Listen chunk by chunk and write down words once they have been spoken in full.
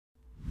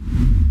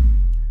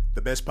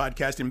The best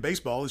podcast in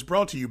baseball is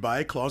brought to you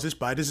by Closets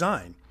by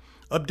Design.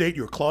 Update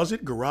your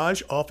closet,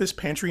 garage, office,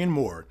 pantry, and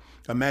more.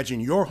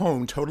 Imagine your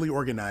home totally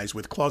organized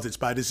with Closets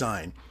by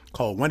Design.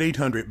 Call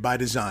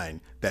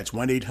 1-800-BY-DESIGN. That's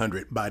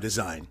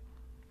 1-800-BY-DESIGN.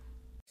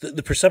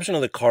 The perception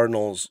of the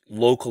Cardinals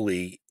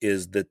locally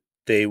is that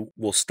they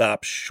will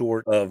stop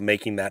short of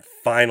making that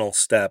final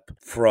step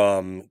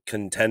from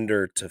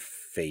contender to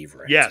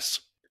favorite. Yes,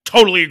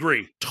 totally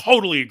agree.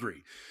 Totally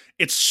agree.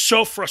 It's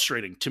so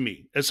frustrating to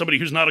me as somebody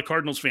who's not a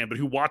Cardinals fan, but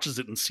who watches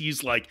it and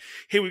sees like,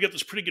 hey, we've got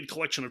this pretty good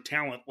collection of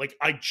talent. Like,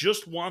 I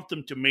just want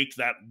them to make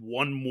that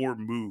one more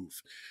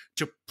move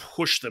to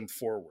push them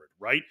forward,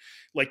 right?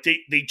 Like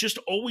they just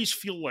always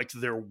feel like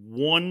they're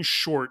one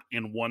short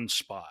in one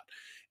spot.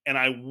 And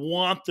I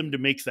want them to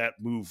make that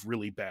move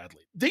really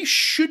badly. They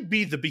should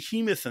be the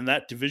behemoth in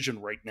that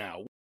division right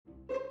now.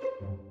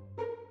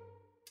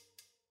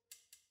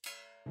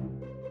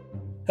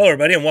 Hello,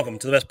 everybody, and welcome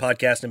to the best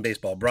podcast in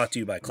baseball, brought to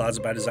you by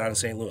Closet by Design in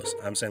St. Louis.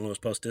 I'm St. Louis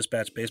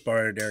Post-Dispatch baseball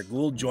writer Derek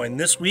Gould, joined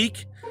this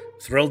week.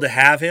 Thrilled to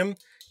have him.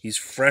 He's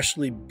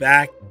freshly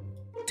back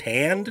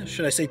tanned.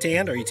 Should I say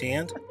tanned? Are you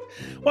tanned?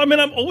 Well, I mean,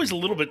 I'm always a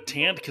little bit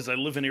tanned because I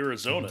live in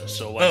Arizona,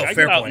 so like I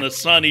get out in the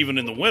sun even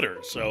in the winter.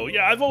 So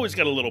yeah, I've always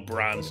got a little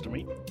bronze to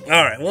me.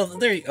 All right, well,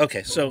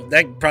 okay. So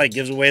that probably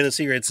gives away the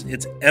secret.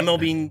 It's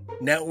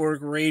MLB Network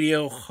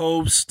radio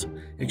host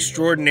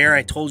extraordinaire.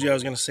 I told you I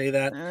was going to say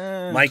that.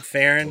 Mike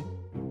Farron.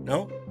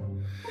 No,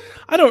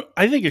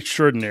 I think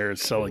extraordinaire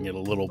is selling it a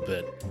little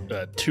bit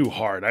too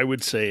hard. I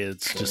would say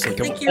it's just like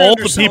of all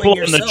the people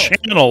on the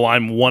channel,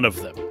 I'm one of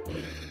them.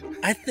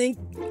 I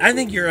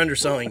think you're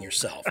underselling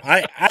yourself.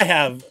 I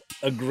have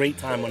a great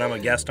time when I'm a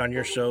guest on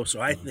your show,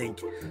 so I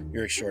think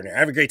you're extraordinary. I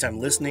have a great time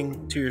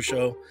listening to your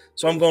show,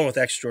 so I'm going with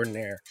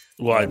extraordinaire.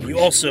 Well, you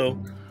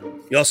also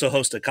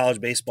host a college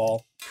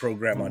baseball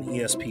program on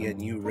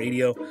ESPNU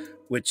Radio,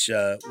 which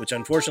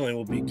unfortunately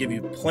will give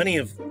you plenty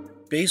of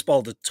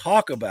baseball to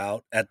talk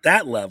about at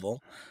that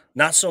level,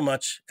 not so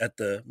much at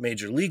the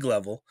major league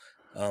level.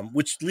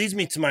 Which leads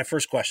me to my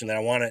first question that I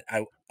want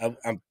to.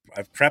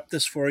 I've prepped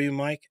this for you,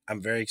 Mike.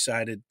 I'm very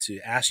excited to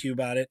ask you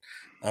about it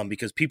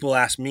because people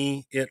ask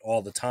me it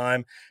all the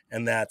time,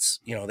 and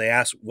that's they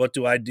ask, "What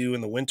do I do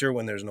in the winter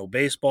when there's no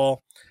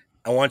baseball?"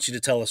 I want you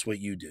to tell us what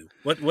you do.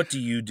 What do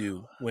you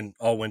do when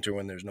all winter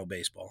when there's no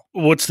baseball?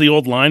 What's the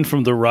old line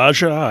from the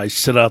Raja? I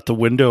sit out the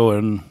window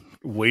and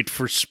wait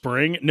for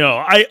spring. No,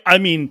 I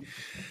mean,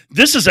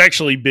 this has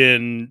actually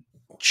been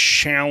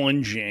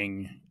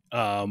challenging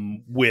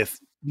with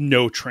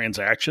no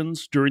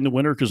transactions during the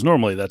winter, because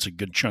normally that's a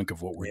good chunk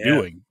of what we're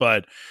doing.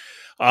 But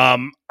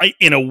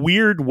in a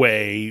weird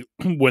way,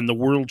 when the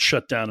world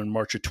shut down in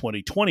March of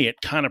 2020,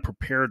 it kind of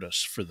prepared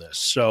us for this.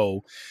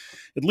 So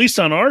at least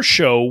on our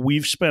show,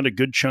 we've spent a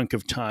good chunk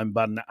of time,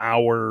 about an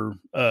hour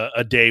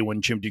a day,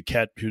 when Jim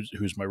Duquette,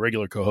 who's my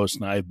regular co-host,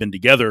 and I have been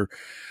together,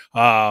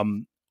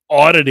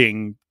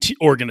 auditing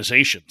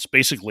organizations,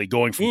 basically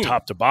going from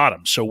top to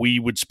bottom. So we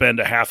would spend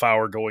a half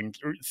hour going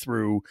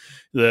through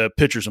the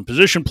pitchers and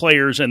position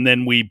players, and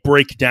then we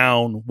break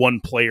down one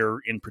player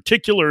in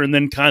particular and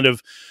then kind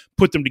of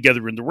put them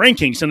together in the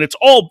rankings. And it's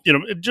all,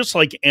 just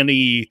like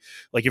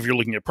like if you're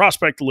looking at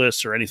prospect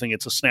lists or anything,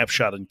 it's a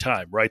snapshot in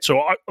time, right?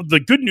 So the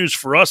good news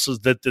for us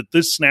is that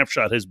this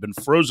snapshot has been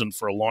frozen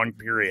for a long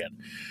period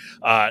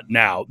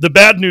now. The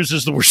bad news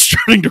is that we're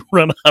starting to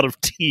run out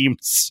of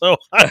teams. So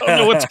I don't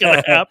know what's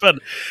going to happen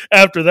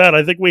after that.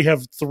 I think we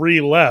have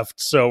 4 left.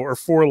 So we're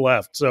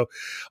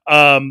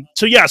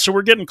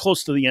getting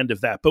close to the end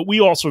of that. But we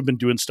also have been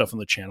doing stuff on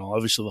the channel.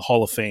 Obviously, the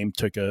Hall of Fame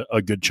took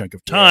a good chunk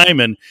of time,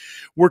 and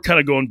we're kind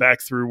of going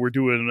back through. We're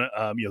doing,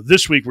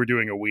 this week we're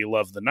doing a We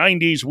Love the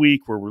 90s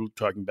week, where we're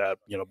talking about,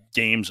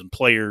 games and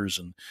players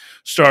and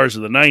stars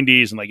of the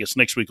 90s. And I guess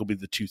next week will be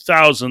the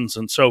 2000s.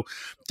 And so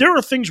there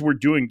are things we're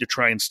doing to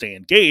try and stay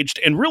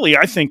engaged. And really,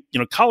 I think,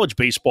 college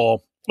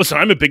baseball. Listen,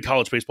 I'm a big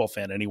college baseball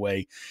fan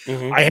anyway.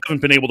 Mm-hmm. I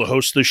haven't been able to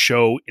host this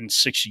show in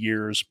 6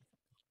 years,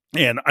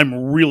 and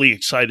I'm really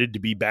excited to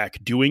be back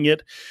doing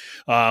it.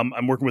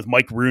 I'm working with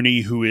Mike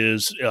Rooney, who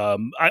is,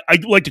 I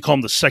like to call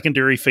him the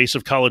secondary face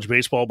of college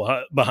baseball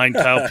behind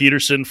Kyle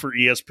Peterson for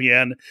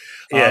ESPN.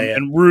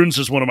 And Runes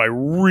is one of my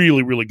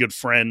really, really good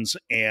friends,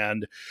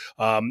 and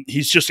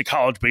he's just a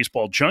college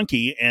baseball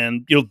junkie.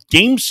 And,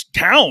 games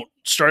count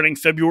starting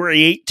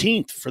February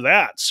 18th for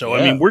that. So,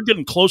 I mean, we're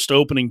getting close to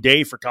opening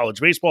day for college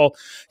baseball.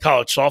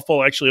 College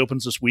softball actually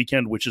opens this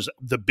weekend, which is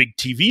the big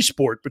TV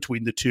sport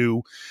between the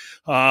two.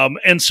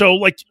 And so,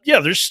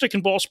 there's stick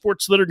and ball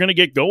sports that are going to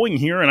get going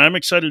here, and I'm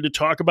excited to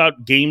talk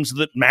about games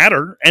that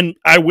matter, and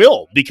I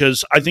will,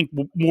 because I think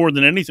more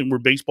than anything, we're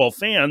baseball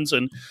fans,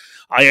 and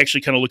I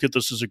actually kind of look at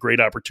this as a great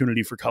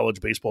opportunity for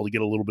college baseball to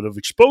get a little bit of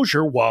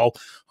exposure while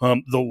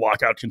the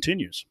lockout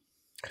continues.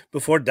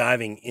 Before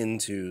diving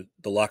into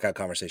the lockout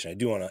conversation, I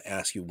do want to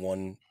ask you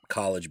one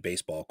college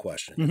baseball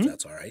question, if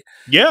that's all right.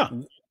 Yeah.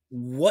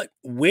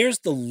 Where's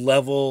the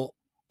level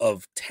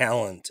of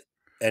talent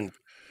and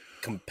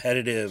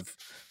competitive,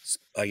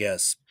 I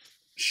guess,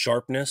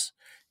 sharpness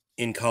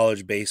in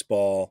college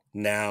baseball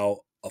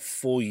now, a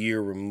full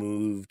year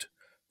removed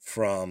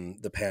from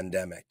the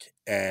pandemic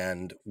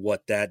and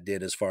what that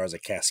did as far as a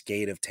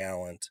cascade of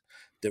talent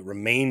that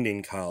remained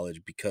in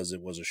college because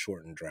it was a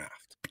shortened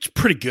draft? It's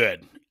pretty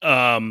good.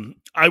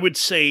 I would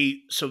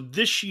say so.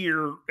 This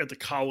year at the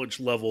college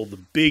level, the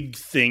big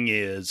thing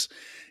is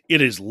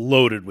it is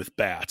loaded with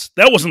bats.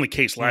 That wasn't the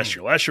case last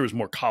year. Last year was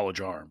more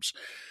college arms.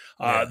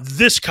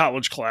 This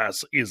college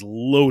class is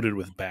loaded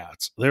with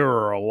bats. There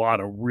are a lot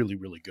of really,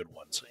 really good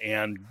ones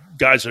and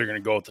guys that are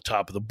going to go at the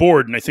top of the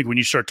board. And I think when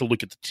you start to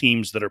look at the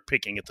teams that are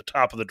picking at the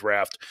top of the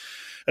draft,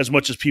 as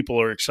much as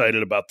people are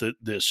excited about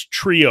this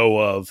trio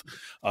of,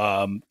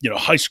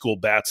 high school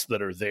bats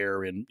that are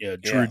there, and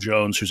Drew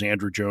Jones, who's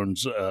Andrew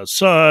Jones'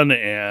 son,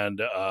 and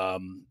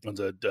I'm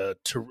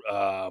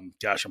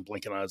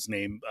blanking on his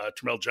name,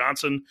 Termel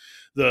Johnson,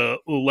 the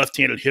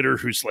left-handed hitter,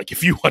 who's like,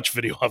 if you watch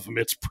video of him,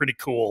 it's pretty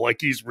cool.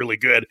 Like, he's really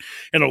good.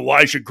 And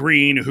Elijah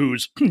Green,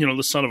 who's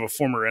the son of a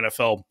former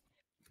NFL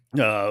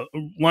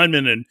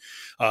lineman and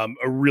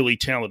a really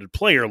talented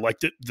player.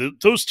 Like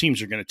those teams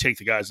are going to take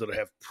the guys that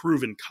have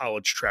proven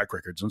college track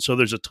records, and so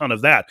there's a ton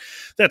of that.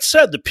 That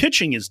said, the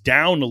pitching is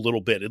down a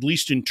little bit, at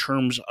least in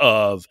terms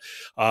of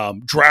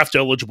draft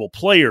eligible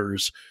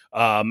players.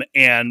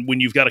 And when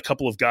you've got a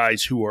couple of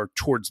guys who are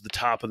towards the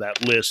top of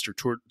that list or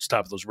towards the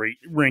top of those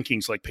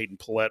rankings, like Peyton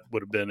Pillette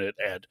would have been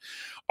at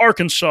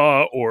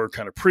Arkansas, or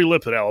kind of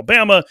Prelip at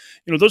Alabama,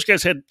 those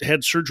guys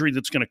had surgery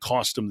that's going to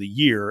cost them the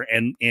year.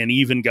 And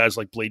even guys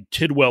like Blade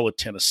Tidwell at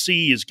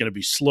Tennessee is going to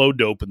be slow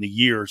dope in the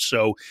year.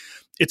 So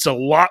it's a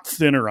lot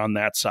thinner on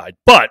that side,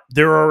 but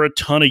there are a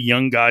ton of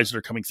young guys that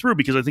are coming through,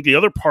 because I think the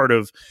other part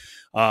of,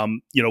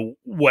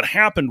 what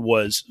happened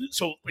was,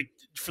 so like,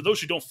 for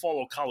those who don't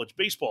follow college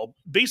baseball,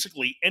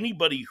 basically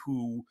anybody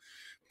who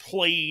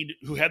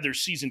had their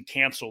season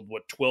canceled,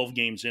 12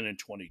 games in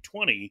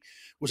 2020,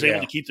 was able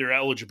to keep their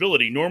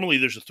eligibility. Normally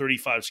there's a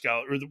 35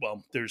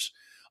 there's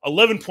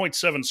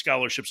 11.7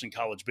 scholarships in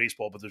college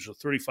baseball, but there's a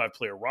 35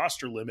 player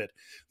roster limit.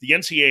 The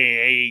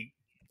NCAA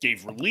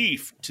gave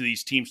relief to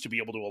these teams to be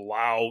able to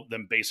allow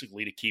them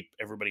basically to keep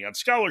everybody on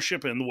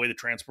scholarship. And the way the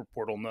transfer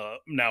portal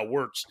now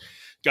works,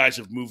 guys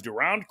have moved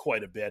around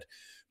quite a bit.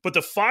 But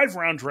the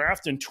 5-round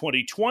draft in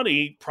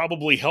 2020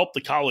 probably helped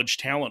the college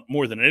talent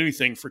more than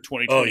anything for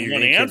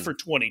 2021 and for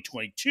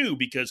 2022,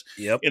 because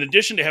in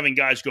addition to having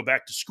guys go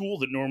back to school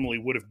that normally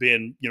would have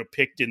been,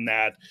 picked in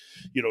that,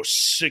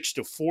 6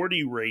 to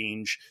 40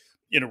 range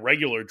in a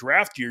regular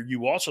draft year,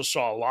 you also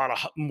saw a lot of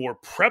more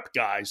prep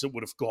guys that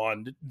would have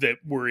gone, that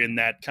were in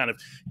that kind of,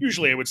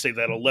 usually I would say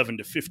that 11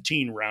 to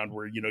 15 round,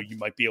 where, you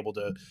might be able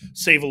to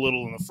save a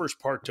little in the first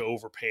part to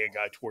overpay a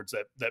guy towards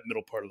that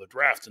middle part of the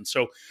draft. And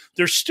so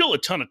there's still a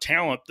ton of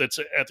talent that's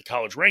at the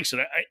college ranks.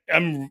 And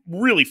I'm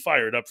really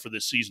fired up for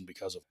this season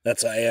because of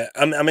it.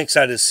 I'm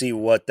excited to see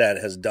what that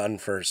has done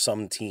for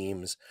some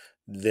teams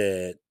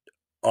that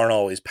aren't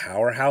always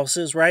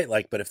powerhouses, right?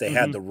 Like, but if they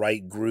had the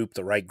right group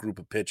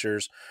of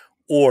pitchers,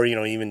 or,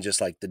 even just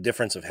like the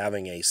difference of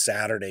having a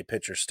Saturday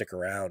pitcher stick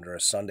around or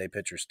a Sunday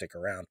pitcher stick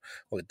around,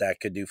 what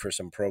that could do for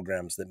some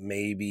programs that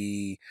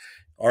maybe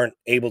aren't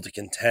able to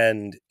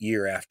contend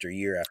year after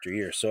year after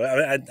year. So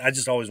I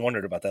just always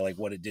wondered about that, like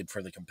what it did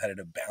for the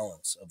competitive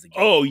balance of the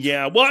game. Oh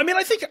yeah. Well, I mean,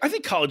 I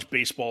think college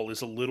baseball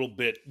is a little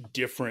bit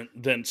different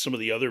than some of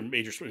the other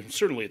major sports.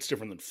 Certainly it's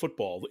different than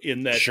football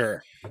in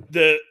that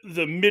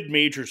the mid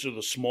majors or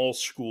the small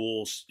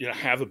schools,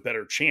 have a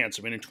better chance.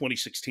 I mean, in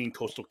 2016,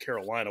 Coastal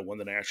Carolina won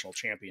the national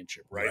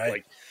championship, right?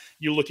 Like,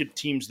 you look at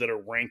teams that are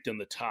ranked in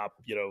the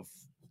top,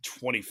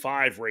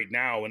 25 right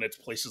now, and it's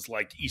places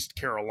like East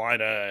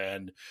Carolina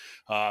and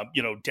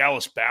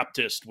Dallas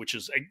Baptist, which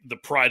is the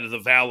pride of the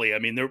Valley. I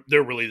mean,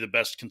 they're really the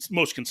best,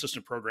 most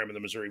consistent program in the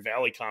Missouri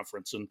Valley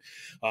Conference. And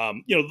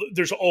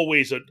there's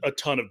always a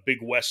ton of Big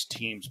West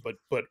teams, but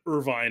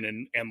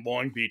Irvine and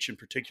Long Beach in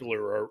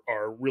particular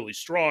are really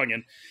strong.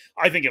 And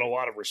I think in a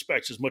lot of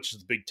respects, as much as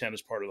the Big Ten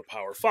is part of the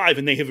Power Five,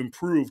 and they have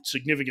improved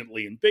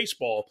significantly in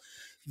baseball,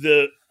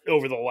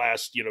 over the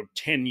last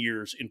 10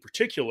 years in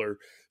particular,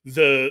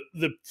 the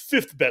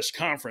fifth best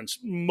conference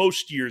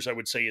most years, I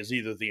would say, is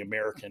either the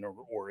American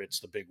or it's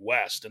the Big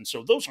West. And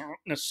so those aren't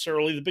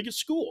necessarily the biggest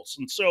schools.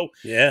 And so,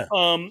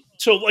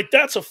 so like,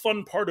 that's a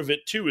fun part of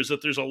it too, is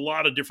that there's a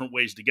lot of different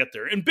ways to get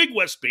there. And Big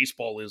West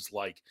baseball is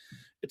like,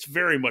 it's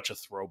very much a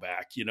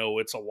throwback.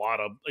 It's a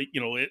lot of,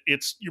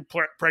 you're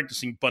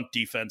practicing bunt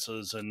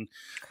defenses, and,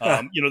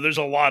 there's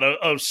a lot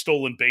of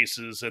stolen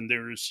bases, and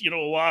there's, a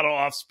lot of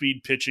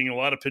off-speed pitching, a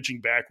lot of pitching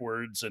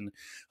backwards. And,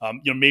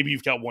 maybe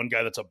you've got one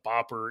guy that's a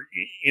bopper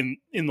in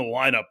the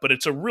lineup, but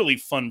it's a really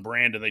fun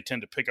brand, and they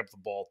tend to pick up the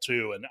ball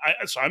too. And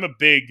so I'm a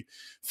big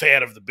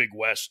fan of the Big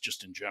West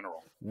just in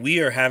general. We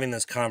are having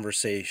this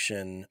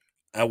conversation,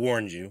 I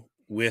warned you,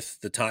 with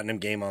the Tottenham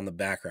game on the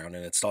background,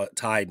 and it's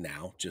tied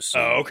now. Just so,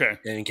 okay.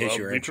 In case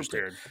you're interested.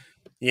 Prepared.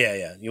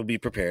 Yeah, you'll be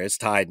prepared. It's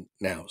tied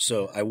now,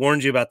 so I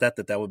warned you about that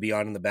would be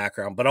on in the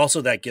background. But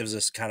also that gives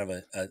us kind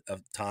of a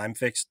time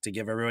fix to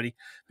give everybody,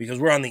 because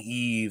we're on the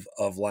eve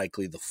of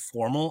likely the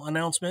formal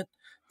announcement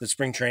that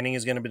spring training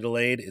is going to be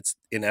delayed. It's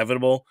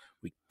inevitable.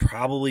 We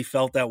probably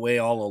felt that way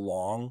all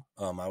along.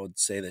 I would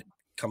say that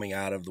coming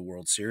out of the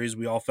World Series.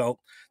 We all felt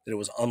that it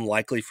was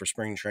unlikely for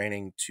spring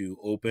training to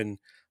open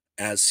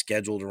as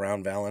scheduled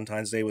around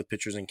Valentine's Day with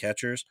pitchers and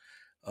catchers.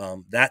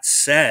 That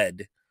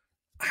said,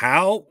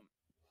 how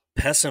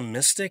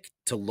pessimistic,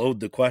 to load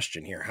the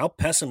question here, how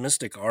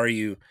pessimistic are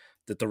you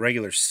that the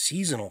regular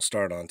season will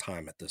start on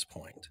time at this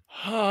point?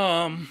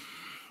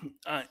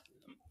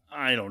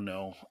 I don't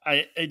know.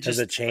 I just, has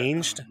it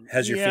changed?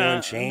 Has your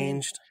feeling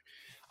changed?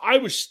 I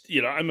was,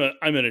 I'm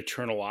an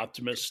eternal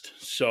optimist,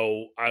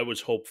 so I was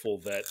hopeful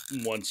that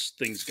once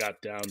things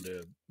got down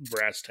to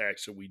brass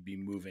tacks, that we'd be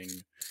moving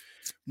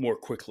more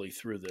quickly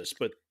through this.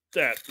 But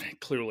that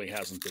clearly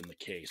hasn't been the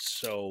case.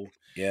 So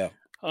yeah,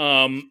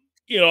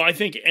 I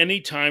think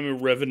anytime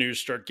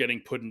revenues start getting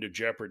put into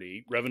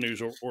jeopardy,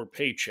 revenues or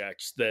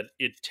paychecks, that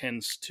it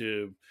tends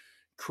to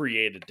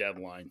create a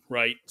deadline,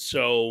 right?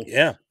 So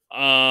yeah.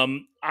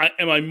 Am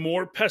I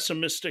more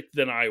pessimistic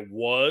than I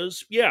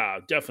was? Yeah,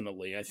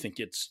 definitely. I think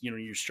it's,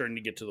 you're starting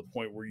to get to the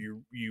point where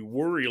you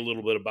worry a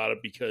little bit about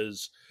it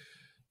because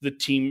the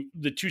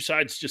two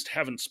sides just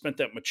haven't spent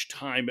that much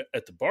time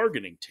at the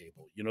bargaining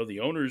table. The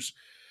owners,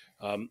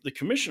 the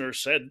commissioner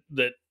said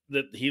that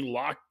they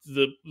locked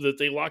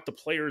the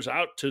players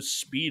out to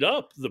speed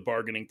up the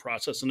bargaining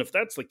process. And if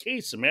that's the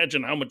case,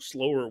 imagine how much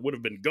slower it would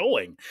have been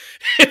going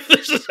if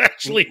this is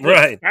actually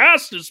right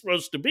fast it's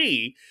supposed to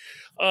be.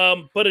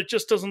 But it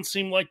just doesn't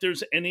seem like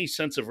there's any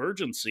sense of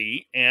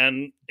urgency,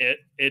 and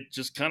it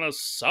just kind of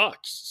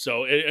sucks.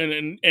 So,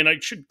 and I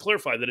should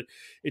clarify that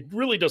it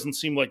really doesn't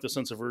seem like the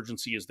sense of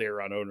urgency is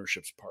there on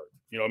ownership's part.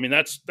 I mean,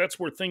 that's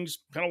where things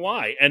kind of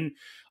lie. And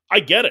I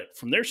get it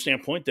from their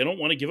standpoint. They don't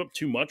want to give up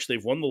too much.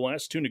 They've won the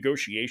last two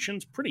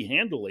negotiations pretty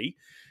handily.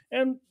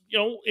 And,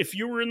 if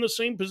you were in the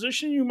same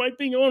position, you might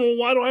be going, well,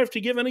 why do I have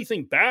to give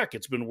anything back?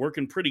 It's been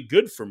working pretty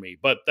good for me.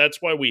 But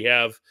that's why we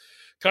have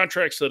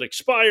contracts that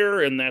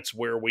expire, and that's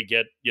where we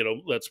get,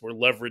 that's where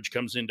leverage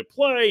comes into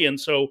play. And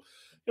so,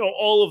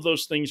 all of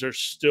those things are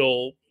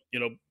still,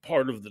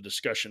 part of the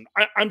discussion.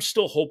 I'm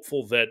still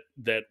hopeful that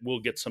we'll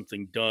get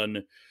something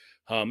done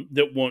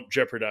that won't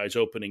jeopardize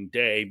opening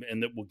day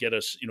and that will get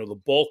us,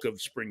 the bulk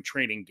of spring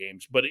training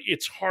games. But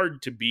it's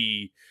hard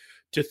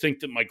to think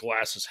that my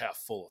glass is half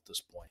full at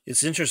this point.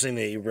 It's interesting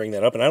that you bring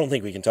that up, and I don't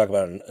think we can talk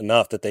about it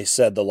enough that they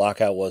said the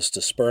lockout was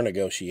to spur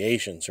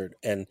negotiations,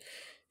 and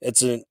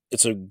it's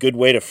a good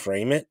way to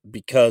frame it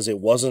because it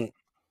wasn't,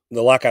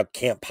 the lockout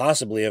can't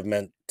possibly have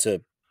meant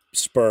to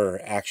spur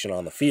action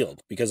on the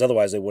field because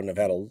otherwise they wouldn't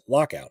have had a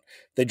lockout.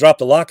 If they drop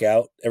the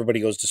lockout,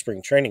 everybody goes to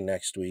spring training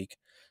next week,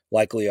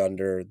 likely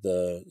under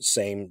the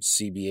same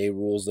CBA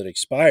rules that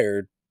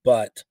expired,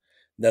 but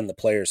then the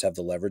players have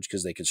the leverage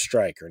because they could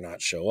strike or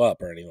not show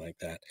up or anything like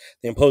that.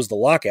 They imposed the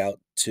lockout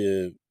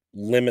to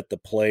limit the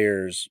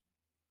players'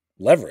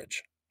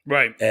 leverage,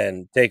 right,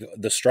 and take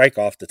the strike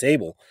off the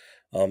table.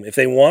 If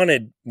they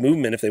wanted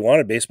movement, if they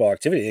wanted baseball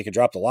activity, they could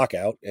drop the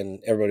lockout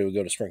and everybody would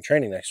go to spring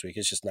training next week.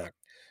 It's just not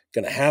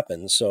going to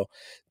happen. So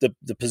the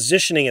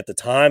positioning at the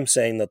time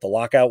saying that the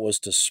lockout was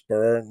to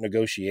spur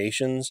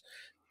negotiations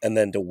and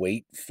then to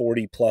wait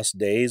 40 plus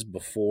days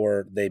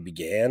before they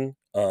began,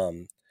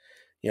 that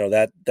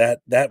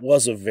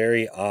was a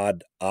very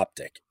odd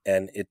optic,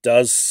 and it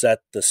does set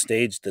the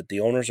stage that the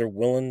owners are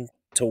willing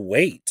to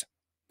wait.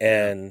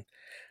 And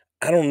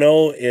I don't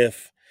know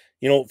if,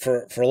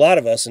 for a lot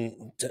of us,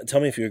 and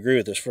tell me if you agree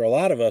with this, for a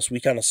lot of us,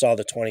 we kind of saw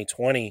the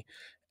 2020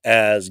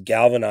 as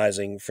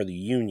galvanizing for the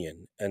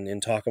union. And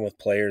in talking with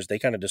players, they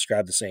kind of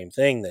described the same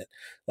thing, that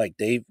like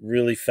they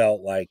really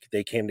felt like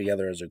they came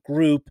together as a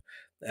group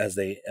as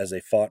they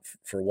fought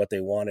for what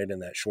they wanted in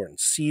that shortened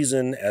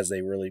season, as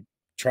they really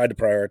tried to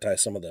prioritize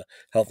some of the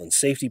health and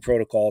safety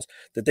protocols,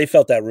 that they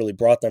felt that really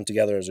brought them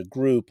together as a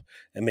group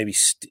and maybe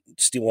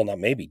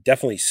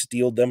definitely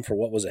steeled them for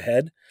what was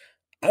ahead.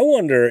 I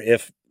wonder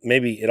if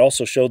maybe it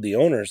also showed the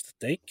owners that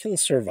they can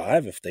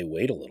survive if they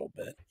wait a little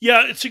bit.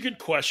 Yeah, it's a good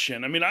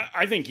question. I mean,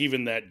 I think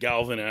even that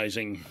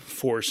galvanizing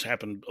force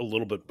happened a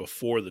little bit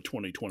before the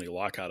 2020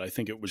 lockout. I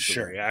think it was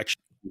the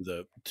reaction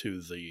to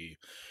the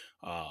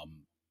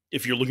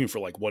if you're looking for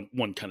like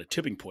one kind of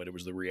tipping point, it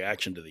was the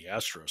reaction to the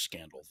Astro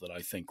scandal that I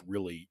think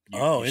really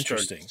interesting.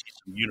 Started to see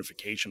some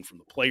unification from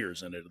the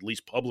players in it, at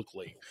least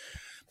publicly,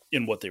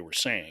 in what they were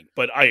saying.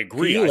 But I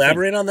agree. Can you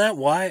elaborate on that?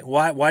 Why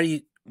do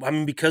you? I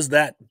mean, because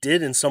that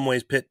did in some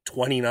ways pit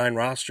 29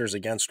 rosters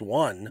against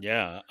one.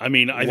 Yeah, I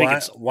mean, I think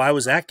why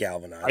was that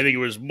galvanized? I think it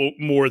was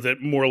more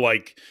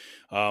like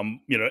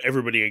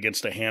everybody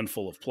against a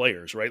handful of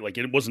players, right? Like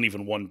it wasn't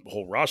even one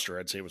whole roster.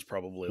 I'd say it was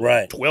probably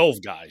like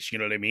 12 guys. You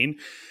know what I mean?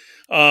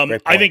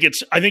 I think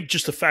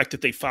just the fact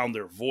that they found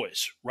their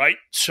voice, right?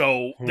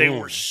 So they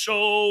were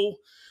so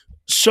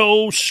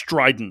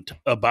strident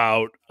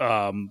about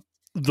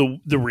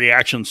the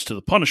reactions to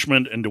the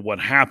punishment and to what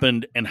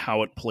happened and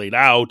how it played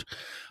out,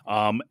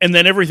 and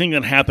then everything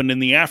that happened in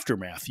the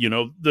aftermath.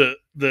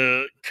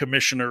 The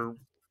commissioner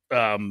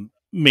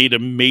made a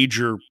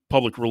major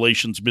public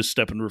relations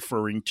misstep in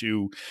referring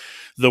to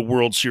the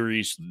World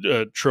Series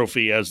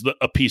trophy as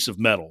a piece of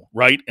metal,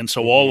 right? And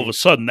so all of a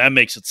sudden that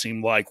makes it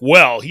seem like,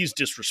 well, he's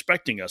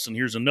disrespecting us, and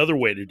here's another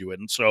way to do it.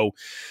 And so,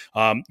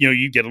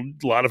 you get a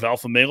lot of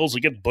alpha males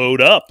that get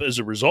bowed up as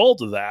a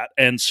result of that.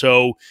 And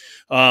so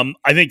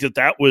I think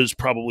that was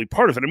probably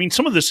part of it. I mean,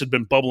 some of this had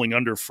been bubbling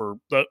under for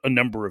a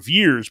number of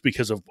years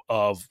because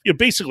of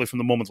basically from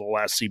the moment the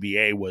last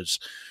CBA was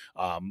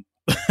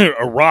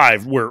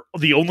arrived, where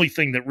the only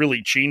thing that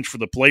really changed for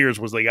the players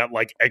was they got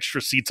like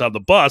extra seats on the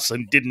bus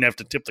and didn't have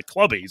to tip the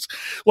clubbies,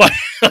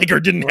 or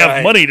didn't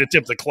have money to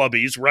tip the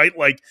clubbies, right?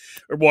 Like,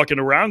 or walking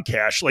around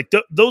cash, like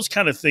those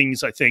kind of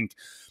things. I think,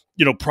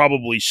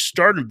 probably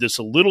started this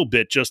a little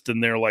bit just in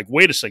there, like,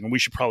 wait a second, we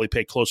should probably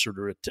pay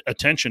closer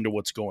attention to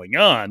what's going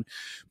on.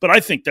 But I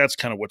think that's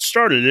kind of what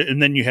started it.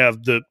 And then you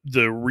have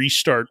the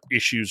restart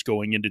issues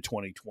going into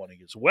 2020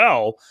 as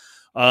well,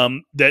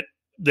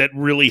 that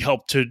really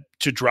helped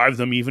to drive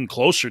them even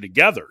closer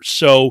together.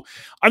 So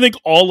I think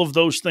all of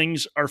those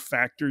things are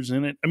factors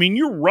in it. I mean,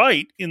 you're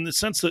right in the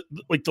sense that,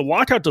 like, the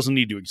lockout doesn't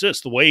need to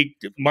exist. The way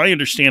my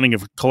understanding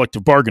of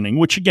collective bargaining,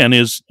 which again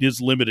is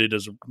limited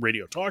as a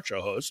radio talk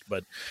show host,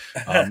 but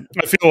I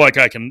feel like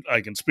I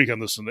can speak on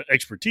this in the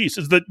expertise,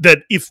 is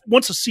that if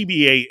once a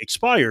CBA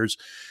expires,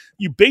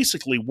 you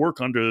basically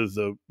work under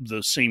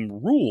the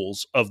same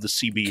rules of the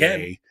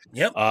CBA.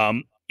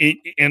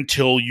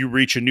 Until you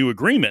reach a new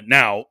agreement.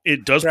 Now,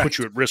 it does put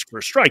you at risk for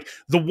a strike.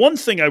 The one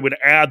thing I would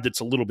add that's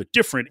a little bit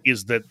different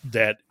is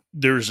that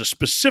there's a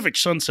specific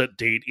sunset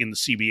date in the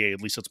CBA, at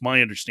least that's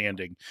my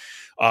understanding,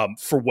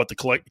 for what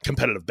the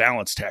competitive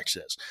balance tax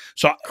is.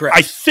 So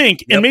I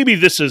think, and maybe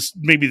this is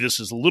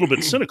a little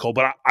bit cynical,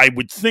 but I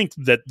would think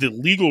that the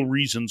legal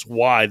reasons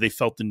why they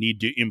felt the need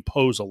to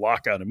impose a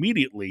lockout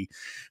immediately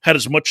had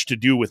as much to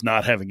do with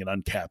not having an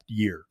uncapped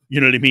year. You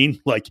know what I mean?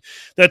 Like,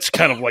 that's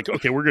kind of like,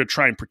 okay, we're going to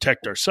try and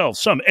protect ourselves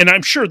some. And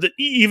I'm sure that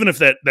even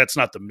if that's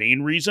not the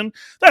main reason,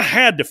 that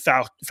had to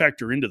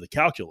factor into the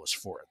calculus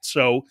for it.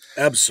 So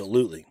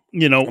absolutely.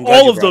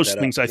 All of those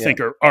things I think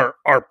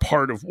are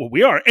part of what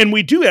we are. And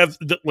we do have,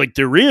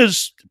 there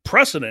is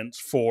precedence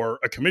for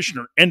a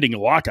commissioner ending a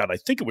lockout. I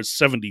think it was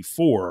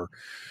 74.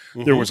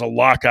 There was a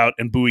lockout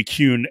and Bowie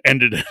Kuhn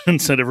ended it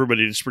and sent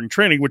everybody to spring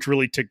training, which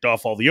really ticked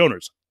off all the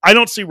owners. I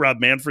don't see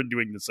Rob Manfred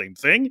doing the same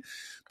thing,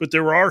 but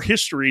there are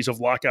histories of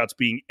lockouts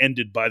being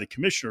ended by the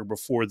commissioner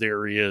before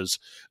there is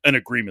an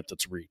agreement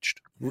that's reached.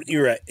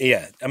 You're right.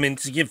 Yeah. I mean,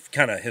 to give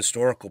kind of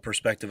historical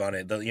perspective on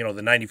it, the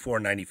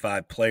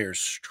 94-95 players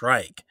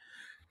strike,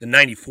 the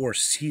 94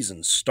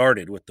 season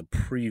started with the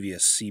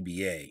previous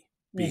CBA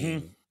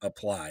being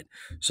applied.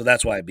 So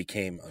that's why it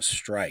became a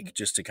strike,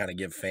 just to kind of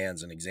give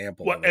fans an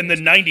example. Well, and the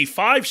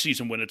 95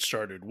 season, when it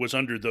started, was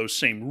under those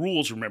same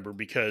rules, remember,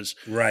 because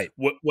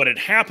what had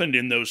happened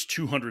in those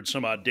 200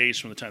 some odd days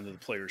from the time that the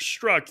players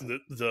struck,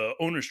 the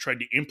owners tried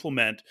to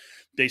implement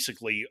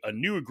basically a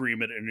new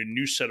agreement and a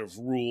new set of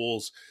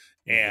rules.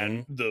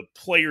 And the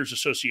Players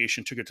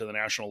Association took it to the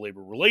National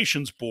Labor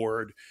Relations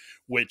Board,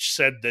 which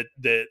said that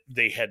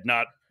they had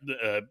not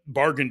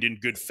bargained in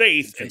good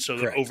faith, and so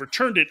they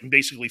overturned it and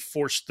basically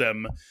forced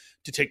them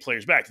to take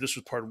players back. This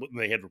was part of what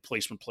they had,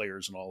 replacement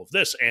players and all of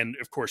this. And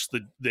of course,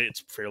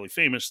 it's fairly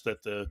famous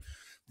that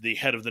the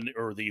head of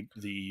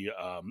the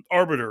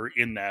arbiter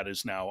in that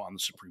is now on the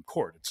Supreme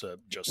Court. It's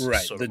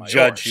Justice Sotomayor, the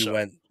judge who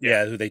went,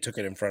 who they took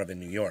it in front of in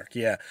New York.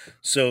 Yeah.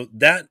 So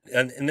that,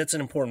 and that's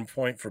an important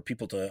point for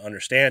people to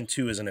understand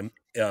too, is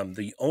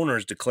the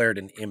owners declared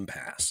an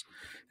impasse.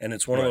 And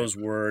it's one of those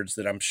words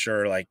that I'm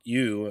sure, like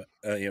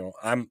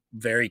I'm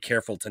very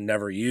careful to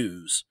never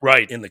use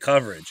in the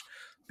coverage,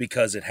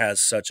 because it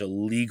has such a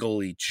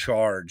legally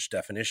charged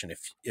definition.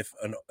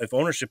 If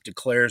ownership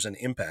declares an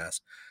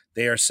impasse,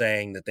 they are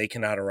saying that they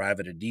cannot arrive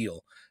at a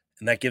deal,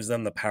 and that gives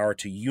them the power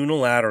to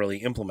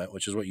unilaterally implement,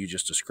 which is what you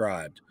just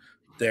described,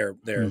 their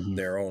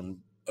own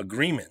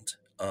agreement,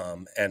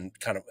 and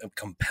kind of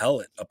compel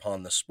it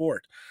upon the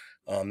sport.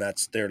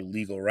 That's their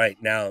legal right.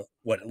 Now,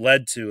 what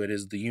led to it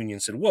is the union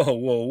said,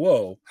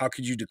 whoa, how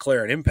could you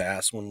declare an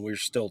impasse when we're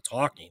still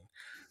talking?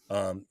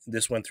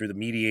 This went through the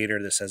mediator.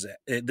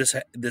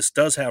 This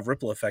does have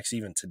ripple effects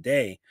even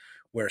today,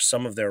 where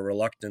some of their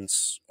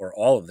reluctance, or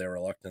all of their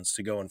reluctance,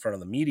 to go in front of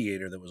the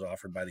mediator that was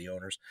offered by the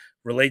owners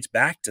relates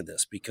back to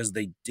this, because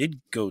they did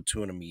go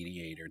to a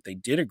mediator. They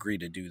did agree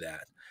to do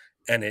that.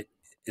 And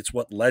it's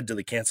what led to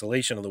the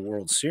cancellation of the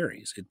World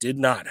Series. It did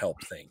not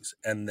help things.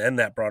 And then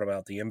that brought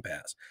about the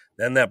impasse.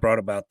 Then that brought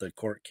about the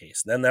court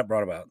case. Then that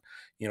brought about,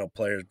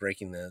 players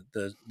breaking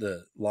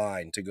the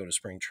line to go to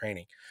spring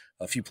training,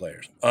 a few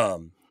players.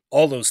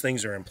 All those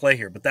things are in play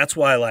here. But that's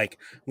why, like,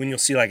 when you'll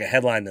see like a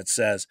headline that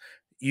says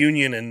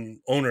union and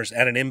owners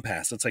at an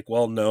impasse, it's like,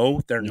 well,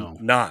 no, they're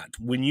not.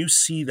 When you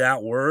see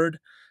that word,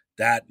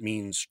 that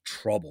means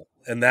trouble.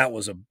 And that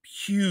was a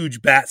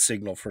huge bat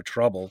signal for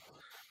trouble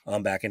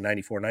back in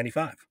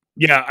 94-95.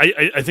 Yeah,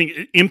 I think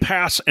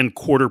impasse and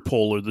quarter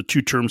pole are the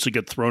two terms that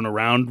get thrown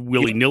around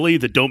willy-nilly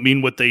that don't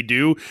mean what they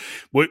do.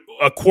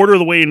 A quarter of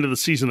the way into the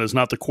season is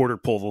not the quarter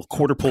pole. The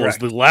quarter pole is Correct.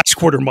 the last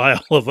quarter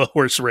mile of a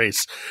horse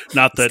race.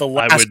 Not It's that the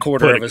I last would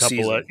quarter put of a a couple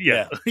season. of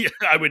yeah,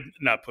 I would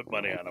not put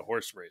money on a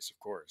horse race, of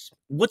course.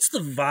 What's the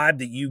vibe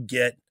that you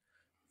get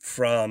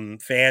from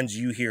fans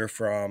you hear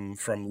from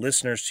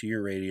listeners to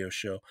your radio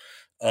show?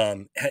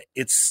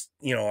 It's,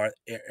 are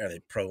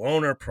they pro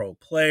owner, pro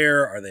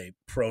player? Are they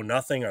pro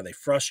nothing? Are they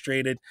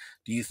frustrated?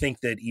 Do you think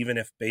that even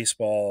if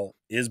baseball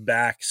is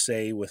back,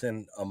 say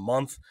within a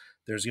month,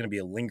 there's going to be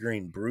a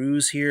lingering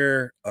bruise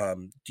here?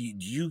 Do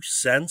you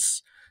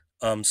sense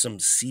some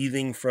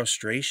seething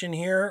frustration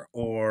here,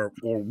 or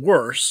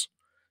worse,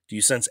 do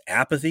you sense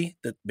apathy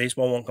that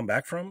baseball won't come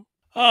back from?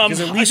 Because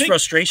at I least think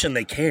frustration,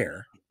 they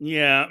care.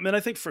 Yeah, I mean,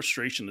 I think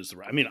frustration is the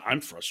right. I mean,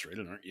 I'm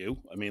frustrated, aren't you?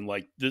 I mean,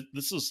 like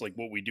this is like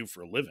what we do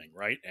for a living,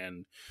 right?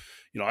 And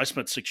I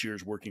spent 6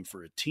 years working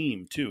for a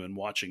team too, and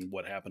watching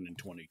what happened in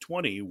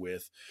 2020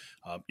 with,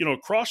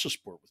 across the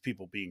sport, with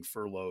people being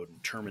furloughed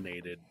and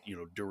terminated,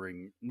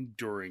 during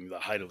the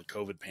height of the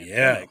COVID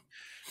Yeah. pandemic,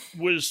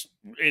 was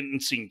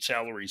and seeing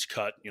salaries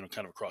cut,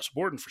 kind of across the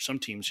board, and for some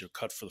teams,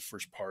 cut for the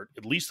first part,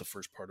 at least the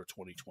first part of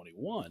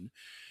 2021.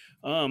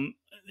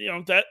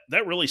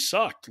 That really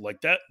sucked.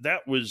 Like that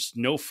was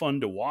no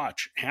fun to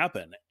watch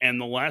happen. And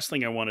the last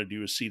thing I want to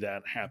do is see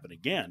that happen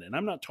again. And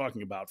I'm not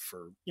talking about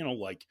for,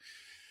 like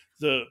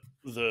the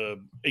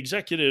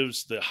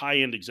executives, the high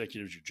end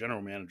executives, your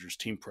general managers,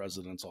 team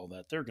presidents, all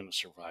that, they're going to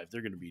survive.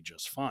 They're going to be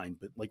just fine.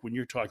 But like when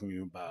you're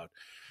talking about,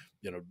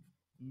 you know,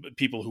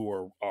 people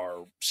who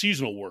are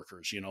seasonal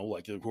workers,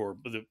 like who are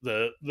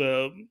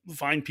the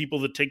fine people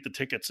that take the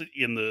tickets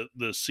in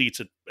the seats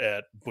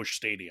at Busch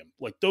Stadium,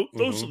 like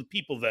those are the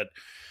people that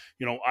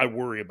I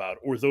worry about,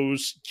 or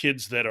those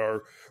kids that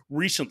are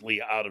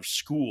recently out of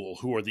school,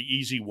 who are the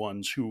easy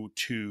ones who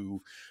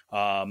to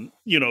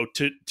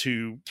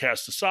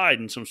cast aside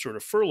in some sort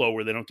of furlough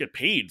where they don't get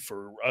paid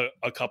for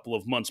a couple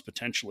of months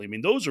potentially. I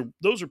mean, those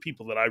are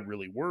people that I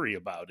really worry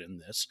about in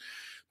this,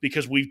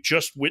 because we've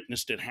just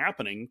witnessed it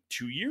happening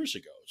 2 years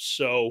ago.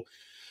 So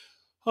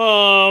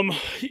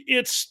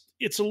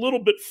it's a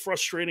little bit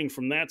frustrating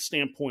from that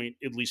standpoint,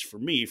 at least for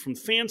me. From the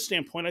fan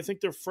standpoint, I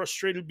think they're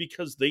frustrated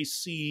because they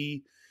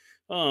see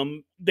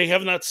they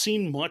have not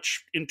seen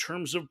much in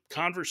terms of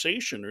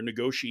conversation or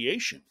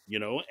negotiation,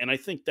 and I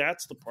think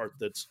that's the part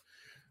that's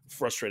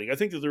frustrating. I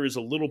think that there is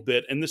a little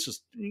bit, and this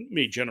is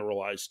may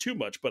generalize too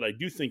much, but I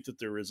do think that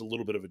there is a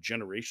little bit of a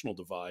generational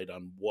divide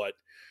on what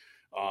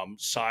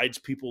sides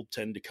people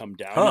tend to come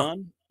down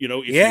on.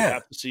 If you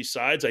have to see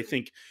sides, I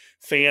think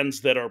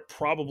fans that are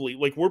probably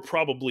like, we're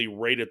probably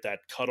right at that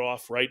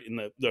cutoff, right in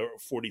the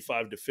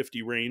 45 to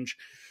 50 range.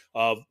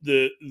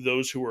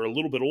 Those who are a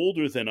little bit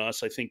older than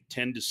us, I think,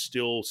 tend to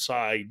still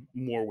side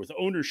more with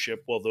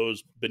ownership, while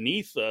those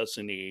beneath us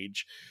in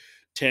age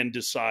tend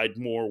to side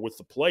more with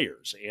the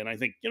players. And I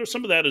think,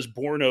 some of that is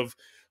born of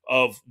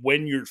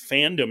when your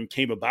fandom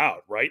came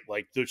about, right?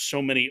 Like there's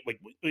so many, like,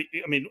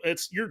 I mean,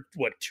 you're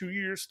what, 2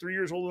 years, 3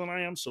 years older than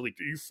I am. So like,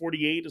 are you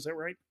 48? Is that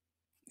right?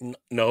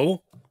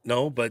 No,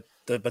 but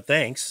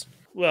thanks.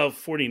 Well,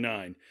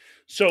 49.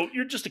 So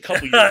you're just a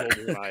couple years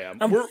older than I am.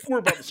 We're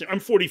about the same. I'm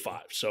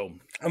 45. So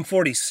I'm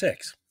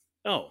 46.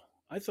 Oh,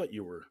 I thought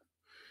you were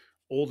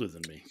older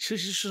than me.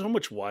 She's so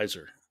much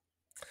wiser.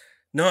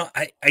 No,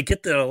 I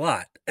get that a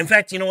lot. In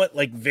fact, you know what?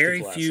 Like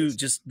very few,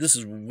 just this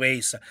is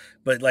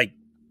but like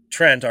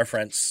Trent, our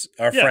friend, C.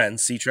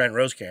 Trent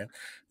Rosecran,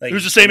 like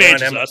who's the same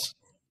age as us,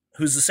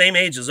 who's the same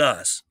age as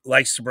us,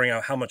 likes to bring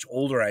out how much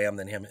older I am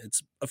than him.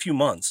 It's a few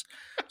months.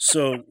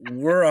 So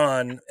we're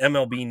on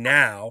MLB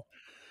Now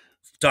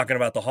talking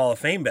about the Hall of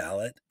Fame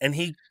ballot, and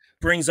he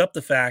brings up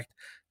the fact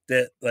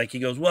that, like, he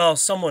goes, well,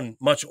 someone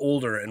much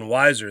older and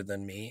wiser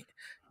than me,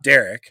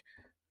 Derek,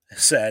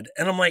 said,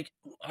 and I'm like,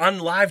 on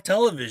live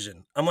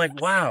television, I'm like,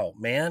 wow,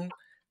 man,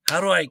 how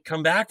do I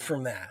come back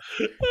from that?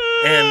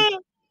 And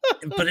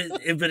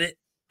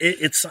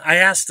it's I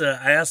asked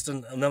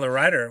another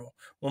writer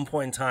one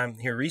point in time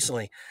here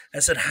recently. I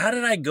said, how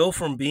did I go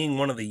from being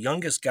one of the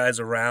youngest guys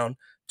around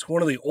to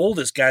one of the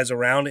oldest guys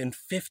around in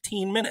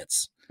 15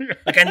 minutes?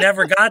 Like, I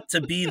never got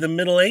to be the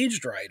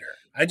middle-aged writer.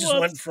 I just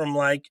went from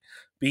like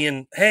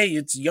being, hey,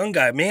 it's a young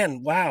guy,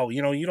 man. Wow,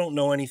 you don't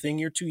know anything.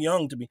 You're too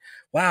young to be.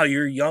 Wow,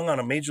 you're young on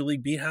a major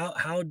league beat.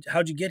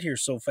 How'd you get here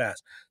so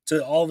fast?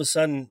 To all of a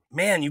sudden,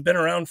 man, you've been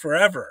around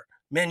forever.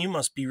 Man, you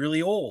must be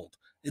really old.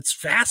 It's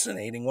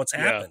fascinating what's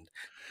happened.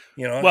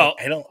 Well,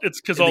 I don't. It's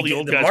because all the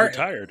old guys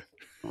retired.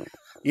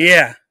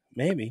 Yeah,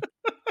 maybe.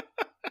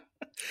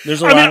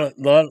 There's a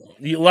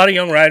lot of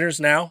young writers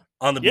now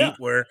on the beat,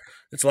 where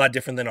it's a lot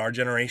different than our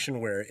generation,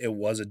 where it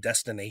was a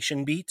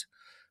destination beat.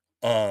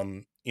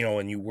 And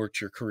you worked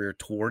your career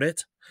toward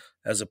it,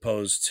 as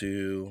opposed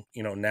to,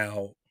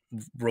 now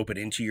rope it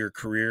into your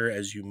career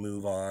as you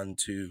move on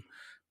to,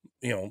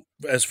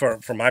 as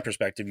far from my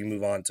perspective, you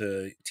move on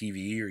to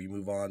TV, or you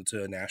move on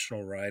to a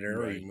national writer,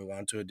 right, or you move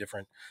on to a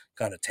different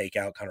kind of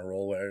takeout kind of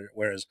role.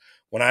 Whereas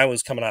when I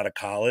was coming out of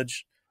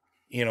college,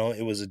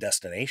 it was a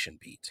destination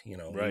beat. You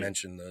Right.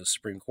 mentioned the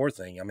Supreme Court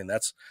thing. I mean,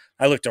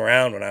 I looked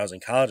around when I was in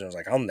college and I was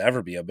like, I'll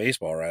never be a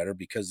baseball writer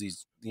because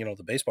these,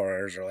 the baseball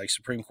writers are like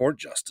Supreme Court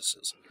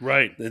justices.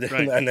 Right.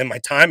 And then my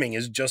timing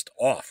is just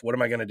off. What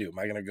am I going to do? Am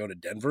I going to go to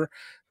Denver?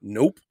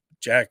 Nope.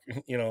 Jack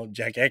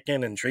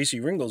Etkin and Tracy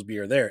Ringlesby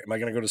are there. Am I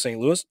going to go to St.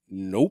 Louis?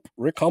 Nope.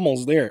 Rick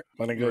Hummel's there.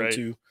 Am I going to go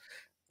to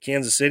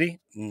Kansas City?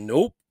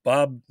 Nope.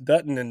 Bob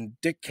Dutton and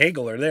Dick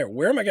Cagle are there.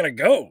 Where am I going to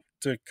go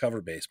to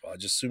cover baseball? I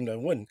just assumed I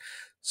wouldn't.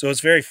 So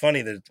it's very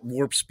funny that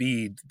warp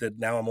speed that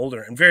now I'm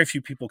older and very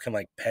few people can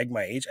like peg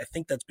my age. I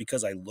think that's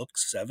because I look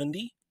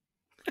 70.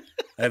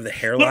 I have the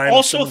hairline. But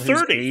also of someone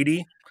 30. Who's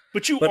 80.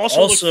 But you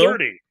also look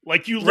 30.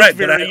 Like you look right,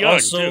 very but I young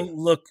also too.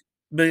 look,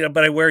 but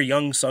I wear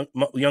young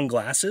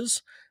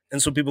glasses.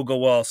 And so people go,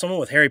 well, someone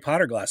with Harry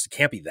Potter glasses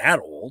can't be that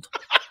old.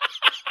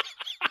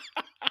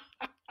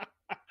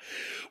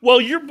 Well,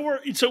 you're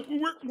more, so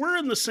we're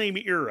in the same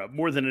era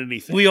more than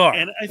anything. We are.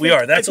 And we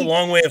are. That's a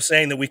long way of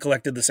saying that we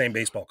collected the same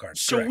baseball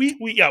cards. So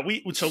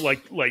correct. so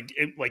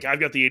like I've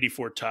got the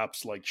 84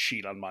 Topps like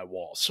sheet on my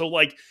wall. So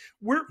like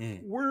we're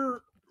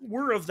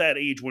of that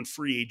age when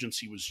free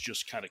agency was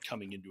just kind of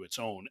coming into its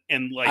own.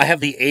 And like I have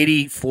the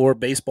 84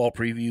 baseball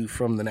preview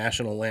from the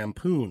National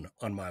Lampoon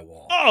on my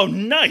wall. Oh,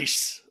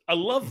 nice. I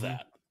love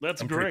that.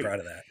 That's I'm great. pretty proud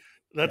of that.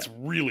 That's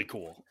really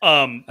cool.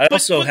 I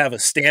also have a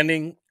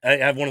standing. I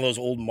have one of those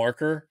old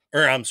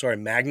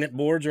magnet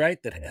boards,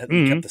 right? That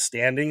kept the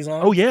standings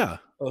on. Oh yeah,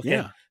 okay.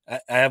 Yeah.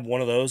 I have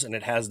one of those, and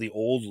it has the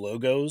old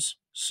logos.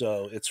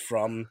 So it's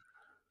from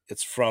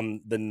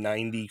the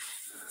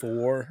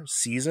 '94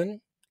 season.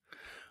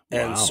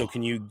 And so,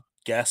 can you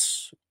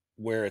guess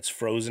where it's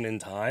frozen in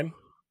time?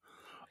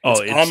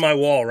 It's on my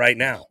wall right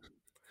now.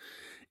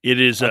 It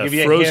is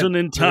frozen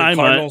in time.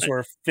 The Cardinals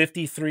were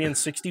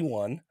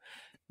 53-61.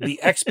 The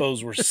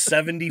Expos were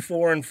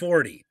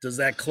 74-40. Does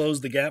that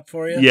close the gap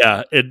for you?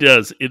 Yeah, it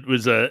does. It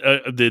was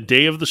the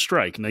day of the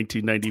strike,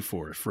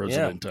 1994,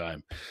 frozen in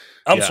time.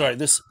 I'm sorry.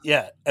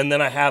 And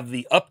then I have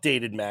the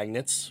updated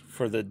magnets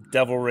for the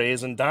Devil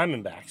Rays and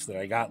Diamondbacks that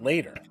I got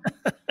later.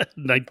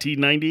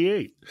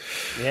 1998.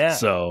 Yeah.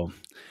 So,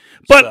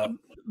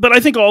 but I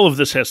think all of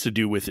this has to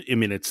do with. I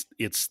mean, it's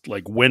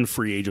like when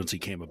free agency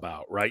came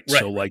about, right?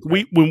 So, like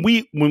when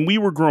we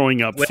were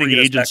growing up, free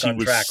agency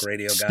was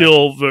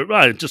still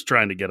just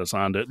trying to get us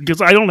on to,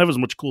 because I don't have as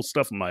much cool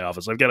stuff in my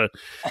office. I've got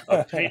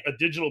a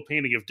digital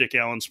painting of Dick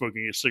Allen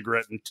smoking a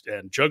cigarette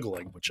and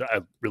juggling, which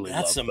I really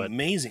love. That's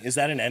amazing. Is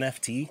that an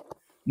NFT?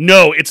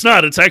 No, it's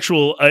not. It's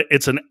actual.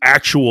 It's an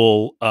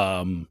actual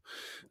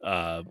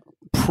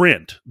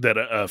print that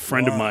a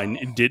friend of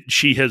mine did.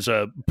 She has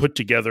put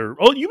together.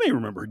 Oh, you may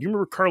remember. You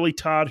remember Carly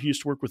Todd, who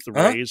used to work with the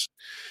Rays?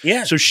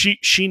 Yeah. So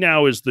she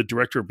now is the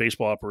director of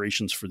baseball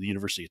operations for the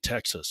University of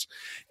Texas,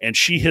 and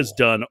she has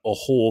done a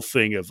whole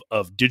thing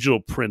of digital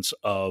prints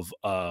of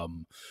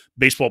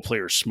baseball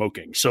players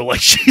smoking. So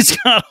like she's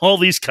got all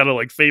these kind of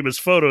like famous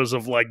photos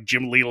of like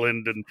Jim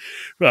Leland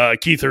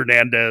and Keith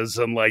Hernandez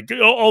and like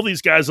all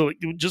these guys are like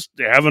just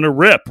having a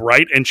rip,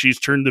 right? And she's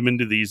turned them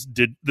into this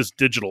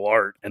digital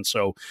art. And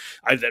so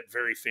I have that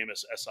very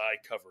famous SI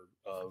cover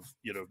of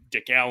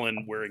Dick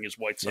Allen wearing his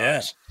White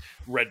Sox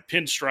red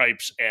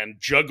pinstripes and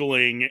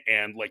juggling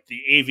and like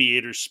the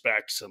aviator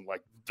specs and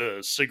like the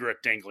cigarette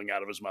dangling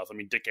out of his mouth. I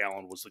mean, Dick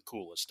Allen was the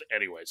coolest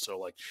anyway. So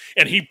like,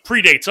 and he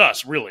predates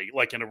us really.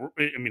 Like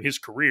his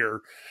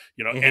career,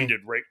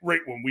 ended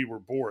right when we were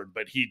born.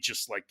 But he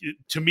just like,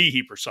 to me,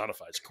 he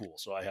personifies cool.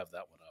 So I have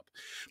that one up.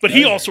 But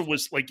he also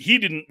was like, he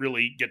didn't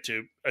really get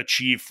to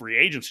achieve true free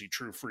agency,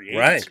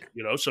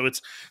 right. So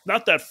it's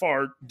not that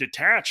far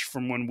detached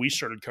from when we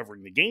started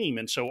covering the game.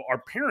 And so our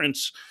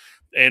parents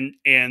and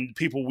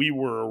people we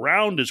were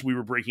around as we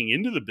were breaking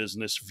into the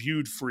business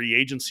viewed free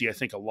agency, I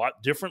think, a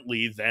lot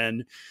differently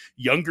than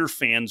younger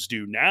fans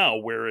do now,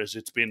 whereas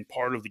it's been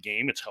part of the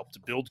game. It's helped to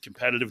build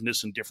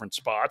competitiveness in different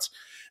spots.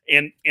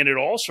 And it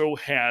also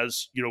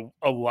has,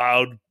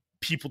 allowed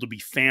people to be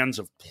fans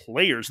of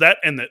players, that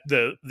and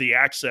the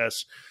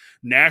access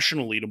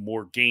nationally to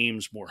more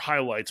games, more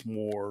highlights,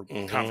 more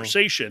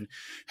conversation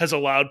has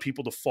allowed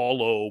people to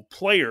follow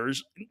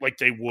players like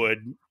they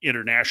would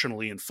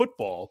internationally in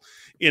football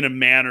in a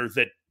manner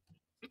that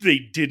they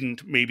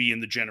didn't maybe in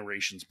the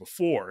generations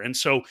before. And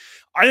so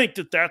I think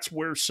that's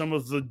where some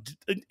of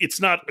it's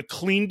not a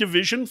clean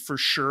division for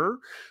sure,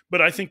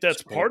 but I think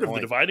that's part of the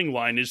dividing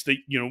line is that,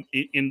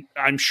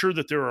 I'm sure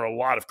that there are a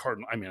lot of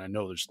I mean, I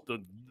know there's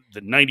the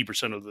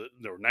 90% of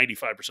or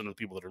 95% of the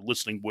people that are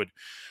listening would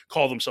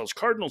call themselves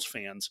Cardinals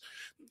fans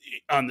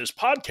on this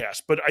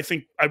podcast. But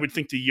I would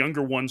think the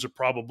younger ones are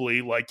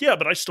probably like, yeah,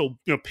 but I still,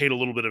 paid a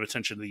little bit of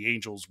attention to the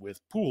Angels with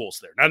Pujols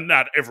there.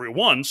 Not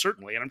everyone,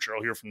 certainly. And I'm sure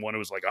I'll hear from one who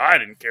was like, I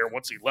didn't care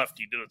once he left,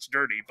 he did us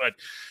dirty, but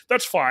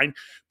that's fine.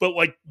 But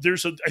like,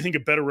 there's I think a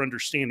better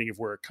understanding of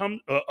where it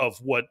comes of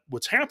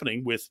what's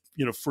happening with,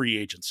 free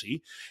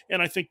agency.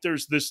 And I think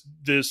there's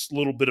this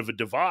little bit of a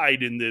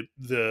divide in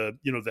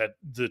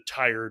the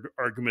tired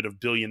argument of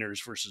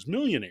billionaires versus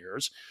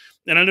millionaires.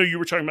 And I know you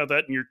were talking about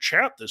that in your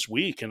chat this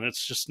week, and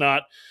it's just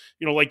not,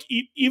 like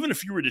even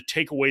if you were to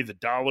take away the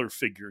dollar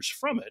figures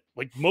from it,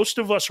 like most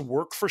of us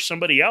work for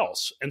somebody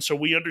else. And so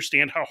we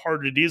understand how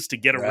hard it is to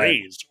get a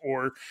raise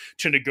or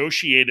to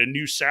negotiate a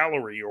new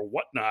salary or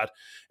whatnot.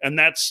 And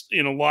that's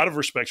in a lot of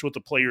respects what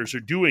the players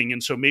are doing.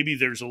 And so maybe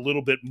there's a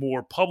little bit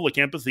more public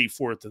empathy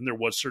for it than there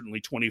was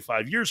certainly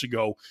 25 years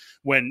ago,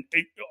 when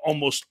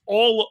almost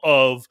all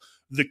of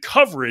the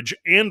coverage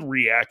and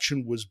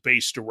reaction was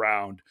based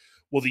around,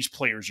 well, these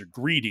players are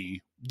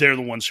greedy. They're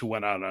the ones who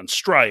went out on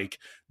strike.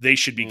 They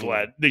should be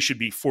glad. They should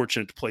be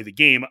fortunate to play the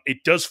game.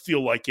 It does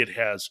feel like it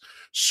has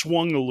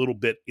swung a little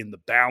bit in the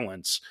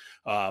balance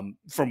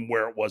from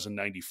where it was in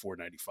 94,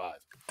 95.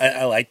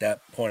 I like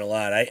that point a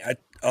lot.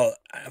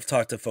 I've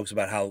talked to folks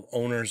about how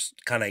owners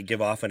kind of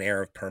give off an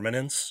air of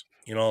permanence,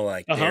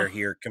 like they're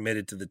here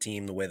committed to the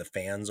team the way the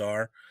fans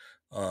are.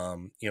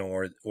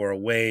 Or a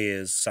way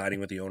is siding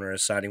with the owner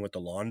is siding with the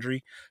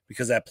laundry,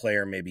 because that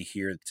player may be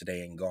here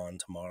today and gone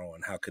tomorrow,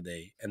 and how could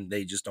they? And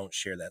they just don't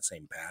share that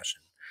same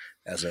passion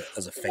as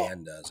a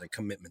fan does, a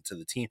commitment to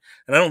the team.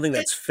 And I don't think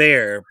that's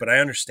fair, but I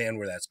understand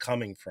where that's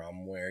coming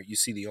from. Where you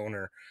see the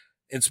owner,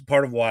 it's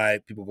part of why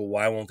people go,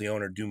 why won't the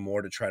owner do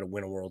more to try to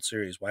win a World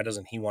Series? Why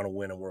doesn't he want to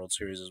win a World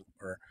Series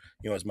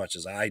as much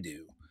as I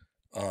do?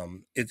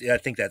 I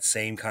think that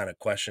same kind of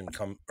question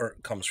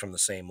comes from the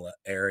same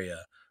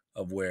area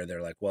of where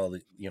they're like, well,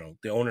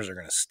 the owners are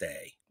going to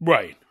stay.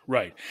 Right.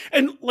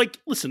 And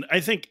listen, I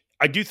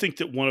do think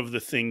that one of the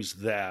things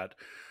that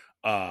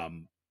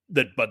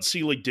that Bud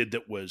Selig did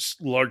that was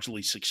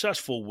largely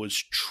successful was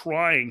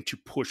trying to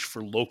push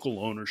for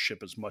local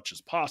ownership as much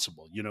as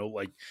possible.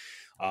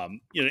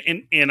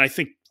 And I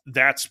think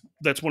that's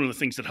one of the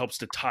things that helps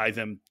to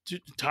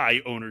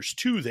tie owners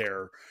to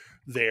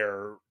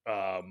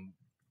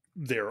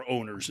their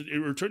owners,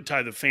 or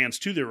tie the fans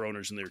to their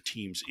owners and their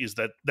teams, is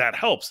that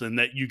helps. And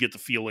that you get the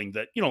feeling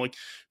that,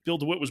 Bill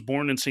DeWitt was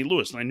born in St.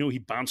 Louis, and I know he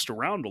bounced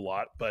around a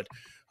lot, but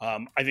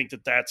I think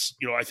that's,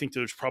 I think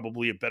there's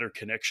probably a better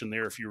connection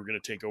there if you were going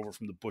to take over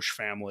from the Bush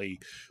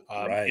family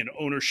in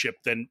ownership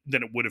than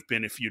it would have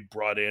been if you'd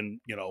brought in,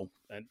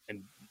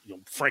 and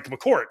Frank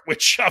McCourt,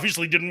 which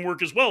obviously didn't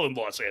work as well in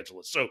Los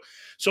Angeles.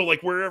 So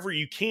like wherever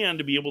you can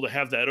to be able to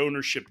have that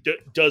ownership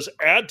does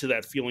add to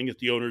that feeling that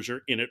the owners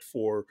are in it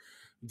for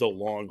the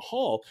long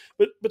haul,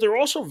 but they're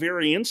also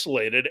very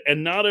insulated,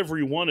 and not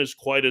everyone is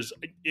quite as,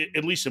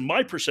 at least in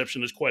my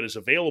perception, is quite as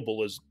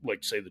available as,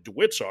 like, say, the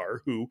DeWitts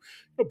are, who,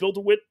 Bill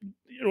DeWitt,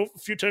 a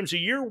few times a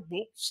year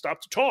will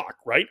stop to talk,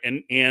 right?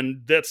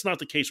 And that's not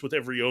the case with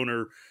every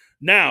owner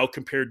now,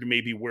 compared to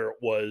maybe where it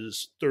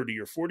was 30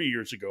 or 40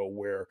 years ago,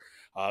 where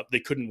they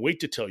couldn't wait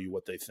to tell you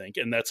what they think.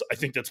 And I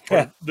think that's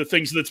part of the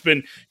things that's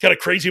been kind of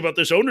crazy about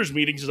this owners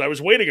meetings. As I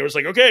was waiting, I was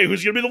like, okay,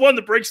 who's going to be the one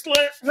that breaks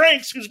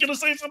ranks? Who's going to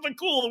say something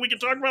cool that we can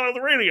talk about on the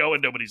radio?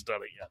 And nobody's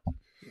done it yet.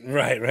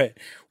 Right.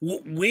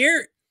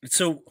 Where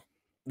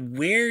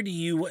do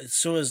you,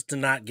 so as to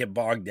not get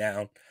bogged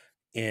down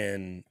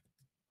in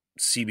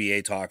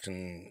CBA talks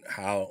and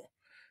how,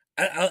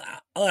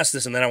 I'll ask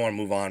this and then I want to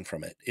move on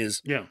from it,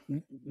 is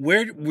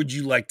where would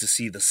you like to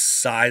see the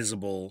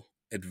sizable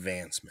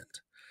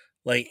advancement?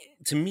 Like,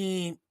 to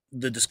me,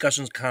 the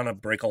discussions kind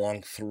of break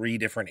along three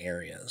different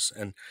areas,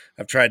 and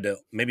I've tried to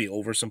maybe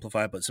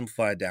oversimplify it, but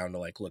simplify it down to,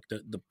 like, look,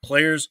 the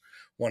players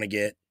want to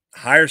get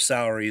higher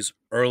salaries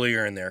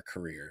earlier in their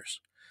careers.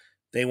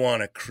 They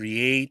want to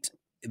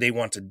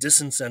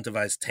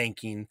disincentivize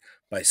tanking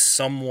by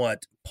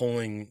somewhat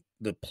pulling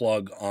the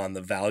plug on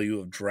the value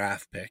of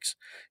draft picks,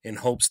 in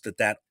hopes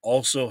that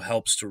also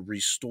helps to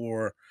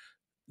restore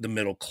the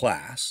middle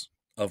class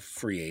of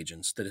free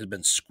agents that has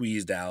been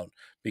squeezed out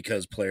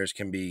because players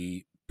can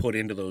be put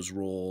into those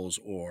roles,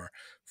 or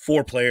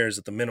 4 players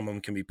at the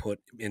minimum can be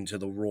put into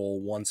the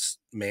role once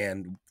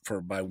manned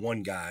by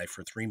one guy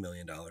for $3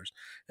 million,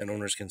 and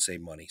owners can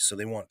save money. So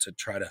they want to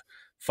try to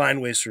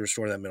find ways to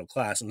restore that middle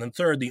class. And then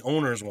third, the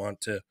owners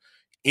want to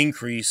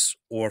increase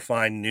or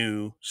find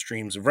new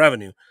streams of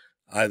revenue,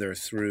 either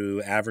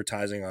through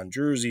advertising on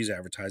jerseys,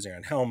 advertising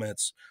on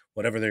helmets,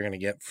 whatever they're going to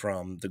get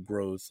from the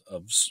growth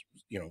of,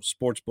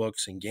 sports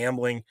books and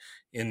gambling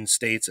in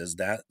states as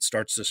that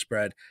starts to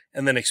spread,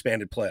 and then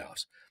expanded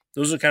playoffs.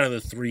 Those are kind of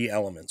the 3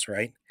 elements,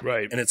 right?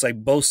 Right. And it's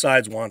like both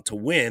sides want to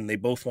win. They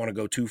both want to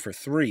go 2 for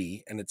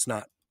 3, and it's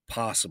not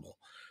possible.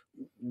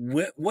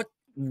 What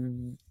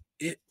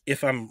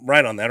if I'm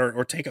right on that,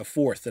 or take a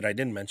fourth that I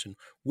didn't mention,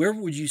 where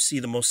would you see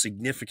the most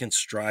significant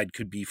stride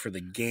could be for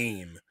the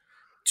game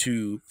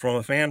to, from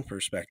a fan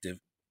perspective,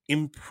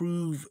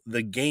 improve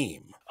the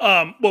game?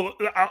 Well,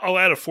 I'll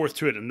add a fourth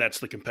to it, and that's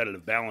the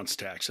competitive balance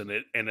tax, and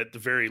at the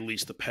very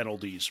least, the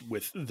penalties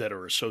that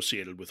are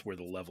associated with where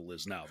the level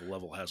is now. The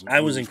level hasn't.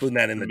 I was including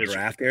that in the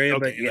draft area,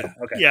 but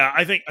yeah,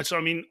 I think so.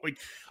 I mean, like,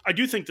 I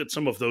do think that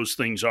some of those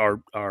things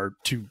are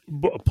to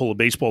pull a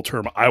baseball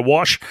term,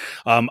 eyewash.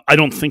 I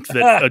don't think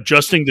that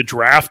adjusting the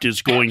draft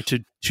is going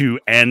to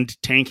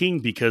end tanking,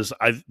 because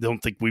I don't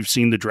think we've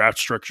seen the draft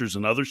structures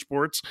in other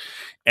sports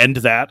end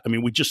that. I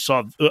mean, we just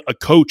saw a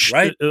coach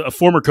a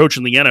former coach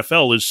in the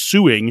NFL is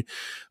suing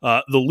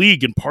the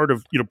league, and part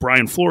of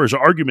Brian Flores'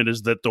 argument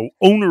is that the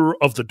owner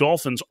of the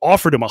Dolphins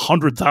offered him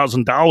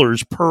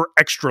 $100,000 per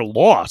extra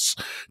loss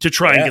to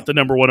try and get the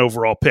number 1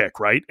 overall pick,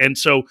 right? And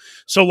so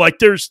like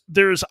there's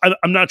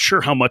I'm not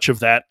sure how much of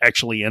that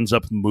actually ends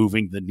up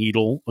moving the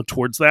needle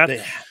towards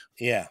that.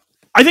 Yeah.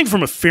 I think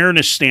from a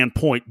fairness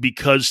standpoint,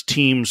 because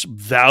teams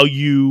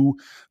value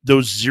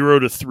those 0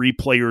 to 3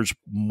 players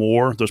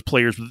more, those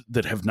players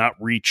that have not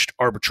reached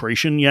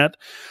arbitration yet,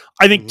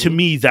 I think to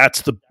me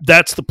that's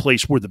the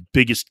place where the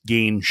biggest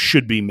gain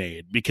should be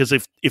made. Because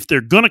if they're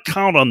going to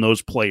count on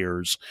those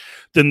players,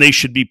 then they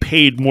should be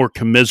paid more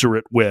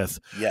commensurate with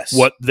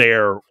what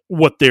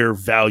they're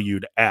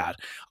valued at.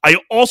 I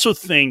also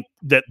think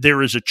that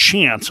there is a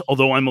chance,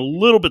 although I'm a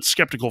little bit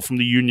skeptical from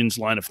the union's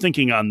line of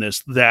thinking on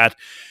this, that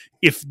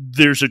if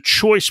there's a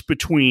choice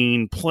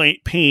between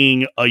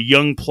paying a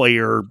young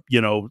player,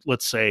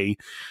 let's say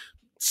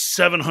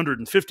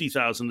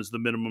 $750,000 is the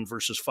minimum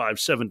versus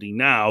 $570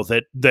 now,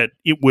 that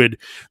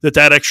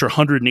extra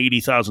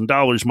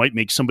 $180,000 might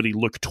make somebody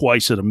look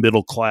twice at a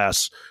middle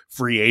class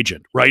free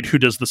agent, right? Who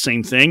does the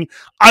same thing.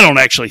 I don't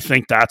actually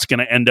think that's going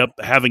to end up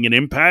having an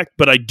impact,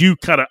 but I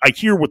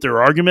hear what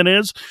their argument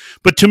is.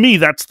 But to me,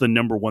 that's the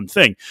number one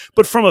thing.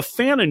 But from a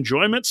fan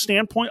enjoyment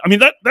standpoint, I mean,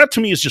 that to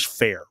me is just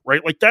fair,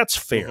 right? Like that's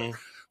fair. Mm-hmm.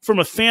 From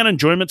a fan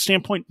enjoyment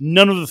standpoint,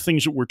 none of the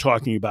things that we're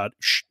talking about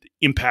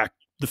impact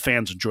the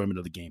fans' enjoyment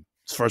of the game.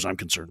 As far as I'm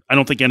concerned, I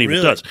don't think any of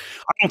it does.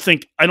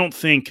 I don't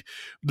think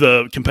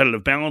the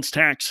competitive balance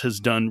tax has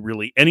done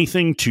really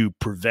anything to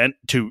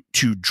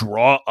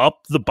draw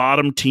up the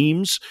bottom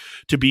teams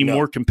to be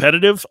more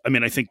competitive. I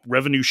mean, I think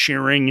revenue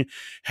sharing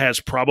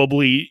has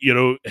probably,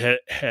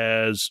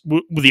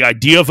 the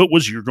idea of it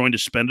was you're going to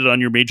spend it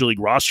on your major league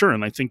roster.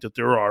 And I think that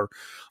there are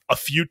a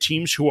few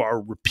teams who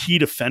are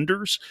repeat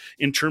offenders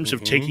in terms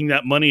of taking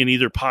that money and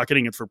either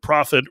pocketing it for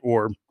profit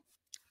or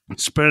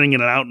spreading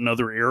it out in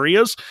other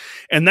areas.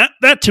 And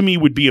that to me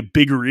would be a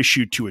bigger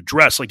issue to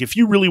address. Like if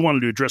you really wanted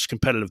to address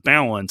competitive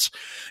balance,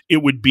 it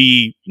would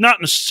be not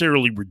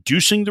necessarily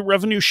reducing the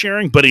revenue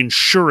sharing, but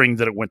ensuring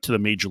that it went to the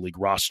major league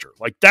roster.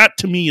 Like that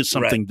to me is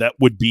something that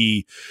would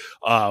be,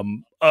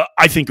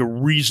 I think, a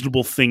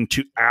reasonable thing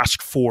to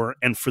ask for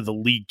and for the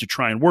league to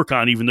try and work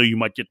on, even though you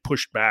might get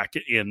pushed back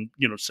in,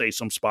 say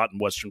some spot in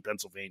Western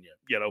Pennsylvania,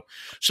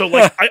 So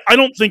like, I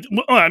don't think,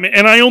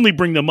 and I only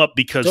bring them up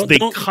because they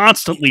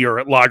constantly are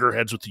at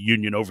loggerheads with the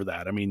union over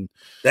that. I mean,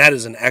 that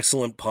is an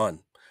excellent pun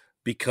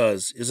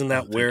because isn't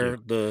that where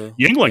the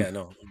Yuengling?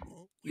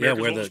 Where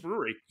the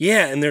brewery.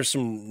 Yeah. And there's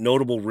some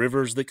notable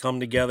rivers that come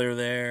together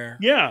there.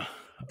 Yeah.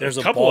 There's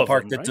a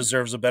ballpark that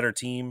deserves a better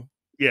team.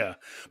 Yeah,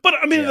 but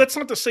I mean, that's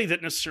not to say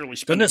that necessarily.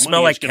 Doesn't it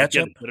smell like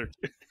ketchup?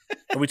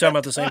 Are we talking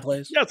about the same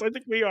place? Yes, I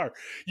think we are.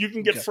 You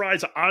can get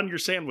fries on your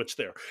sandwich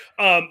there.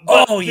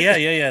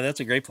 Yeah.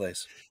 That's a great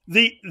place.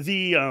 We're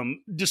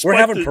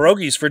having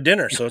pierogies for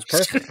dinner, so it's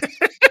perfect.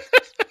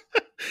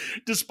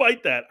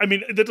 Despite that, I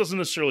mean, that doesn't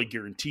necessarily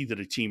guarantee that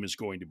a team is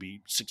going to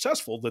be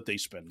successful, that they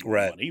spend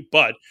more money,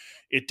 but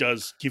it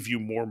does give you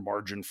more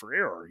margin for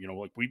error.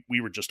 Like we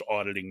were just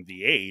auditing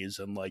the A's,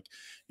 and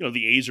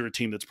the A's are a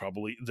team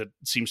that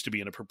seems to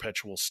be in a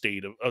perpetual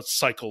state of a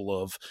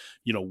cycle of,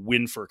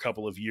 win for a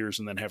couple of years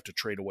and then have to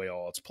trade away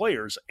all its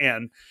players.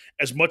 And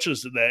as much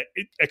as that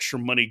extra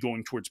money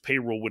going towards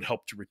payroll would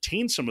help to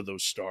retain some of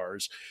those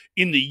stars,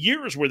 in the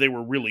years where they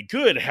were really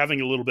good,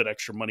 having a little bit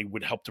extra money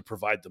would help to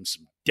provide them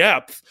some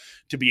depth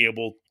to be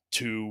able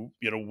to,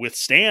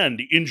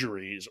 withstand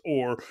injuries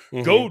or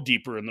go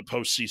deeper in the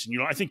postseason.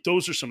 I think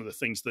those are some of the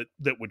things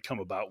that would come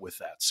about with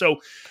that. So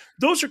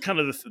those are kind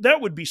of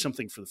that would be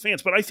something for the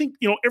fans. But I think,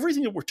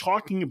 everything that we're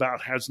talking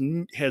about has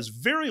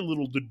very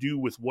little to do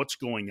with what's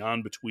going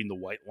on between the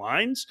white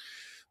lines.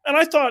 And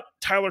I thought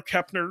Tyler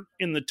Kepner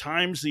in the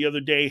Times the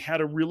other day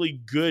had a really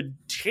good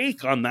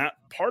take on that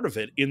part of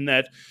it, in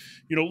that,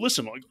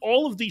 listen, like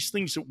all of these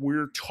things that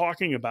we're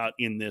talking about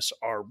in this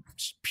are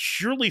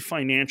purely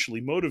financially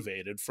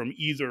motivated from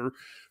either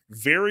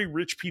very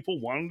rich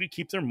people wanting to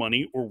keep their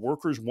money or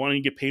workers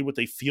wanting to get paid what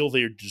they feel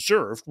they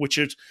deserve, which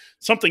is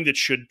something that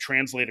should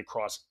translate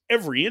across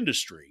every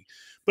industry.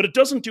 But it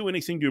doesn't do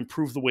anything to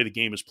improve the way the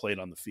game is played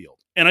on the field.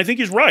 And I think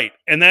he's right.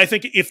 And I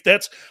think if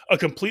that's a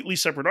completely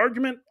separate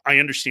argument, I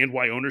understand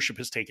why ownership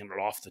has taken it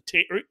off the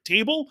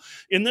table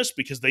in this,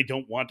 because they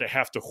don't want to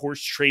have to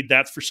horse trade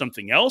that for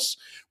something else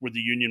where the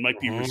union might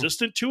be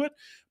resistant to it.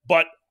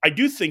 But I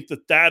do think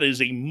that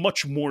is a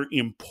much more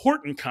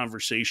important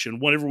conversation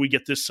whenever we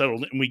get this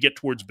settled and we get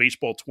towards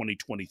baseball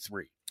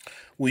 2023.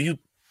 Will you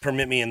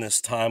permit me in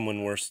this time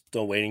when we're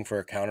still waiting for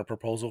a counter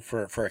proposal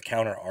for a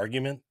counter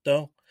argument,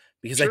 though?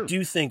 Because I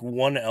do think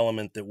one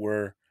element that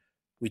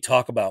we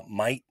talk about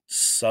might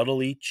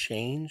subtly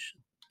change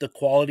the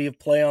quality of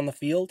play on the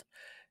field,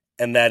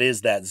 and that is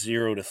that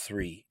 0 to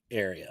 3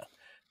 area,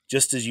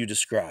 just as you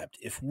described.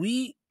 If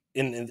we,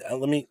 and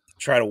let me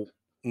try to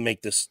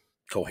make this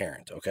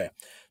coherent, okay?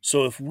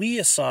 So if we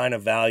assign a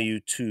value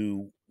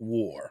to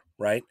WAR,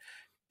 right,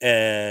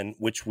 and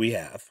which we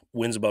have,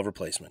 wins above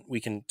replacement,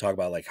 we can talk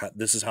about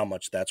this is how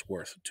much that's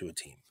worth to a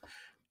team.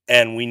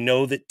 And we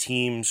know that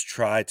teams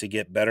try to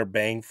get better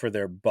bang for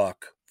their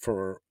buck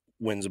for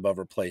wins above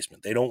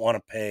replacement. They don't want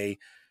to pay,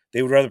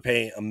 they would rather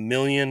pay $1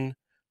 million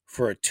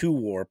for a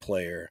 2-WAR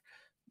player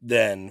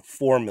than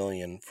 $4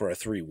 million for a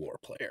 3-WAR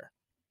player,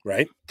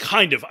 right?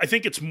 Kind of. I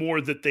think it's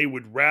more that they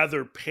would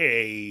rather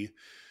pay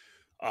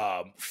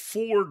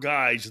 4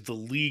 guys the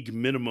league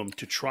minimum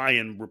to try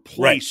and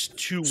replace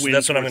 2 So that's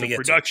wins what I'm worth gonna of get to.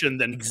 production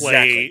than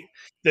Exactly.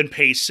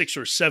 pay $6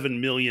 or $7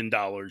 million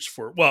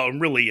for. Well, and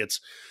really,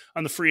 it's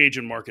on the free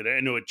agent market.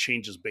 I know it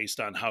changes based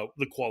on how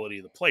the quality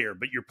of the player,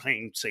 but you're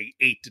paying say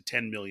 $8 to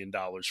 $10 million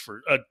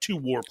for a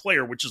 2-WAR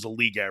player, which is a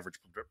league average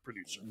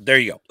producer. There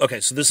you go.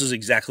 Okay, so this is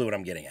exactly what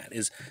I'm getting at: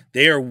 is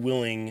they are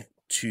willing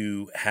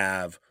to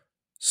have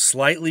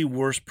slightly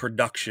worse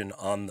production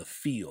on the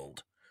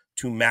field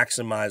to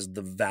maximize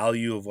the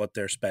value of what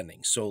they're spending.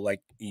 So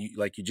like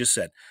you just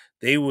said,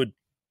 they would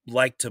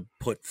like to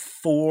put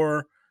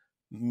four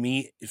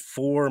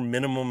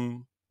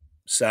minimum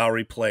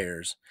salary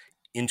players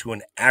into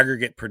an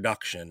aggregate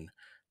production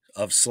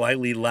of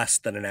slightly less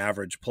than an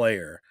average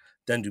player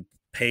than to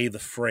pay the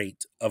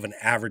freight of an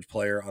average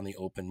player on the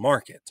open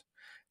market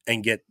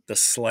and get the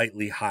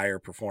slightly higher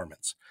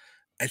performance.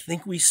 I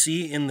think we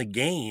see in the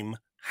game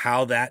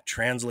how that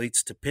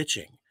translates to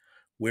pitching,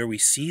 where we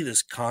see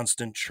this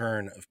constant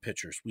churn of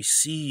pitchers. We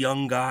see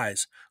young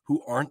guys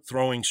who aren't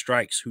throwing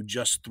strikes, who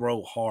just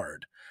throw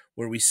hard,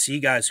 where we see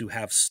guys who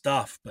have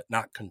stuff but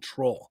not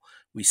control.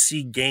 We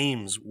see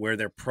games where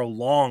they're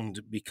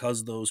prolonged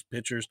because those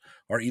pitchers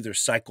are either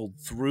cycled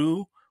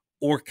through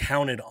or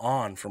counted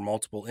on for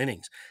multiple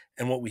innings.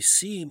 And what we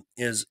see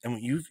is,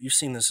 and you've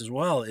seen this as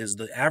well, is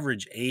the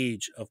average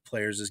age of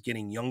players is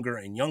getting younger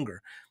and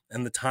younger,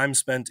 and the time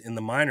spent in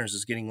the minors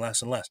is getting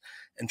less and less.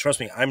 And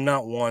trust me, I'm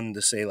not one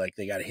to say like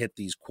they got to hit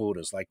these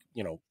quotas like,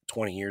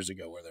 20 years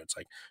ago, where it's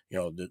like,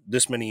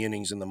 this many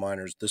innings in the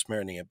minors, this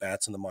many at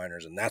bats in the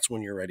minors, and that's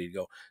when you're ready to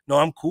go. No,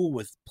 I'm cool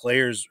with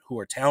players who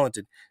are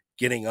talented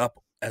getting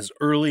up as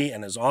early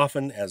and as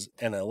often as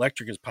and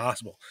electric as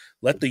possible.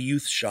 Let the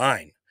youth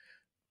shine.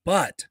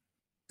 But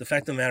the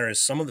fact of the matter is,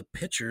 some of the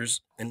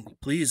pitchers, and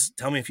please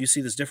tell me if you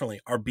see this differently,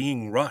 are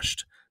being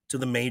rushed to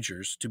the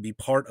majors to be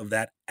part of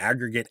that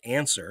aggregate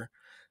answer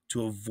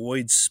to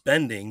avoid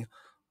spending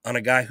on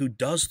a guy who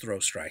does throw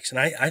strikes. And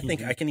I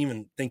think I can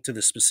even think to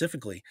this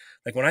specifically.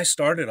 Like when I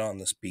started on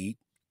this beat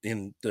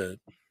in the,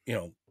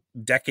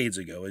 decades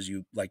ago, as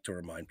you like to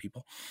remind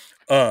people,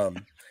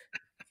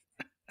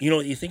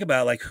 you think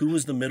about like who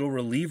was the middle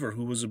reliever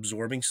who was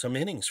absorbing some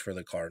innings for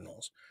the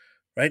Cardinals.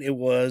 Right? It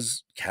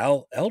was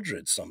Cal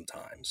Eldred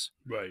sometimes,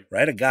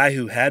 right? A guy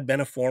who had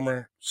been a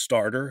former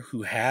starter,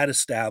 who had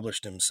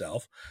established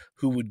himself,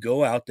 who would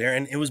go out there.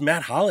 And it was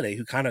Matt Holliday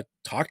who kind of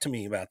talked to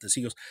me about this.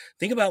 He goes,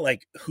 think about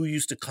like who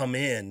used to come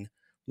in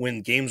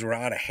when games were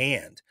out of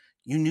hand.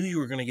 You knew you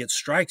were going to get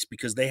strikes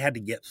because they had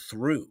to get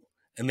through,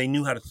 and they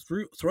knew how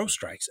to throw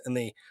strikes, and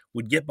they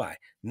would get by.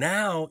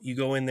 Now you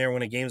go in there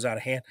when a game's out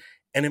of hand,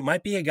 and it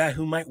might be a guy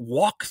who might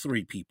walk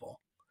 3 people.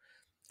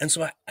 And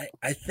so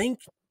I think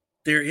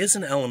there is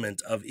an element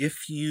of,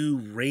 if you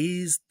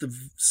raise the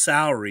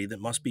salary that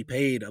must be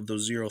paid of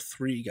those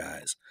 0-3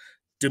 guys,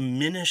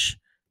 diminish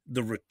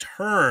the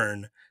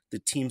return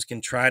that teams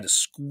can try to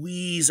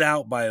squeeze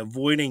out by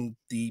avoiding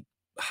the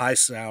high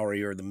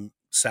salary or the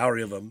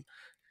salary of an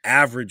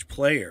average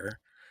player,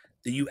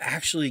 that you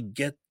actually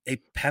get a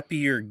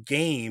peppier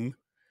game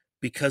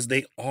because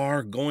they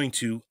are going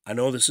to, I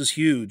know this is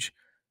huge,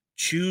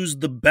 choose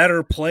the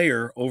better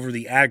player over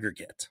the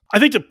aggregate. I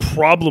think the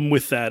problem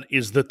with that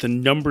is that the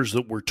numbers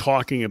that we're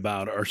talking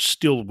about are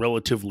still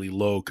relatively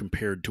low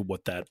compared to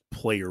what that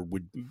player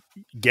would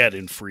get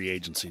in free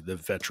agency, the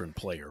veteran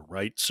player,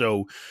 right?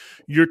 So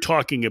you're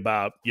talking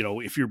about,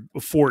 if you're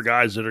 4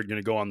 guys that are going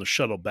to go on the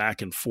shuttle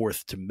back and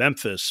forth to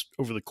Memphis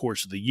over the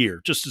course of the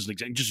year, just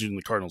using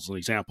the Cardinals as an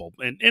example,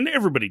 and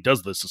everybody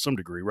does this to some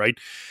degree, right?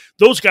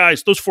 Those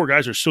 4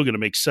 guys are still going to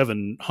make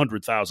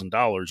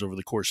 $700,000 over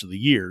the course of the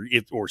year,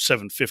 or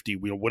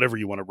 $750,000, whatever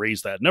you want to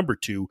raise that number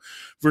to,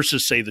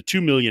 versus say the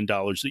 $2 million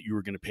that you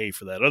were going to pay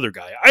for that other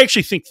guy. I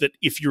actually think that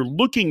if you're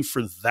looking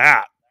for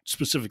that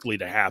specifically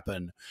to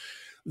happen,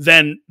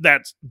 then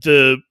that's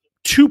the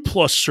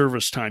 2+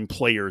 service time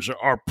players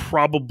are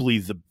probably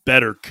the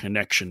better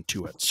connection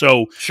to it.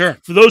 So sure,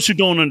 for those who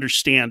don't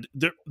understand,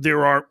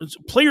 there are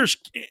players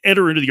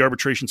enter into the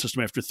arbitration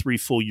system after 3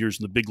 full years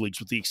in the big leagues,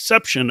 with the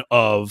exception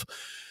of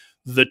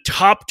the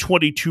top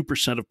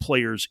 22% of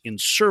players in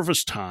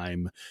service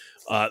time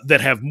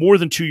that have more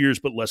than 2 years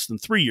but less than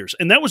 3 years.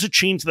 And that was a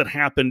change that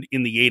happened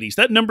in the 80s.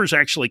 That number's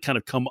actually kind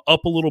of come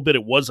up a little bit.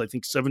 It was, I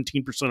think,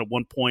 17% at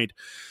one point.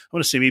 I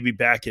want to say maybe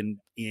back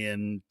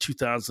in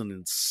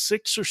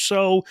 2006 or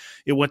so.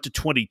 It went to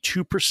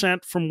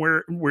 22% from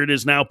where it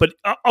is now. But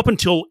up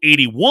until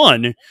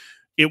 81,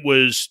 it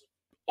was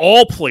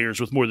all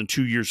players with more than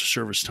 2 years of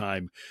service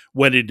time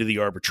went into the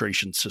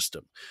arbitration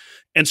system.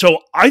 And so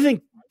I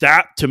think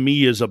that, to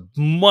me, is a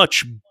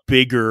much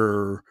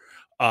bigger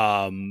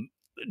I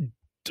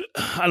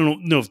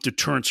don't know if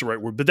deterrent's the right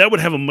word, but that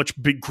would have a much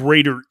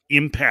greater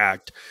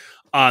impact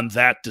on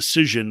that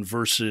decision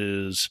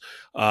versus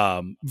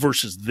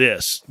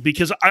this,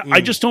 because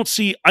I just don't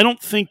see. I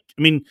don't think.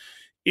 I mean,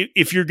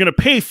 if you're going to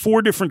pay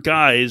four different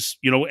guys,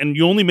 and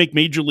you only make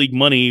major league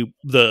money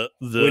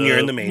when you're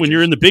in the when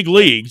you're in the big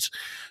leagues,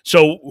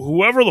 so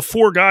whoever the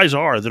four guys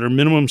are that are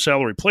minimum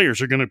salary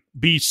players are going to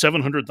be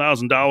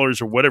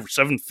 $700,000 or whatever,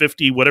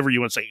 $750,000, whatever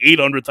you want to say,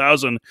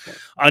 $800,000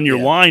 on your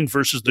line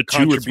versus the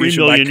 $2 or $3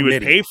 million you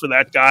would pay for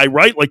that guy,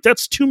 right? Like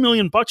that's $2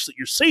 million that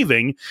you're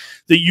saving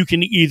that you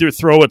can either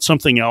throw at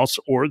something else,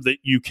 or that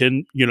you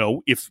can,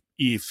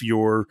 if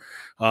your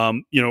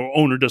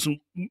owner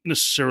doesn't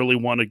necessarily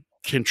want to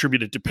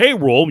contribute it to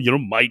payroll,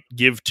 might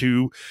give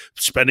to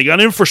spending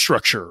on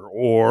infrastructure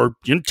or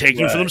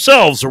taking for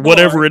themselves or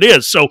whatever it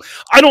is. So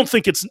I don't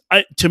think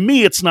to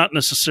me, it's not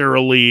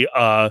necessarily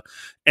an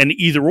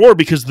either or,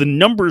 because the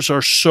numbers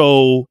are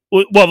so,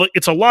 well,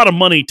 it's a lot of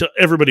money to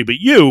everybody but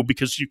you,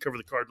 because you cover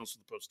the Cardinals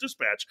and the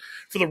Post-Dispatch.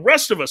 For the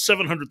rest of us,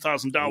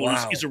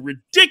 $700,000 is a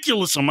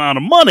ridiculous amount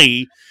of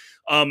money.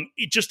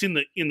 Just in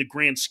the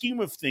grand scheme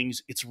of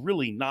things, it's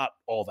really not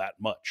all that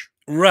much.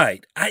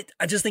 Right. I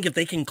just think if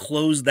they can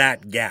close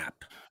that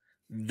gap,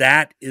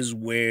 that is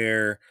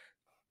where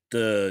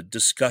the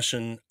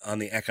discussion on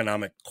the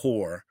economic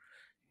core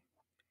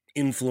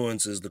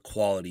influences the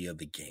quality of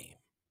the game.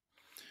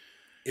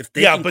 If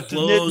they can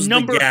close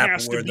the gap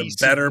where the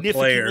better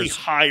players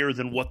higher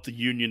than what the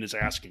union is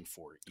asking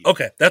for.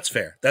 Okay, that's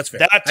fair. That's fair.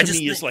 That to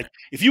me is like,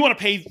 if you want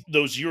to pay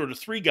those 0 to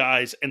 3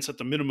 guys and set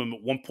the minimum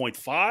at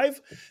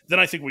 1.5,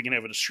 then I think we can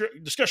have a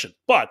discussion.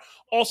 But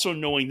also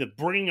knowing that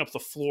bringing up the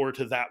floor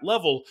to that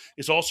level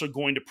is also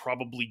going to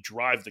probably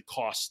drive the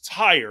costs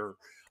higher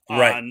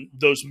on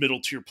those middle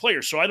tier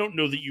players. So I don't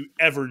know that you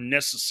ever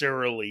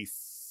necessarily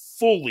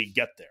fully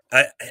get there.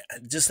 I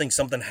just think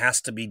something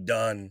has to be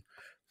done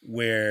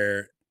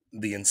where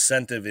the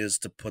incentive is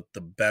to put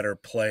the better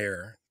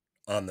player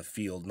on the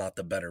field, not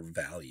the better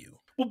value.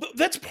 Well, but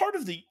that's part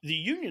of the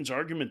union's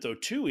argument, though,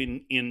 too,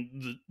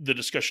 in the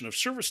discussion of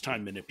service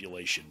time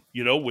manipulation,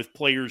 with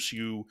players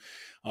who,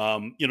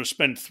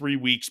 spend 3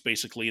 weeks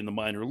basically in the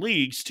minor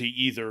leagues to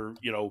either,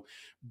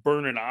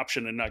 burn an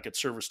option and not get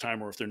service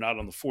time, or if they're not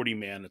on the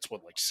 40-man, it's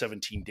like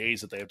 17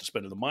 days that they have to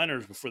spend in the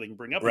minors before they can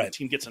bring up, and the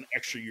team gets an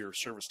extra year of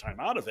service time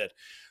out of it.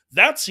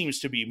 That seems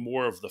to be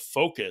more of the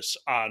focus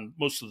on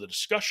most of the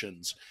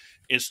discussions,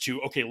 is to,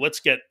 okay, let's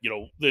get,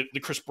 the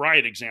Chris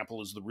Bryant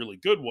example is the really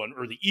good one,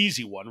 or the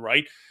easy one,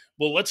 right?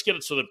 Well, let's get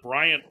it so that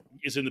Bryant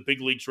is in the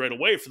big leagues right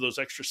away for those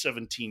extra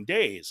 17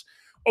 days.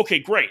 Okay,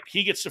 great.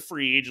 He gets to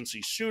free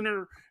agency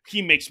sooner.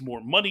 He makes more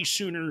money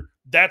sooner.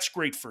 That's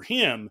great for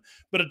him,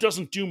 but it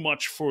doesn't do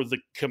much for the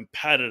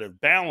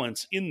competitive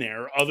balance in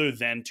there other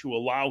than to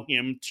allow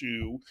him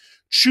to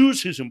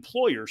choose his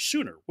employer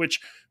sooner, which,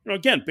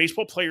 again,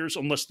 baseball players,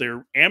 unless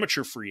they're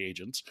amateur free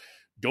agents,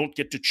 don't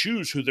get to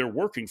choose who they're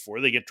working for.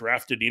 They get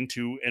drafted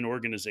into an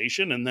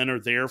organization and then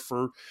are there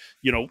for,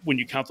 when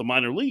you count the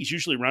minor leagues,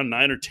 usually around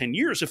 9 or 10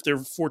 years if they're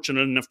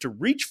fortunate enough to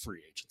reach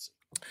free agency.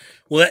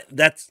 Well,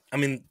 that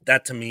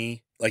to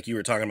me, like you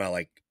were talking about,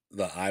 like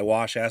the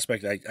eyewash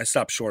aspect, I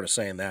stopped short of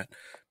saying that.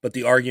 But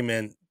the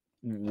argument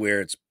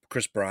where it's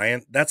Chris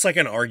Bryant, that's like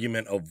an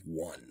argument of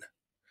one.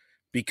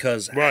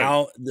 Because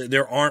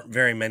there aren't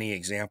very many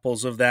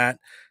examples of that.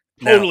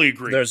 Totally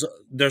agree.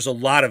 There's a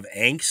lot of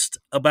angst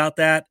about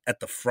that at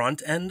the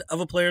front end of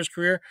a player's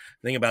career.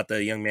 Think about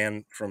the young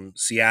man from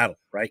Seattle,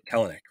 right?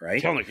 Kelenic,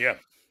 right? Kelenic, yeah.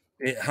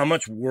 How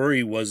much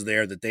worry was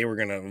there that they were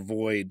going to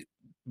avoid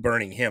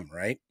burning him,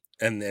 right?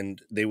 And then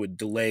they would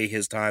delay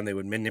his time. They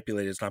would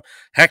manipulate his time.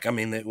 Heck,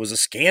 it was a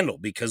scandal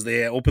because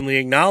they openly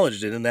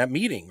acknowledged it in that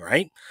meeting,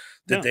 right?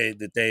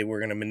 That they were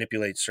going to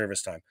manipulate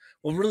service time.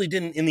 Well, it really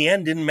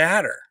didn't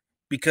matter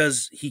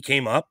because he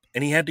came up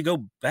and he had to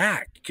go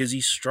back because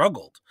he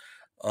struggled.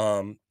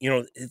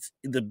 It's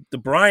the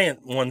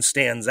Bryant one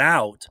stands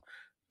out,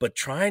 but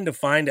trying to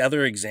find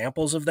other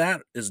examples of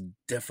that is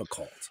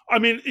difficult.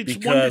 It's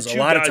because 1 to 2 a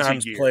lot guys of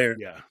times players,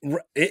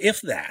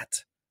 if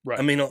that, right.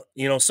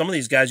 Some of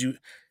these guys,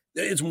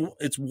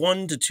 it's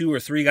 1 to 2 or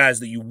 3 guys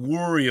that you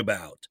worry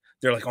about.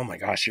 They're like, oh my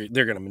gosh,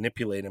 they're going to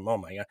manipulate him. Oh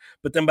my God.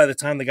 But then by the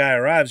time the guy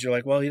arrives, you're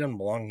like, well, he doesn't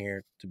belong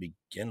here to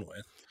begin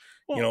with.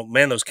 Well,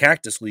 those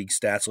Cactus League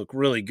stats look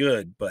really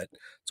good, but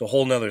it's a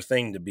whole nother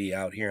thing to be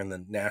out here in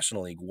the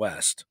National League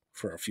West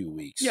for a few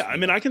weeks. Yeah,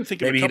 I can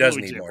think of maybe a couple he does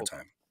of need examples. more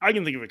time. I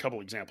can think of a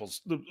couple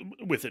examples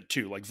with it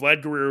too. Like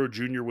Vlad Guerrero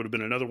Jr. would have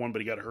been another one, but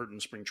he got hurt in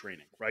spring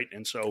training, right?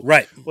 And so,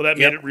 that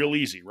made it real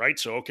easy, right?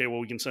 So, okay, well,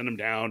 we can send him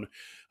down,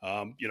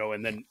 and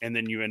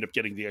then you end up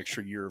getting the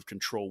extra year of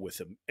control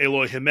with him.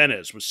 Eloy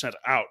Jimenez was sent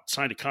out,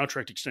 signed a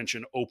contract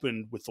extension,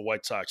 opened with the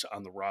White Sox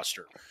on the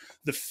roster.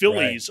 The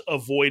Phillies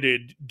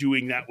avoided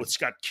doing that with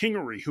Scott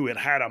Kingery, who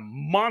had a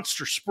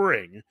monster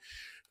spring.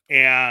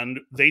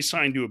 And they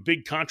signed to a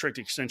big contract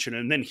extension,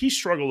 and then he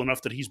struggled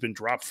enough that he's been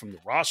dropped from the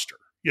roster.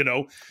 You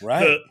know,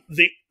 Right.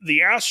 the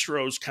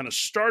Astros kind of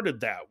started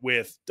that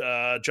with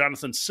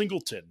Jonathan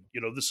Singleton.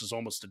 You know, this is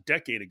almost a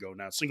decade ago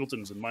now.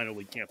 Singleton's in minor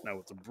league camp now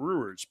with the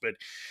Brewers, but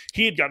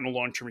he had gotten a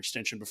long-term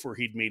extension before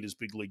he'd made his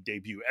big league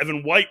debut.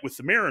 Evan White with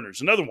the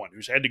Mariners, another one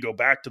who's had to go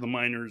back to the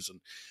minors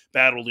and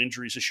battled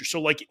injuries this year. So,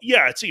 like,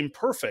 yeah, it's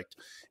imperfect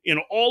in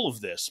all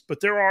of this, but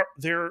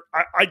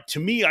to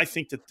me, I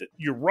think that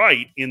you're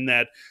right in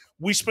that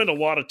we spend a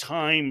lot of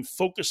time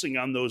focusing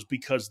on those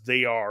because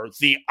they are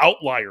the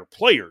outlier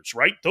players,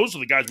 right? Those are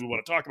the guys we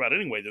want to talk about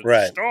anyway. They're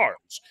the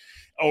stars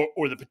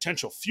or the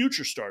potential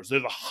future stars. They're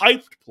the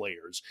hyped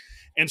players.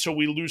 And so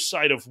we lose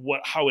sight of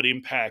how it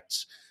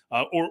impacts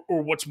or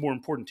what's more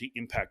important to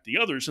impact the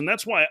others. And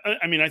that's why,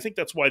 I think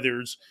that's why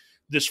there's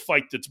this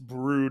fight that's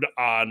brewed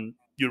on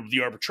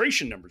the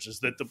arbitration numbers, is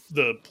that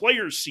the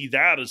players see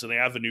that as an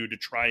avenue to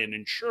try and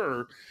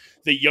ensure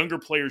that younger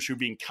players who are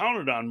being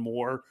counted on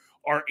more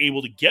are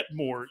able to get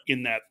more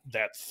in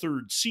that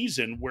third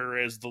season,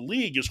 whereas the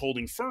league is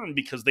holding firm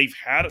because they've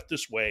had it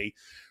this way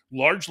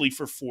largely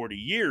for 40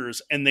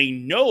 years, and they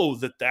know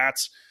that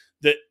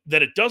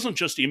it doesn't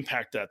just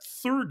impact that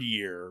third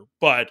year,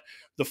 but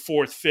the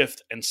fourth,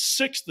 fifth, and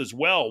sixth as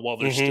well, while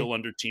they're still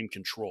under team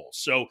control.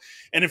 So,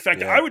 and in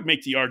fact, I would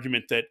make the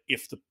argument that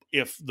if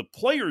the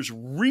players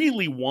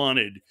really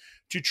wanted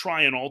to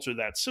try and alter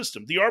that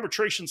system, the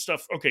arbitration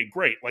stuff, okay,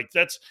 great. Like,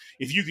 that's,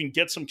 if you can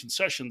get some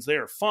concessions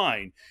there,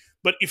 fine.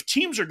 But if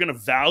teams are going to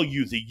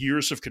value the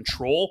years of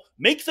control,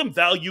 make them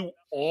value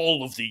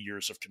all of the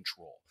years of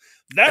control.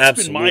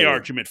 That's been my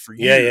argument for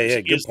years.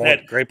 Yeah. Good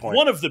point. Great point.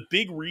 One of the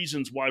big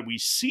reasons why we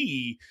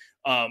see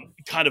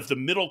kind of the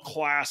middle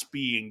class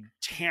being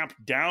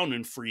tamped down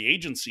in free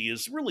agency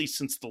is really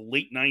since the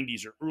late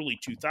 90s or early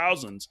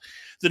 2000s.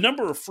 The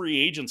number of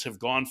free agents have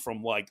gone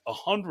from like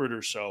 100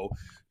 or so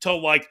to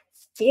like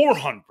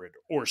 400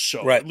 or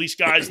so, right. At least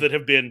guys that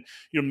have been,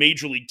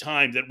 major league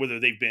time, that whether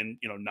they've been,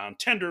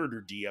 non-tendered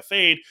or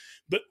DFA'd,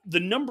 but the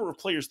number of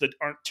players that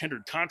aren't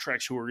tendered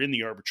contracts who are in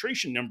the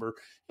arbitration number,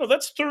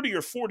 that's 30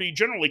 or 40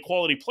 generally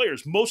quality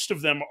players. Most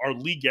of them are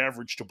league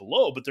average to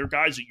below, but they're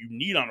guys that you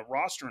need on a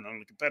roster and on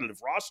a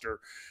competitive roster.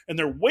 And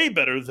they're way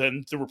better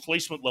than the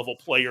replacement level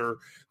player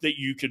that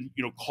you can,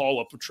 call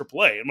up a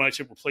AAA. And when I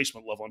say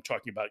replacement level, I'm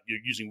talking about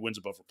using wins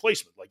above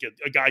replacement, like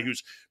a guy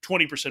who's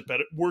 20%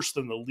 better, worse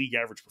than the league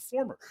average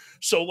performer.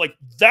 So like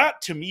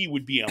that to me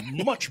would be a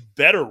much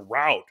better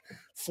route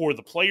for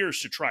the players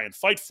to try and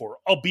fight for,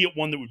 albeit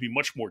one that would be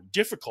much more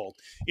difficult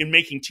in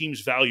making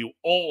teams value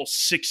all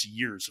 6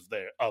 years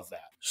of that.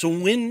 So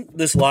when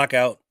this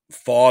lockout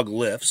fog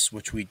lifts,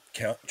 which we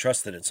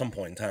trust that at some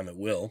point in time it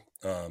will,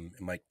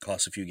 it might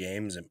cost a few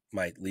games, it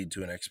might lead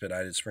to an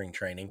expedited spring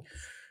training.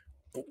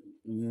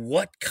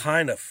 What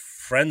kind of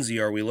frenzy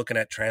are we looking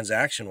at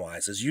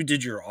transaction-wise? As you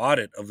did your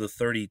audit of the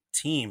 30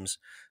 teams,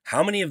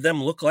 how many of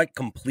them look like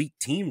complete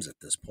teams at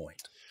this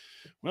point?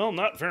 Well,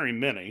 not very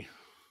many.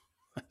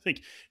 I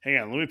think, hang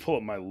on, let me pull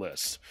up my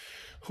list.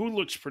 Who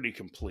looks pretty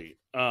complete?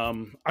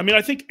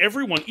 I think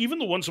everyone, even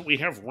the ones that we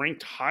have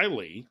ranked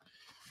highly,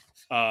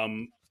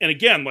 and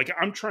again, like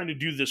I'm trying to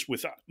do this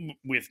with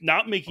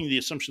not making the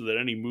assumption that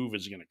any move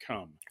is going to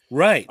come.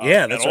 Right.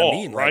 Yeah, that's what I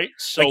mean. Right.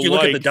 So like you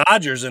look at the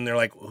Dodgers and they're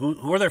like,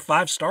 who are their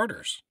 5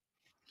 starters?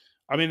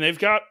 I mean,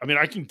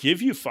 I can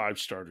give you 5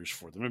 starters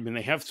for them. I mean,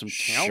 they have some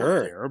talent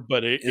there,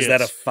 but is that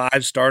a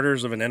 5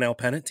 starters of an NL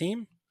pennant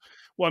team?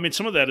 Well, I mean,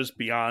 some of that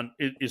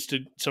is to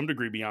some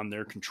degree beyond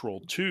their control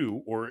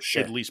too, or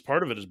at least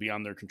part of it is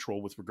beyond their control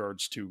with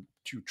regards to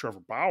Trevor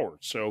Bauer.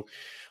 So,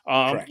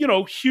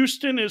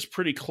 Houston is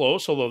pretty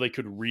close, although they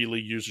could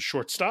really use a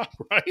shortstop,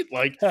 right?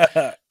 Like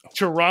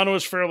Toronto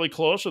is fairly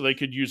close, or they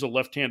could use a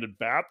left-handed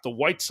bat. The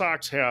White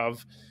Sox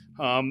have,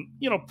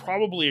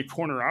 probably a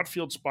corner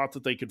outfield spot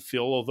that they could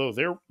fill, although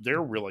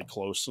they're really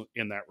close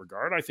in that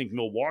regard. I think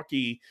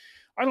Milwaukee.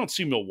 I don't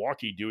see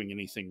Milwaukee doing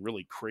anything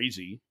really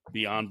crazy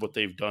beyond what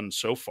they've done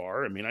so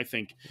far. I mean, I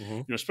think,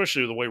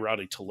 especially the way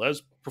Rowdy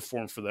Tellez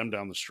performed for them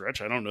down the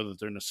stretch, I don't know that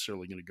they're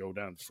necessarily going to go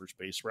down the first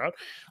base route.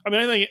 I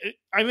mean,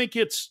 I think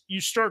it's, you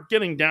start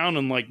getting down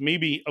and like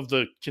maybe of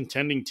the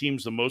contending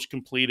teams, the most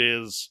complete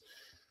is,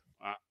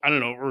 I don't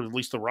know, or at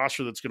least the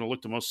roster that's going to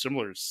look the most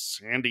similar is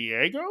San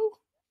Diego,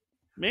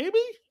 maybe?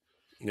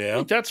 Yeah. I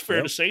think that's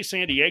fair to say.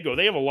 San Diego,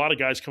 they have a lot of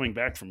guys coming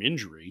back from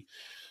injury.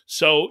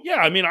 So, yeah,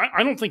 I mean,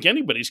 I don't think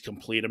anybody's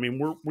complete. I mean,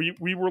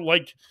 we were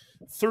like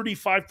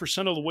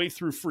 35% of the way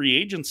through free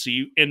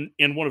agency in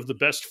one of the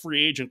best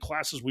free agent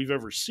classes we've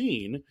ever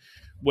seen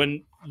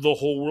when the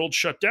whole world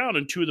shut down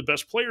and 2 of the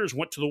best players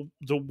went to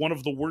the one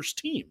of the worst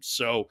teams.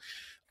 So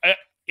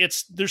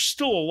there's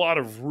still a lot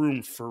of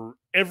room for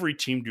every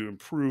team to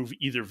improve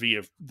either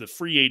via the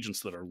free agents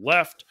that are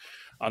left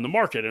on the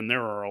market, and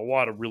there are a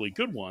lot of really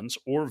good ones,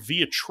 or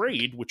via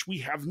trade, which we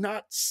have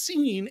not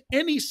seen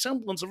any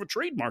semblance of a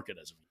trade market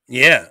as of yet.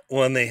 Yeah,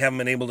 well, and they haven't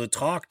been able to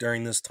talk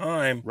during this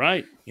time.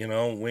 Right.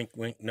 Wink,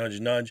 wink, nudge,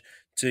 nudge,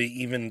 to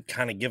even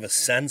kind of give a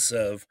sense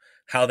of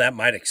how that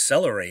might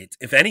accelerate.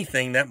 If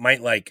anything, that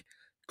might like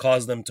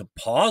cause them to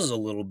pause a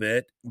little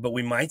bit, but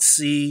we might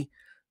see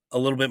a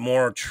little bit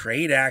more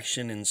trade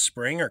action in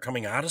spring or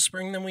coming out of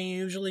spring than we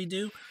usually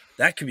do,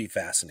 that could be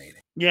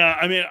fascinating. Yeah,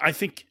 I mean, I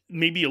think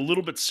maybe a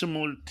little bit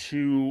similar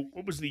to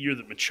what was the year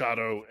that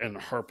Machado and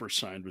Harper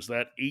signed? Was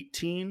that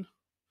 18?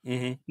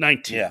 Mm-hmm.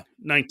 19. Yeah.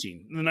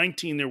 19. In the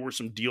 19, there were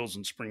some deals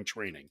in spring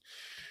training.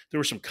 There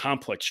were some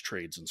complex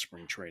trades in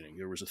spring training.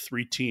 There was a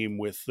 3-team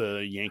with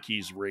the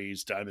Yankees,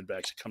 Rays,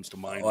 Diamondbacks. It comes to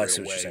mind I right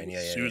see what away. you're saying.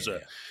 Yeah, Souza.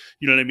 yeah.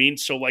 You know what I mean?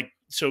 So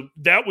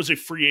that was a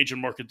free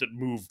agent market that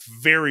moved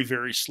very,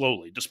 very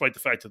slowly, despite the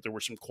fact that there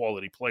were some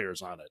quality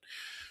players on it.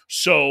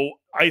 So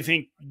I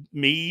think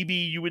maybe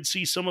you would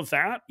see some of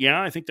that.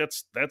 Yeah, I think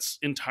that's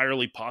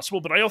entirely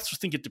possible. But I also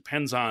think it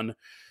depends on,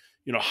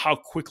 how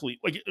quickly,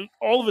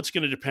 all of it's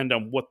going to depend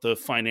on what the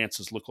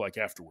finances look like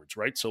afterwards,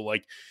 right? So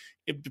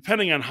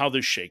depending on how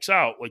this shakes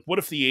out, what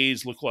if the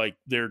A's look like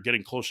they're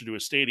getting closer to a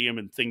stadium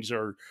and things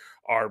are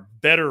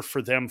better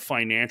for them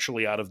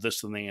financially out of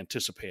this than they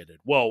anticipated?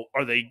 Well,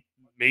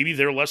 maybe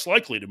they're less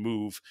likely to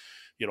move,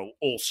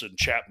 Olson,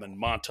 Chapman,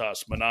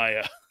 Montas,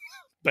 Manaya,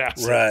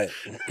 Bassett, Right.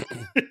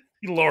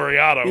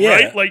 Laureano,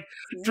 Yeah. right?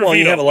 Well,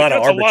 you have a lot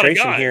of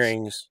arbitration guys.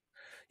 hearings.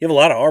 You have a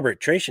lot of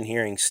arbitration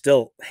hearings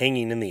still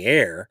hanging in the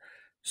air.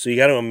 So you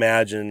got to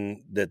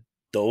imagine that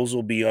those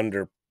will be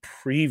under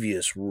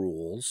previous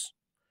rules.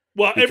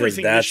 Well,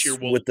 everything this year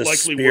will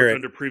likely work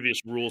under previous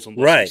rules,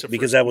 right?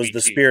 Because that was the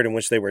spirit in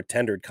which they were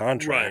tendered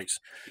contracts.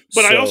 Right.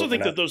 But I also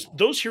think that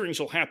those hearings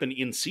will happen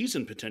in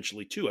season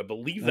potentially too. I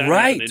believe that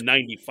happened in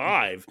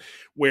 '95,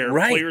 where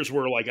players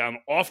were on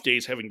off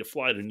days having to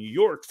fly to New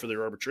York for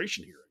their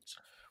arbitration hearings.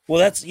 Well,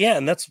 that's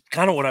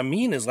kind of what I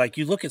mean is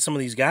you look at some of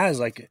these guys,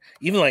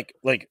 even like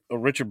a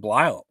Richard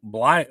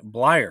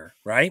Blyer,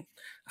 right?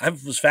 I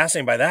was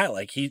fascinated by that.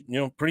 He,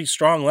 pretty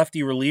strong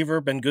lefty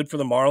reliever, been good for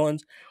the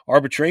Marlins.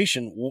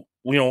 Arbitration,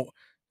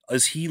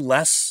 is he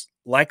less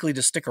likely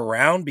to stick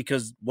around?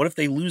 Because what if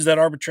they lose that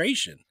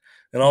arbitration?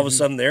 And all of a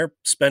sudden they're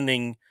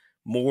spending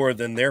more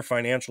than their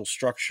financial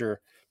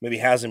structure maybe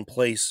has in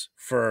place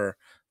for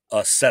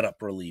a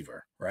setup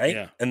reliever, right?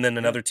 Yeah. And then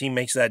another team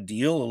makes that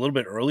deal a little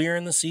bit earlier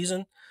in the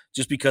season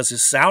just because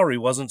his salary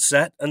wasn't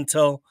set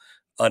until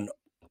an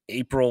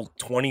April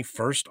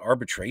 21st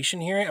arbitration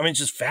hearing. I mean, it's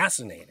just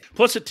fascinating.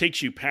 Plus, it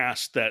takes you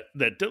past that.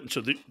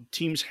 So the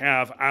teams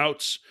have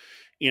outs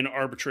in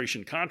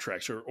arbitration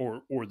contracts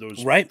or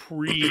those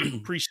pre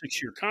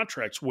 6-year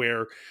contracts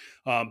where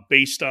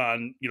based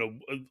on,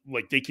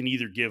 they can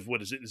either give,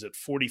 what is it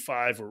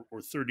 45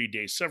 or 30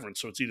 days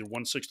severance. So it's either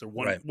 1/6 or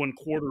one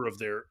quarter of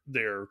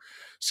their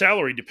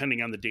salary,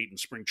 depending on the date in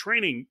spring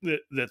training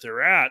that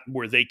they're at,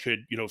 where they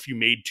could, if you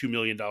made $2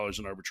 million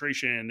in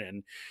arbitration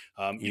and,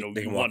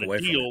 you want a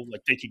deal,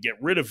 they could get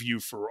rid of you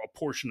for a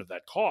portion of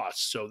that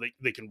cost. So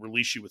they can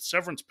release you with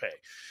severance pay.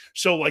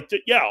 So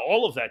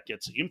all of that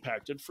gets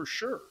impacted for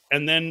sure.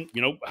 And then,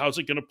 how's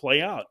it going to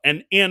play out?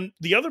 And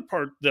the other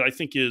part that I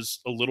think is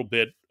a little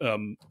bit,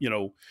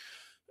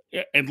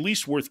 at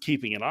least worth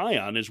keeping an eye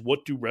on is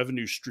what do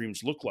revenue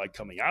streams look like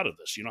coming out of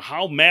this?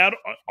 How mad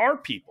are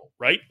people,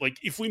 right?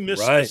 If we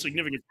miss a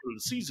significant part of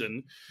the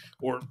season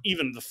or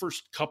even the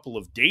first couple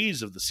of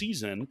days of the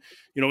season,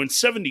 in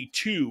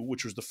 72,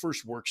 which was the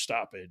first work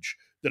stoppage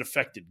that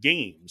affected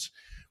games,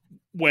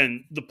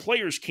 when the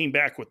players came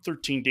back with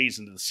 13 days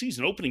into the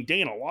season, opening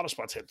day in a lot of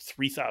spots had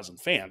 3,000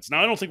 fans.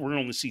 Now, I don't think we're going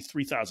to only see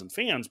 3,000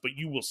 fans, but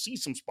you will see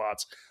some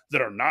spots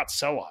that are not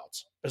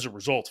sellouts as a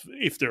result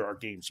if there are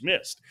games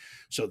missed.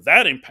 So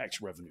that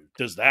impacts revenue.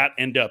 Does that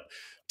end up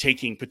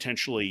taking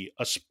potentially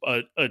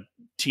a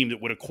team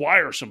that would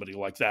acquire somebody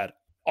like that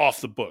off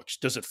the books?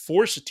 Does it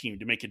force a team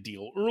to make a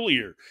deal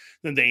earlier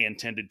than they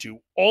intended to?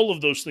 All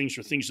of those things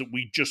are things that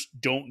we just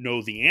don't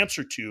know the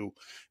answer to.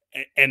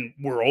 And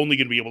we're only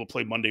going to be able to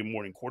play Monday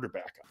morning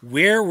quarterback.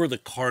 Where were the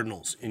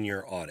Cardinals in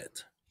your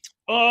audit?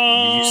 Do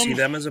you see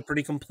them as a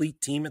pretty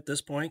complete team at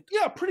this point?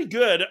 Yeah, pretty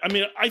good. I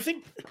mean, I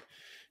think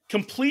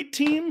complete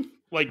team,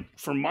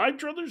 for my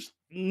druthers,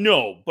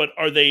 no. But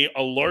are they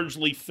a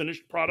largely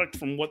finished product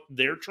from what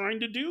they're trying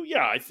to do?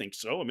 Yeah, I think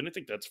so. I mean, I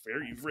think that's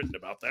fair. You've written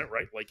about that,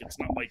 right? It's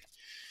not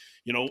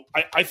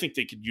I think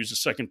they could use a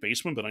second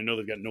baseman, but I know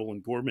they've got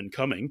Nolan Gorman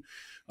coming,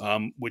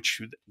 which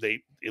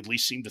they at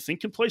least seem to think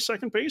can play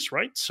second base,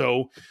 right?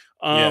 So,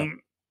 Wait,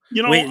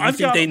 you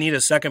think they need a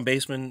second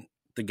baseman?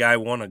 The guy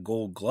won a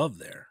Gold Glove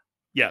there.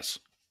 Yes.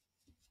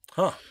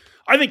 Huh.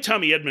 I think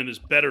Tommy Edman is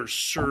better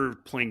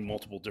served playing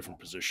multiple different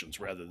positions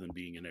rather than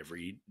being an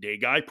everyday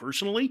guy,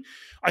 personally.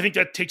 I think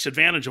that takes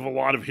advantage of a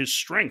lot of his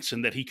strengths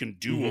and that he can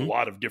do a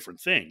lot of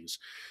different things.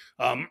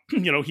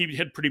 He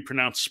had pretty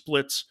pronounced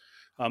splits.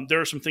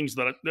 There are some things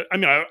that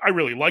I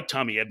really like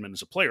Tommy Edman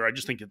as a player. I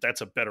just think that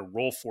that's a better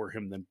role for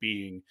him than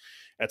being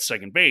at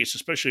second base,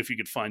 especially if you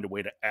could find a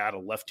way to add a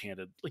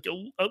left-handed,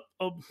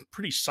 a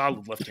pretty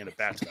solid left-handed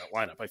bat to that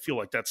lineup. I feel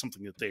like that's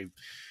something that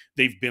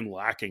they've been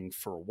lacking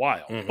for a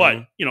while. Mm-hmm.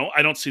 But,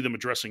 I don't see them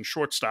addressing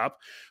shortstop,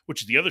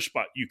 which is the other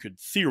spot you could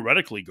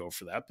theoretically go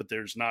for that, but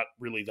there's not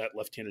really that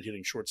left-handed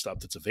hitting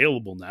shortstop that's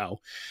available now,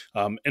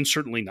 and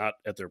certainly not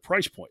at their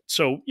price point.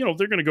 So,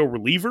 they're going to go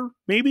reliever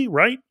maybe,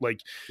 right?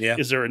 Like,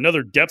 is there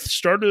another depth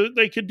starter that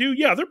they could do?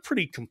 Yeah, they're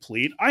pretty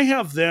complete. I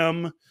have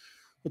them,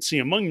 let's see,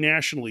 among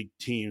National League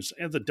teams,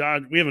 and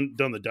we haven't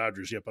done the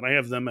Dodgers yet, but I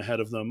have them ahead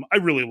of them. I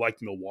really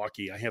like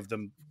Milwaukee. I have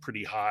them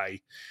pretty high.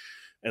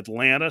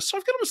 Atlanta. So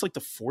I've got them as like the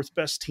fourth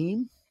best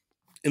team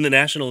in the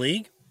National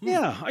League.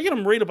 Yeah, I got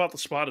them right about the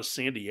spot of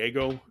San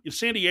Diego.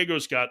 San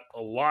Diego's got a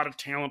lot of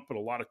talent, but a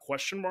lot of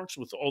question marks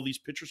with all these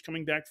pitchers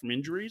coming back from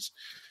injuries.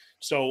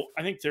 So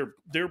I think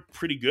they're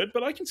pretty good,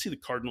 but I can see the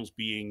Cardinals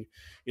being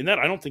in that.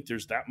 I don't think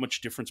there's that much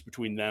difference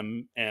between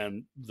them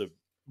and the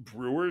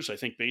Brewers. I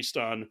think based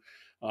on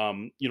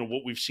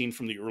what we've seen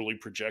from the early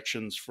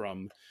projections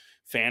from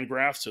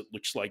Fangraphs, it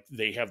looks like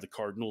they have the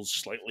Cardinals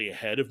slightly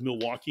ahead of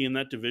Milwaukee in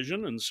that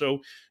division. And so,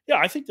 yeah,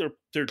 I think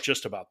they're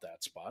just about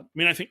that spot. I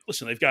mean, I think,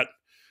 listen, they've got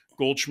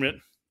Goldschmidt,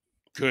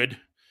 good.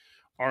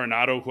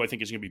 Arenado, who I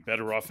think is going to be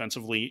better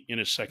offensively in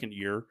his second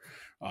year.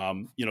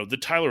 The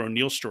Tyler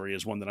O'Neill story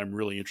is one that I'm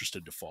really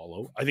interested to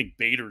follow. I think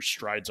Bader's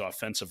strides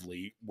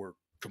offensively were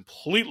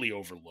completely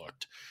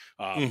overlooked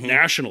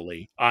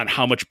nationally on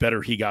how much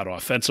better he got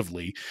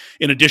offensively,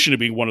 in addition to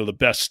being one of the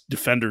best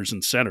defenders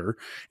in center.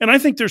 And I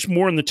think there's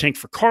more in the tank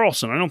for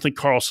Carlson. I don't think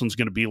Carlson's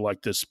going to be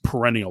like this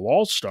perennial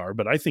all-star,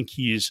 but I think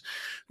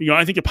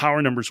I think the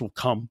power numbers will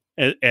come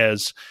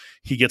as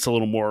he gets a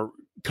little more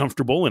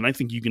comfortable, and I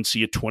think you can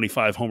see a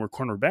 25 homer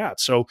corner bat.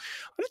 So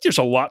I think there's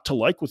a lot to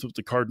like with what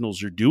the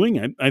Cardinals are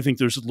doing. I think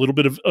there's a little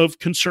bit of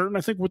concern,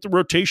 I think, with the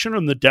rotation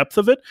and the depth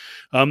of it.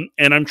 And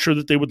I'm sure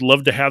that they would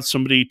love to have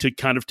somebody to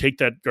kind of take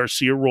that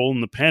Garcia role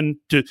in the pen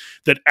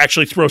that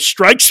actually throws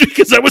strikes,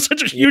 because that was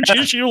such a huge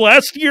issue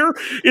last year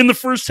in the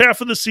first half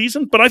of the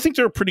season. But I think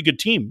they're a pretty good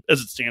team as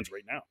it stands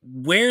right now.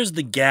 Where's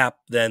the gap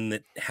then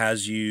that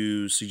has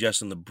you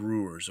suggesting the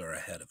Brewers are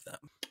ahead of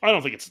them? I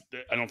don't think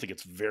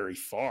it's very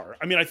far.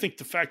 I mean, I think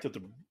the fact that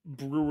the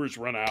Brewers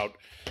run out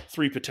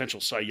 3 potential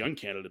Cy Young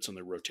candidates in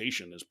their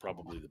rotation is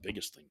probably the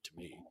biggest thing to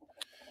me.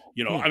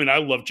 I mean, I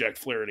love Jack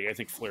Flaherty. I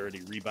think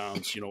Flaherty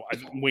rebounds.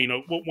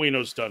 What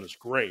Waino's done is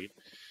great.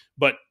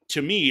 But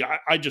to me,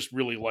 I just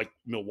really like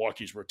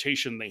Milwaukee's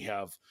rotation. They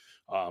have,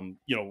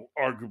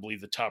 arguably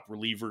the top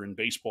reliever in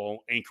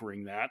baseball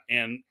anchoring that.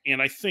 And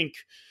I think,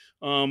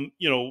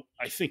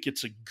 I think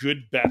it's a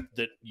good bet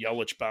that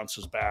Yelich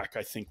bounces back.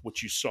 I think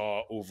what you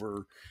saw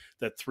over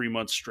that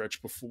 3-month stretch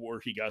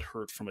before he got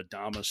hurt from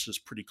Adames is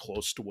pretty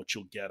close to what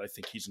you'll get. I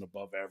think he's an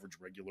above average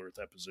regular at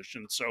that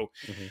position. So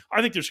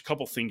I think there's a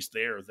couple things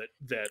there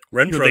that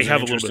Renfroe's they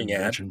have an a little bit of ad.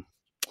 attention.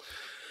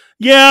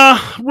 Yeah,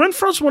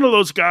 Renfroe's one of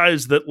those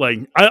guys that, like,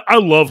 I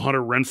love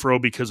Hunter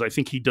Renfroe because I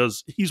think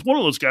he's one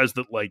of those guys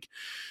that, like,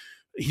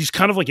 he's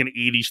kind of like an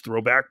 80s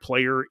throwback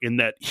player in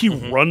that he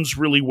runs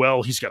really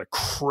well. He's got a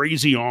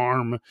crazy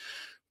arm.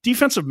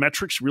 Defensive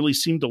metrics really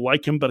seem to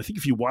like him, but I think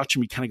if you watch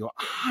him, you kind of go,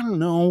 I don't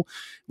know.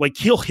 Like,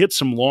 he'll hit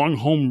some long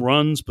home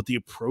runs, but the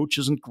approach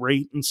isn't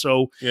great. And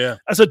so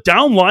as a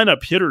down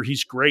lineup hitter,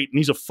 he's great. And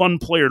he's a fun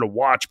player to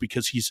watch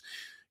because he's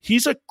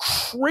a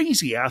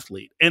crazy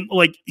athlete. And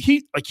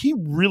he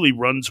really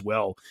runs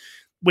well.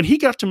 When he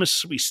got to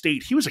Mississippi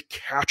State, he was a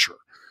catcher,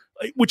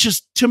 which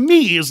is, to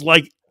me, is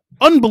like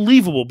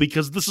unbelievable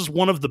because this is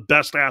one of the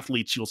best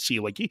athletes you'll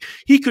see. Like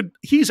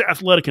he's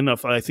athletic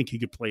enough. I think he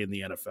could play in the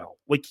NFL.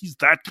 Like, he's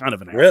that kind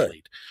of an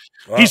athlete.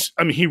 Wow.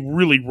 He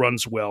really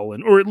runs well,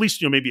 or at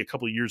least, maybe a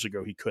couple of years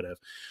ago he could have,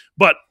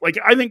 but like,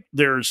 I think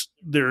there's,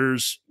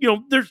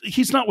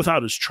 he's not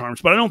without his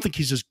charms, but I don't think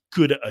he's as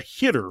good a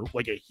hitter,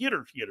 like a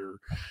hitter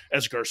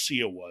as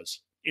Garcia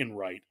was in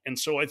right. And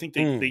so I think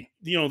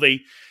they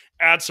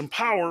add some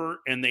power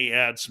and they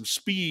add some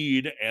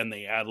speed and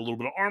they add a little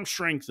bit of arm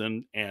strength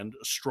and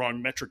a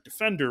strong metric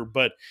defender.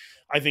 But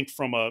I think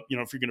from if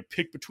you're going to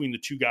pick between the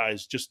two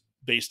guys just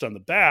based on the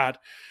bat,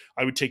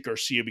 I would take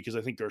Garcia because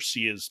I think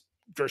Garcia's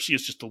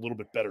just a little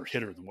bit better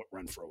hitter than what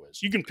Renfroe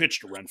is. You can pitch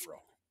to Renfroe.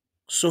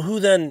 So who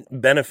then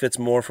benefits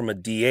more from a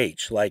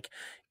DH? Like,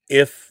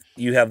 if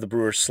you have the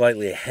Brewers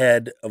slightly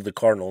ahead of the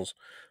Cardinals,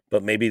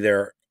 but maybe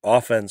their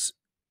offense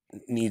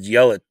needs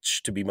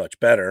Yelich to be much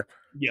better.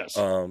 Yes.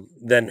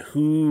 Then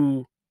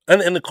who?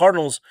 And the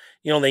Cardinals,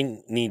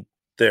 they need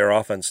their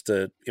offense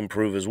to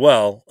improve as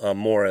well,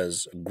 more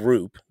as a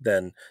group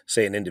than,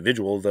 say, an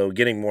individual. Though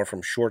getting more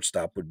from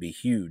shortstop would be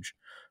huge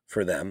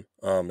for them.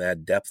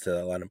 Add depth to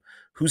that lineup.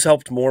 Who's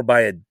helped more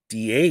by a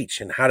DH,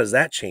 and how does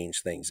that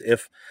change things?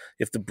 If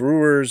the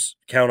Brewers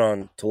count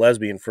on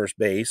Telesby in first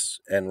base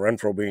and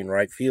Renfroe being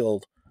right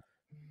field,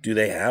 do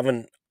they have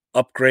an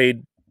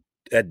upgrade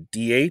at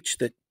DH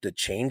that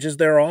changes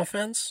their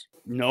offense?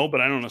 No, but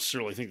I don't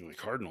necessarily think the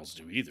Cardinals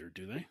do either,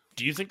 do they?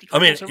 Do you think the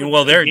Cardinals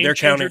they're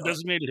counting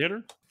designated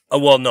hitter?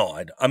 Well,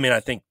 no. I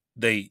think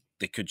they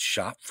could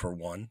shop for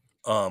one.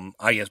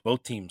 I guess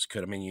both teams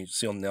could. I mean, you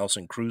see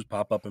Nelson Cruz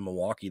pop up in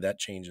Milwaukee. That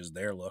changes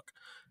their look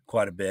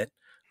quite a bit.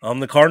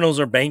 The Cardinals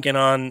are banking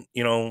on,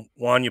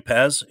 Juan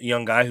Yepez, a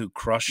young guy who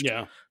crushed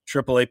Yeah.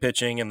 AAA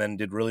pitching and then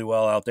did really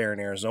well out there in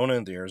Arizona,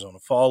 in the Arizona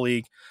Fall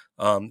League.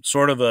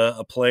 Sort of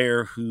a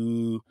player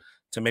who,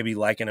 to maybe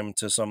liken him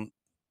to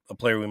a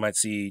player we might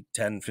see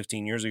 10,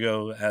 15 years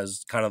ago,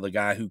 as kind of the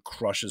guy who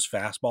crushes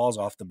fastballs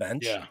off the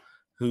bench, Yeah.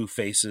 who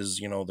faces,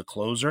 the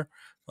closer,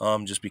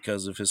 just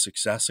because of his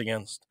success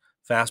against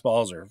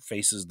fastballs, or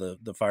faces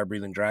the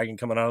fire-breathing dragon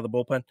coming out of the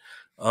bullpen.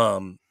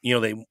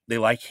 They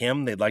like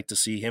him. They'd like to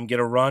see him get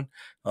a run.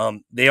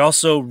 They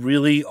also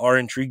really are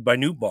intrigued by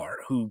Nootbaar,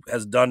 who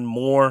has done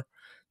more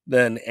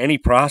than any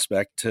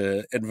prospect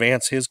to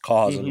advance his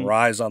cause and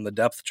rise on the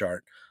depth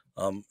chart.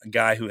 A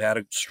guy who had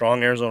a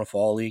strong Arizona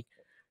Fall League,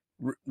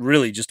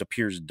 really just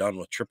appears done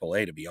with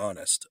AAA, to be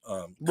honest.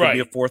 Could be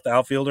a fourth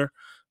outfielder,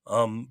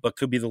 but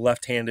could be the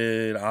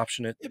left-handed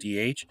option at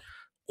DH.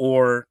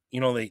 Or,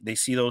 they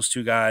see those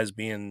two guys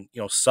being,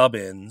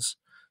 sub-ins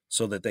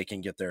so that they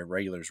can get their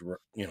regulars,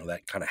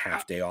 that kind of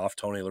half day off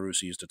Tony La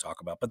Russa used to talk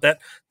about. But that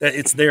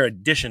it's their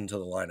addition to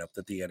the lineup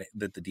that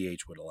the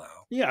DH would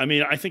allow. Yeah, I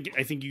mean, I think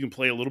you can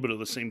play a little bit of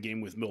the same game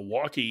with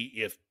Milwaukee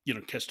if,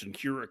 Keston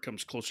Hiura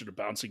comes closer to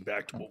bouncing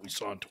back to what we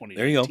saw in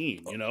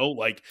 2019.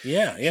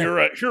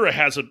 Hiura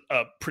has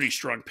a pretty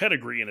strong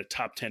pedigree and a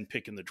top 10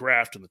 pick in the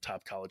draft and the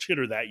top college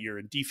hitter that year,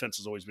 and defense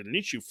has always been an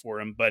issue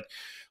for him. But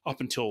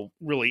up until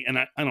really, and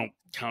I don't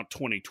count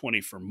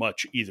 2020 for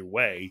much either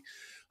way.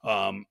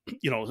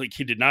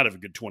 He did not have a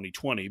good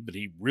 2020, but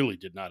he really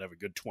did not have a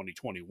good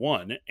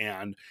 2021.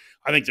 And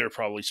I think there are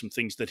probably some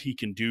things that he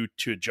can do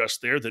to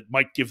adjust there that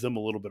might give them a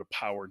little bit of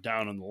power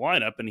down in the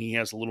lineup. And he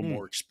has a little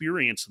more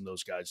experience than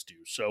those guys do.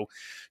 So,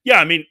 yeah,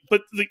 I mean,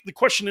 but the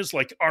question is,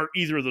 like, are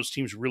either of those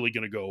teams really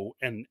going to go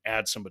and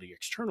add somebody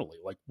externally?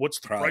 Like, what's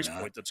the price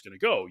point that's going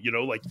to go?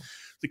 Like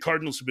the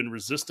Cardinals have been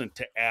resistant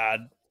to add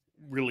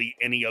really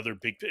any other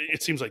big.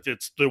 It seems like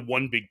it's the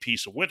one big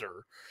piece of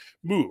winter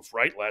move,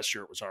 right? Last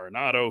year it was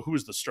Arenado. Who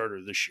was the starter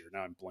this year?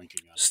 Now I'm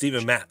blanking on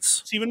Steven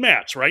Matz. Steven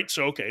Matz, right?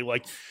 So, okay,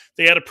 like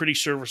they had a pretty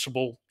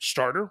serviceable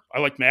starter. I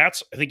like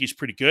Matz. I think he's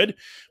pretty good,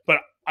 but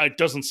it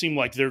doesn't seem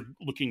like they're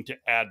looking to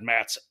add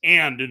Matz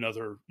and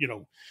another,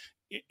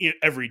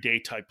 everyday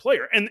type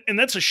player. And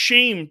that's a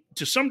shame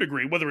to some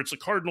degree, whether it's the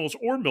Cardinals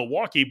or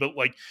Milwaukee. But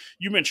like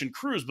you mentioned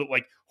Cruz, but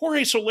like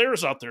Jorge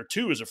Soler's out there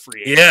too as a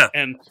free agent. Yeah.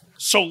 And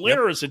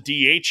Soler is a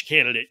DH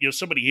candidate,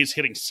 somebody he's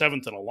hitting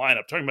seventh in a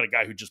lineup, talking about a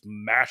guy who just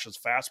mashes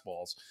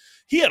fastballs.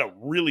 He had a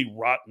really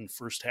rotten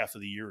first half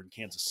of the year in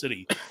Kansas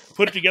City,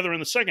 put it together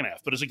in the second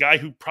half, but as a guy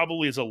who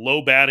probably is a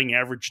low batting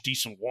average,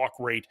 decent walk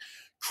rate,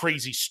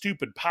 crazy,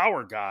 stupid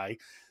power guy,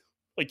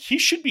 like he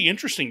should be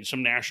interesting to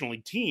some National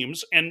League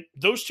teams, and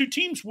those two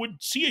teams would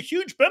see a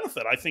huge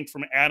benefit, I think,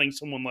 from adding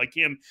someone like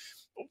him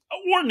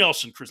or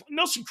Nelson Cruz.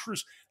 Nelson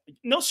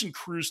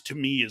Cruz to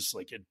me is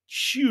like a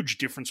huge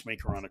difference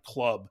maker on a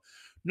club,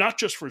 not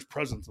just for his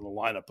presence in the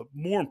lineup, but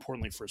more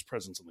importantly for his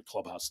presence in the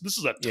clubhouse. This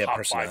is a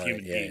top 5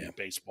 human being in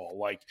baseball.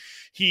 Like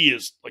he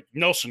is, like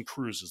Nelson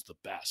Cruz is the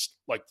best,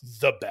 like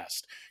the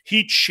best.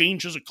 He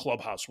changes a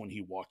clubhouse when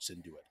he walks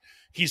into it.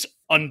 He's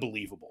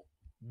unbelievable.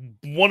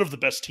 One of the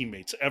best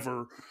teammates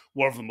ever,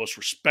 one of the most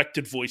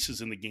respected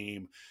voices in the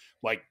game.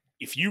 Like,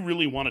 if you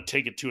really want to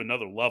take it to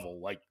another level,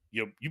 like,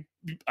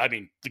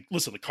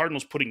 listen, the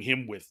Cardinals putting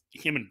him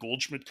and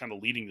Goldschmidt kind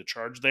of leading the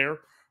charge there,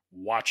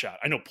 watch out.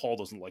 I know Paul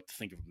doesn't like to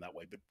think of him that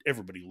way, but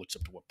everybody looks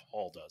up to what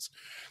Paul does.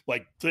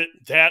 Like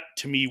that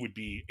to me would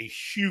be a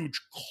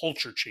huge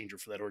culture changer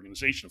for that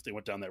organization if they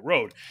went down that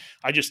road.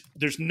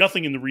 There's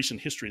nothing in the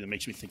recent history that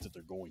makes me think that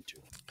they're going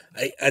to.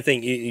 I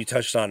think you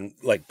touched on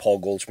like Paul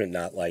Goldschmidt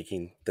not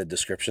liking the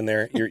description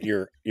there.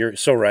 You're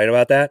so right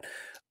about that.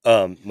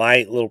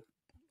 My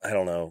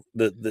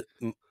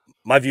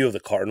view of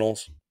the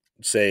Cardinals,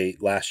 say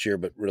last year,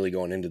 but really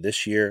going into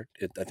this year,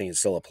 I think it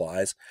still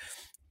applies,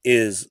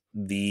 is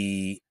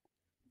the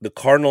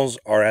Cardinals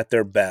are at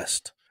their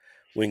best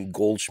when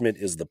Goldschmidt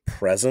is the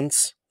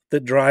presence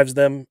that drives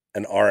them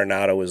and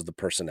Arenado is the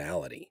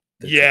personality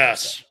that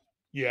drives them.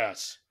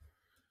 Yes.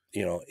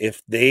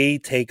 If they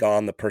take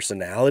on the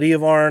personality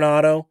of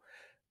Arenado,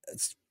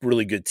 it's a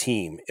really good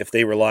team. If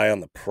they rely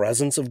on the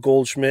presence of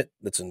Goldschmidt,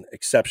 that's an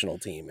exceptional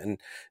team. And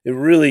it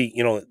really,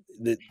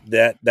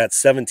 that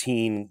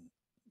 17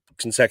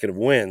 consecutive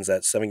wins,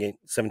 that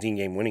 17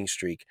 game winning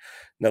streak.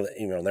 Now,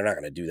 they're not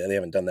going to do that. They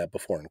haven't done that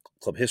before in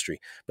club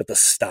history. But the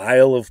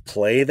style of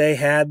play they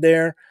had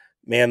there,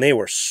 man, they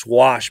were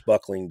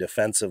swashbuckling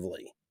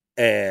defensively,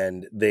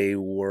 and they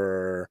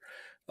were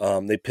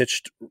they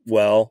pitched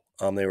well.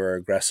 They were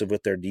aggressive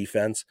with their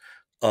defense,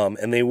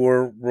 and they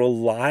were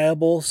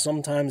reliable.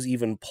 Sometimes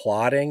even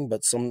plodding,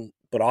 but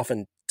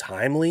often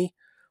timely.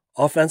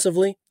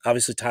 Offensively,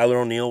 obviously Tyler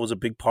O'Neill was a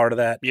big part of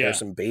that. Yeah.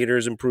 Harrison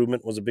Bader's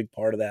improvement was a big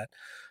part of that.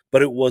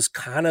 But it was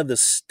kind of the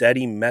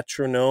steady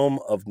metronome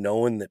of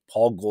knowing that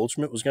Paul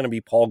Goldschmidt was going to be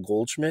Paul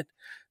Goldschmidt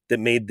that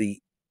made the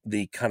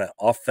kind of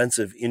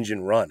offensive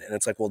engine run. And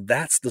it's like, well,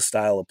 that's the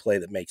style of play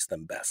that makes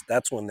them best.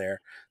 That's when they're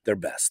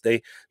best.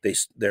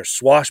 They're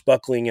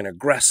swashbuckling and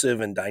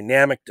aggressive and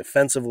dynamic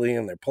defensively,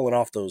 and they're pulling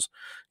off those,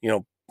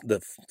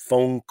 the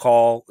phone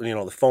call,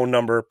 the phone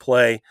number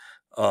play,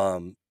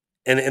 and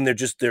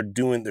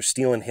they're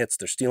stealing hits,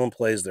 they're stealing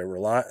plays,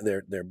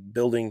 they're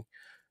building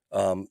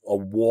a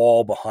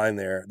wall behind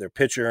their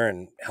pitcher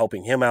and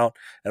helping him out.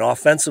 And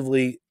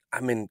offensively, I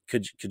mean,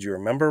 could you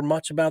remember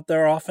much about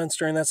their offense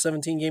during that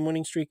 17-game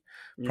winning streak?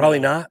 Probably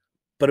not,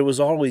 but it was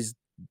always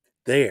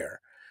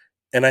there.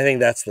 And I think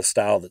that's the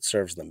style that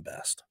serves them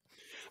best.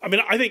 I mean,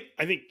 I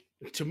think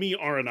to me,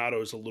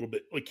 Arenado is a little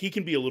bit like, he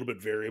can be a little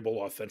bit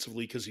variable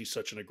offensively because he's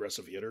such an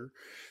aggressive hitter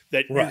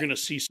that you're going to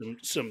see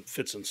some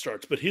fits and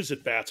starts. But his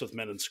at bats with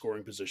men in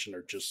scoring position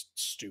are just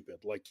stupid.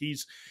 Like,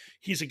 he's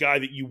a guy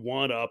that you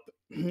want up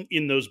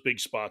in those big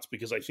spots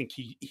because I think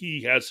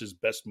he has his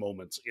best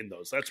moments in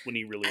those. That's when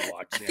he really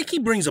locks in. I think he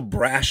brings a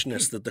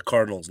brashness that the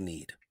Cardinals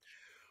need.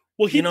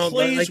 Well, he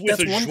plays with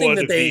a joie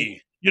de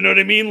vivre. You know what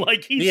I mean?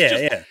 Like, he's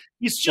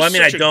just well, I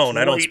mean, I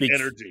don't speak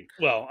energy.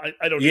 Well,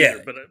 I don't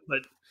either,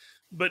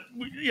 but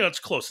it's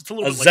close. It's a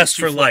little bit zest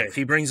for life.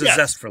 He brings a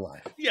zest for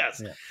life. Yes.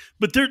 Yeah.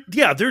 But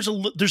there's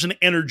an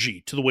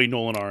energy to the way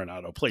Nolan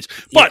Arenado plays.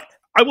 But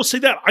I will say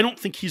that I don't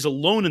think he's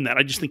alone in that.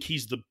 I just think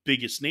he's the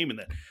biggest name in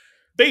that.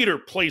 Bader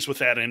plays with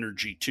that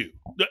energy too.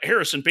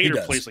 Harrison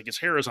Bader plays like his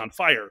hair is on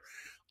fire.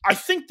 I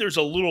think there's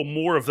a little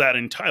more of that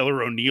in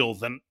Tyler O'Neill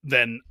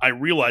than I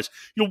realize.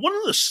 One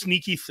of the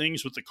sneaky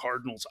things with the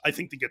Cardinals, I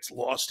think, that gets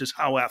lost is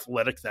how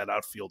athletic that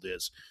outfield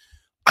is.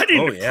 I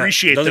didn't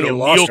appreciate that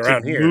O'Neill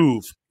could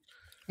move.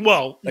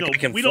 Well, he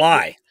can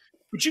fly.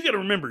 But you got to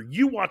remember,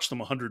 you watch them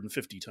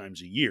 150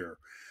 times a year.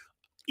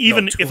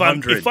 Even if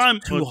I'm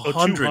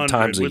 200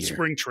 times with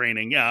spring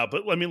training,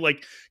 but I mean,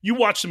 like, you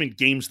watch them in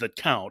games that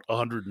count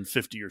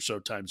 150 or so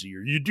times a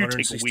year. You do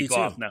take a week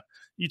off now.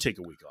 You take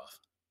a week off.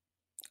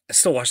 I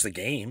still watch the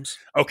games.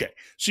 Okay,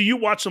 so you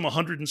watch them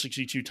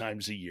 162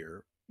 times a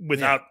year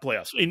without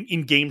playoffs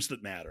in games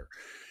that matter.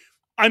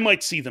 I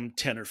might see them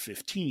 10 or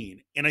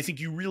 15, and I think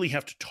you really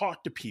have to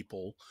talk to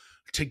people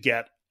to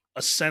get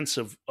a sense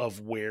of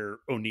where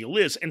O'Neill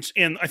is,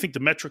 and I think the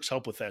metrics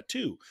help with that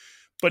too.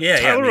 But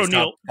Tyler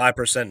O'Neill, top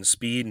 5% in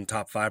speed and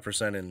top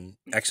 5% in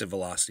exit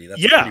velocity.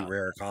 That's a pretty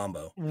rare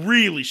combo.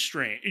 Really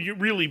strange,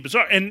 really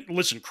bizarre. And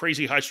listen,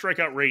 crazy high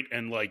strikeout rate,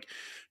 and like,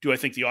 do I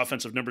think the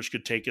offensive numbers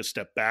could take a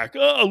step back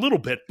a little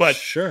bit? But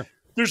sure.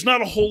 There's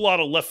not a whole lot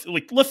of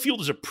left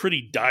field is a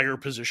pretty dire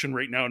position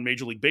right now in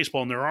Major League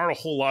Baseball, and there aren't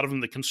a whole lot of them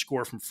that can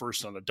score from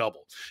first on a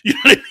double. You know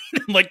what I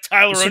mean? Like,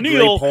 Tyler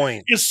O'Neill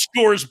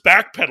scores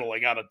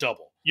backpedaling on a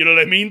double. You know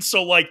what I mean?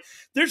 So, like,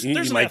 there's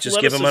you might just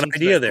give him an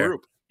idea there.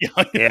 Group.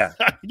 Yeah.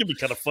 It'd be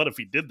kind of fun if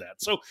he did that.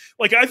 So,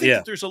 like, I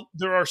think that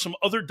there are some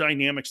other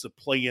dynamics that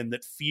play in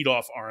that feed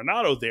off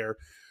Arenado there.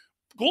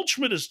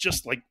 Goldschmidt is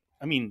just like,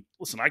 I mean,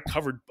 listen, I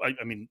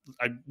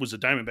was a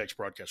Diamondbacks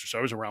broadcaster, so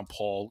I was around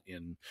Paul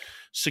in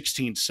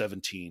 16,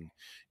 17,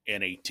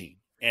 and 18.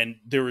 And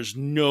there is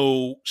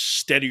no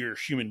steadier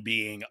human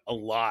being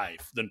alive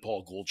than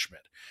Paul Goldschmidt.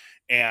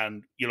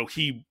 And,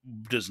 he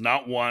does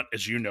not want,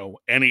 as you know,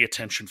 any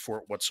attention for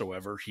it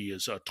whatsoever. He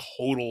is a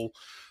total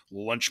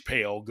lunch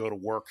pail, go to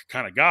work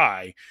kind of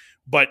guy.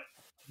 But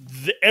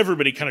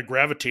everybody kind of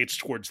gravitates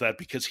towards that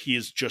because he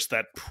is just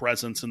that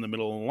presence in the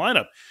middle of the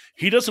lineup.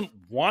 He doesn't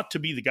want to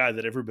be the guy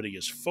that everybody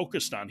is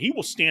focused on. He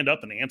will stand up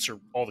and answer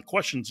all the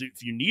questions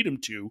if you need him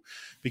to,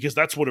 because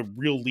that's what a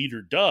real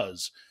leader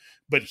does.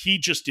 But he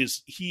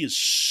is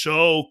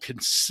so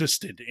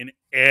consistent in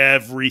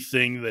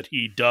everything that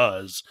he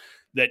does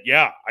that,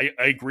 I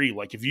agree.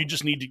 Like, if you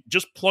just need to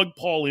just plug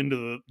Paul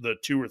into the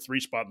 2 or 3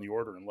 spot in the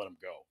order and let him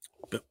go.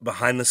 But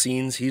behind the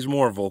scenes, he's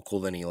more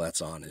vocal than he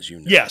lets on, as you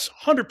know. Yes,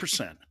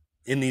 100%.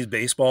 In these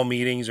baseball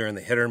meetings or in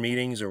the hitter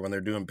meetings or when they're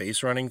doing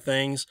base running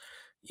things,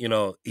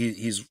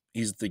 he's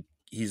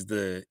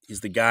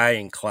the guy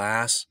in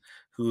class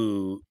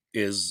who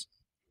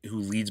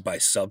leads by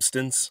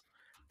substance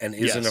and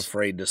isn't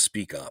afraid to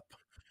speak up.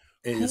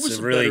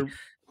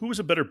 Who was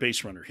a better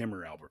base runner, him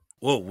or Albert?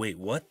 Whoa, wait,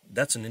 what?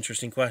 That's an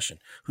interesting question.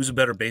 Who's a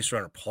better base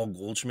runner, Paul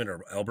Goldschmidt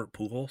or Albert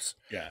Pujols?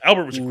 Yeah,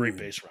 Albert was a great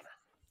base runner.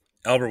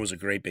 Albert was a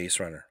great base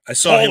runner.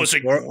 Paul was a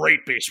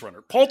great base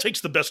runner. Paul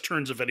takes the best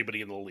turns of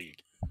anybody in the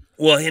league.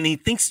 Well, and he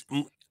thinks.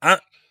 Have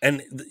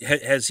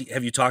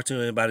you talked to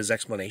him about his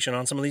explanation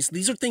on some of these?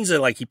 These are things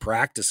that, like, he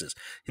practices.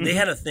 Mm-hmm. They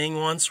had a thing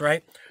once,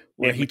 right,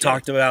 where he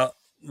talked about,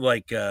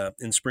 like,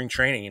 in spring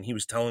training, and he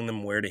was telling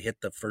them where to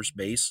hit the first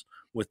base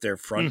with their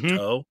front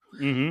toe,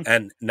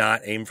 and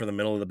not aim for the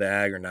middle of the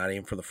bag or not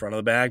aim for the front of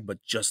the bag,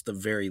 but just the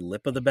very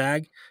lip of the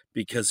bag,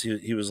 because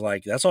he was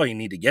like, that's all you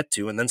need to get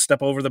to, and then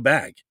step over the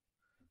bag.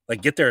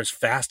 Like, get there as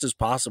fast as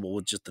possible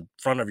with just the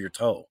front of your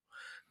toe.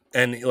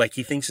 And, like,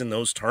 he thinks in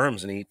those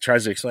terms, and he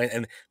tries to explain.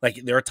 And,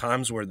 like, there are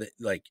times where,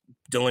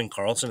 Dylan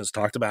Carlson has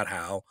talked about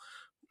how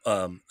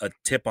a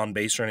tip on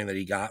base running that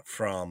he got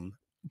from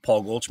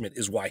Paul Goldschmidt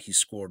is why he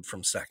scored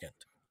from second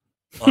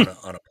on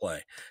a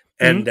play.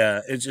 And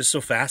it's just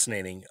so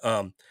fascinating.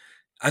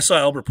 I saw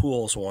Albert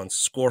Pujols once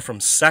score from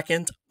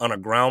second on a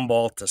ground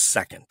ball to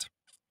second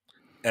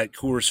at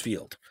Coors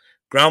Field.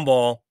 Ground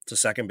ball to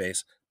second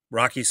base.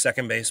 Rocky's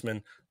second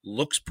baseman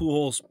looks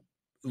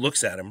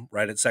at him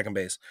right at second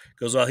base,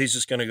 goes, well, he's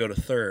just going to go to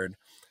third.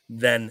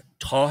 then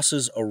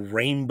tosses a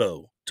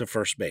rainbow to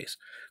first base.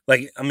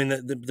 Like, I mean,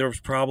 there was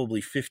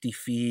probably 50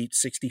 feet,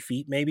 60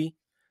 feet maybe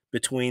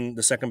between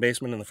the second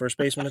baseman and the first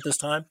baseman at this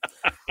time.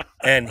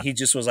 And he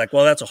just was like,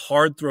 well, that's a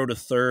hard throw to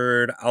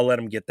third. I'll let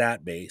him get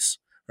that base,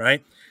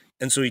 right?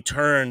 And so he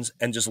turns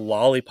and just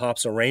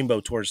lollipops a rainbow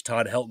towards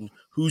Todd Helton,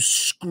 who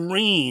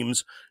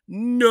screams,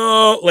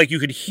 no! Like you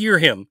could hear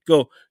him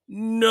go,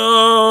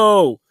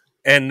 no!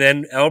 And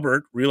then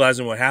Albert,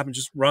 realizing what happened,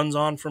 just runs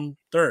on from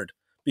third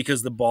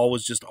because the ball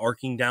was just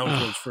arcing down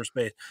towards first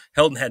base.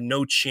 Helton had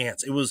no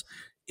chance. It was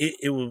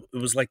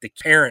like the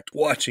parent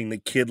watching the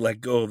kid let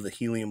go of the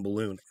helium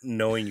balloon,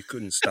 knowing you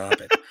couldn't stop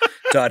it.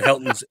 Todd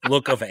Helton's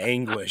look of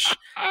anguish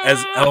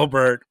as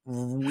Albert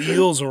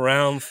wheels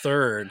around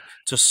third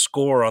to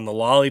score on the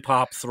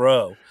lollipop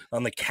throw,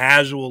 on the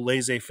casual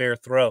laissez-faire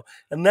throw.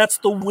 And that's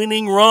the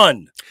winning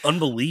run.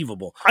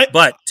 Unbelievable.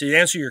 But to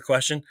answer your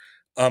question,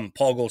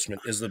 Paul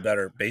Goldschmidt is the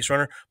better base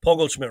runner. Paul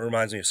Goldschmidt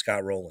reminds me of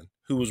Scott Rowland,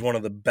 who was one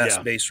of the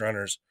best base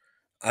runners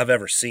I've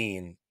ever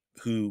seen,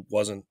 who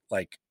wasn't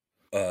like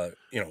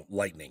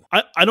lightning.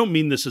 I don't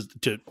mean this as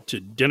to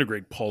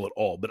denigrate Paul at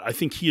all, but I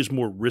think he is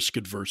more risk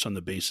adverse on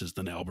the bases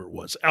than Albert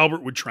was.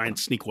 Albert would try and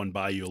sneak one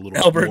by you a little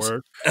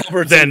more.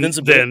 Albert's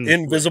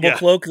invisible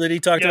cloak that he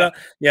talked about.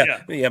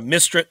 Yeah.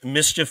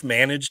 Mischief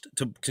managed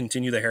to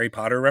continue the Harry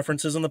Potter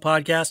references in the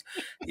podcast.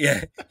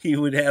 Yeah, he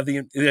would have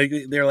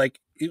they're like,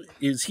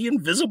 is he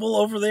invisible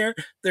over there?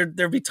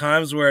 There'd be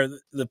times where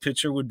the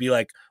pitcher would be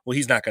like, well,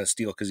 he's not going to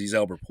steal because he's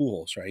Albert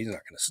Pujols, right? He's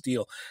not going to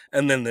steal.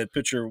 And then the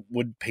pitcher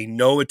would pay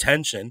no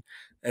attention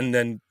and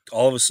then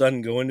all of a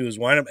sudden go into his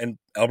windup and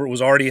Albert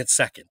was already at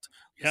second.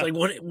 It's like,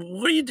 what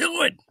are you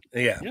doing?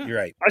 Yeah, you're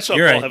right. I saw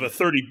Paul have a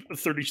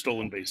 30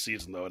 stolen base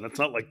season, though, and it's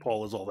not like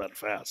Paul is all that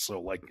fast.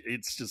 So, like,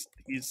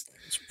 it's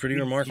pretty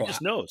remarkable. He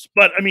just knows.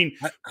 But, I mean,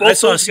 I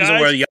saw a season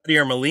where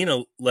Yadier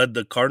Molina led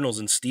the Cardinals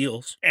in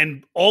steals.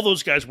 And all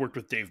those guys worked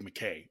with Dave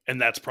McKay, and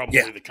that's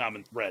probably the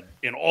common thread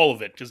in all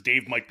of it, because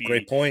Dave might be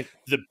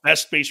the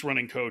best base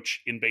running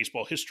coach in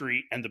baseball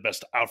history and the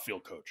best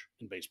outfield coach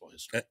in baseball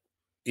history.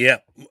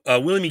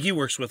 Willie McGee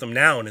works with him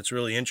now, and it's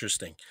really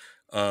interesting.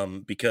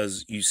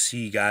 Because you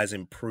see guys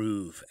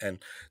improve,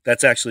 and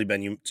that's actually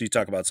been you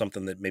talk about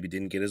something that maybe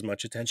didn't get as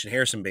much attention.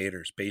 Harrison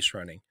Bader's base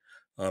running,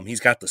 he's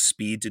got the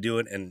speed to do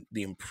it, and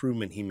the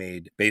improvement he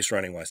made base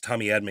running wise.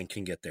 Tommy Edman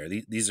can get there.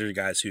 These are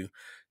guys who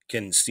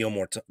can steal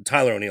more.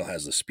 Tyler O'Neill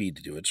has the speed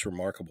to do it. It's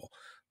remarkable.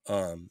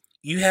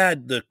 You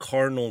had the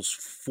Cardinals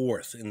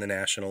fourth in the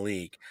National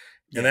League,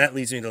 and that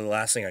leads me to the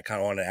last thing I kind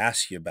of want to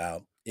ask you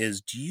about is: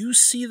 do you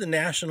see the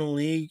National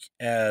League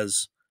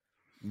as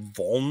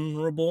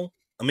vulnerable?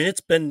 I mean,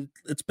 it's been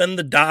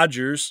the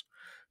Dodgers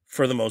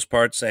for the most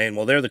part saying,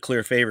 well, they're the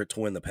clear favorite to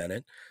win the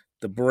pennant.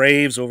 The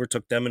Braves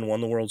overtook them and won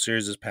the World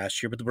Series this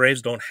past year, but the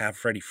Braves don't have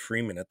Freddie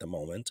Freeman at the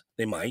moment.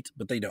 They might,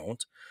 but they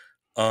don't.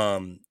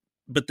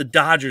 But the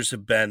Dodgers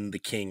have been the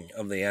king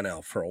of the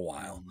NL for a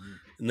while,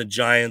 and the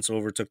Giants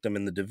overtook them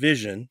in the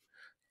division.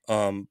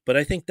 But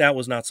I think that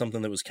was not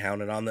something that was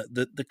counted on.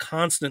 The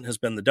constant has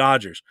been the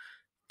Dodgers.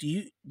 Do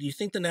you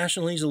think the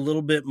National League's a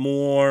little bit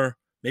more?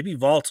 Maybe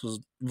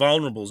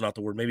vulnerable is not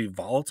the word. Maybe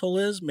volatile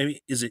is.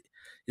 Maybe is it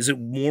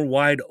more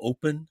wide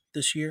open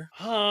this year?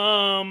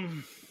 Well,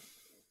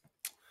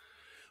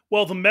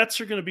 the Mets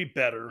are going to be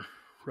better,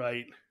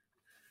 right?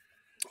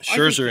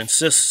 Scherzer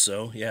insists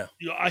so. Yeah,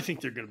 I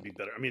think they're going to be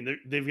better. I mean,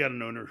 they've got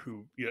an owner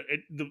who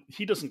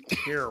he doesn't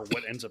care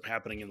what ends up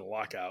happening in the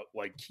lockout.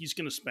 Like he's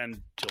going to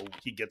spend till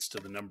he gets to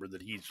the number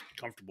that he's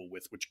comfortable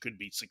with, which could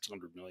be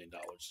 $600 million.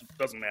 It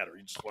doesn't matter.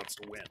 He just wants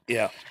to win.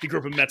 Yeah, he grew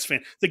up a Mets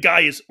fan. The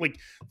guy is like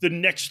the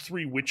next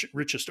three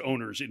richest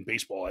owners in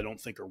baseball. I don't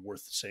think are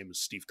worth the same as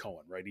Steve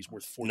Cohen. Right? He's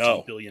worth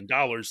 $14 billion.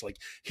 Like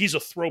he's a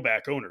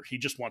throwback owner. He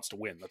just wants to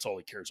win. That's all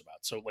he cares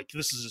about. So like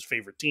this is his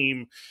favorite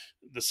team.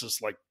 This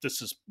is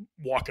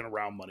walking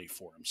around money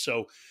for him.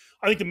 So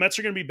I think the Mets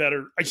are going to be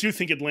better. I do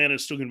think Atlanta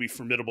is still going to be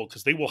formidable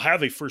because they will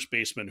have a first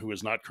baseman who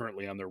is not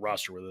currently on their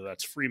roster, whether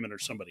that's Freeman or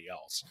somebody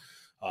else.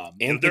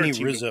 Anthony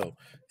Rizzo,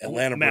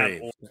 Atlanta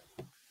Brave.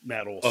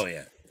 Matt Olson. Oh,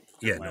 yeah.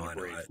 Yeah, Atlanta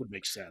no, Brave would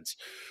make sense.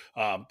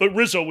 But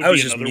Rizzo would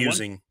be another one.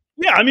 musing.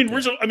 Yeah, I mean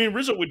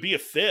Rizzo would be a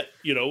fit,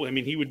 I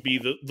mean he would be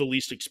the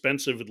least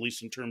expensive, at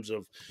least in terms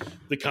of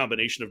the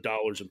combination of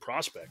dollars and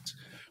prospects.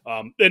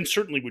 And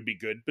certainly would be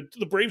good. But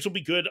the Braves will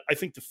be good. I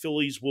think the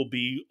Phillies will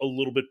be a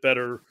little bit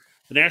better.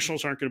 The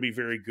Nationals aren't going to be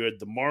very good.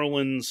 The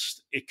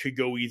Marlins, it could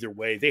go either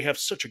way. They have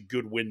such a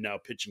good win now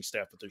pitching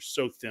staff, but they're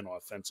so thin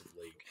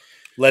offensively.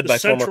 Led by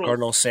former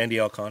Cardinal Sandy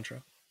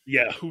Alcantara.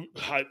 Yeah, who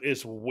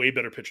is a way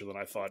better pitcher than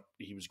I thought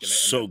he was going to.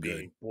 So good,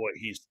 being. Boy.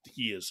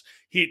 He is.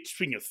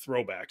 Speaking of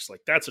throwbacks,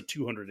 like that's a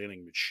 200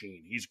 inning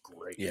machine. He's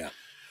great. Yeah.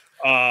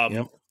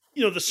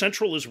 The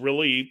Central is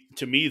really,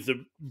 to me,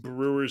 the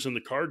Brewers and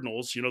the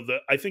Cardinals.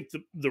 I think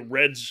the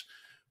Reds.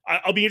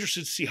 I'll be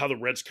interested to see how the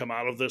Reds come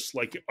out of this.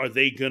 Like, are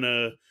they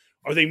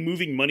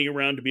moving money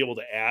around to be able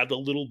to add a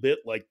little bit?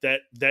 Like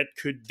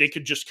they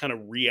could just kind of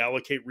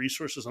reallocate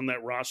resources on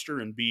that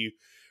roster and be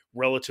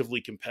relatively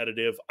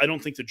competitive. I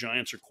don't think the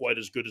Giants are quite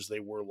as good as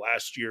they were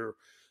last year.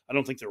 I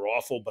don't think they're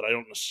awful, but I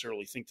don't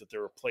necessarily think that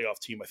they're a playoff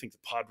team. I think the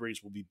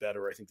Padres will be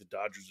better. I think the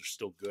Dodgers are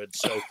still good.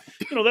 So,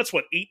 that's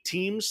what, 8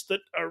 teams that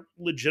are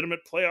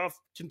legitimate playoff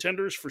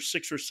contenders for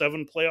 6 or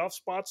 7 playoff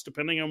spots,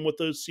 depending on what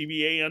the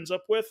CBA ends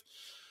up with.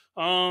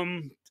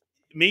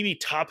 Maybe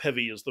top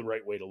heavy is the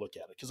right way to look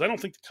at it, because I don't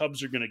think the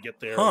Cubs are going to get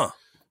there.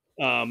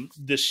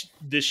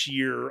 This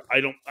year.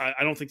 I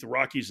don't think the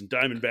Rockies and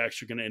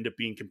Diamondbacks are going to end up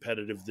being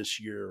competitive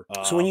this year.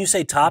 So when you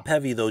say top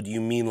heavy, though, do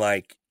you mean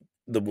like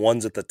the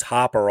ones at the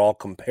top are all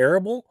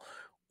comparable,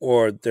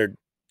 or they're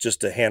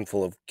just a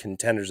handful of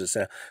contenders?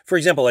 For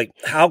example, like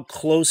how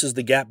close is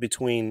the gap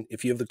between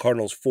if you have the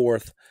Cardinals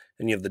 4th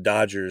and you have the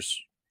Dodgers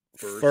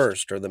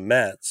first or the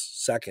Mets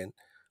second?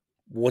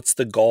 What's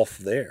the gulf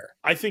there?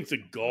 I think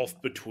the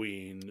gulf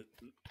between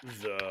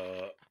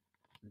the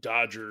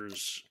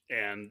Dodgers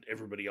and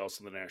everybody else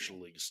in the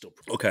National League is still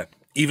pretty okay.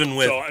 Even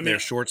with their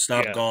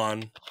shortstop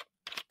gone.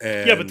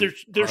 And but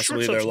their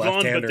shortstop's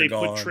gone, but they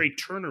put Trey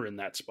Turner in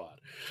that spot.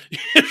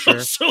 Sure.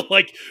 So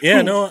like,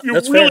 that's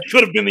really fair.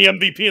 could have been the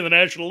MVP in the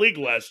National League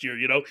last year.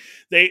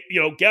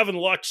 Gavin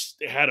Lux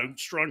had a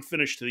strong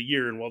finish to the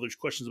year, and while there's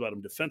questions about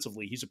him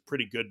defensively, he's a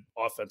pretty good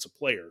offensive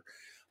player.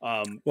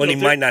 He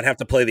might not have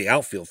to play the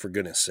outfield, for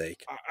goodness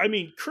sake. I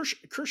mean,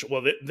 Kershaw.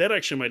 Well, that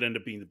actually might end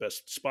up being the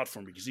best spot for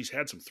him because he's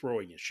had some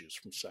throwing issues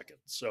from second.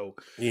 So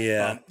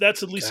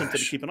that's at least something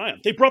to keep an eye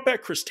on. They brought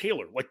back Chris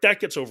Taylor. Like that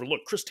gets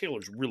overlooked. Chris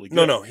Taylor's really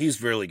good. No,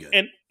 he's really good.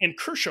 And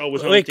Kershaw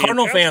was.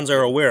 Cardinal fans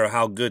are aware of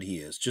how good he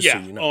is. Just so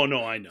you know. Oh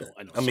no, I know.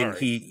 I mean,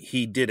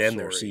 he did end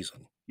their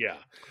season. Yeah.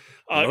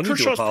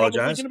 Kershaw's probably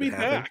going to be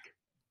back.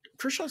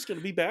 Kershaw's going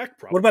to be back.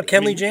 Probably. What about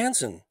Kenley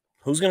Jansen?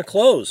 Who's going to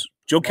close?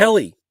 Joe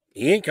Kelly.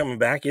 He ain't coming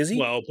back, is he?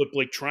 Well, but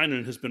Blake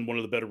Trinan has been one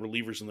of the better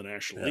relievers in the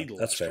National League the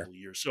last couple of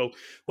years. So,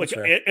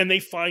 and they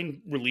find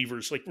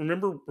relievers. Like,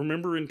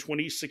 remember in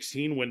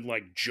 2016 when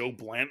like Joe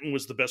Blanton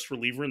was the best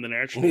reliever in the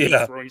National League,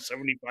 throwing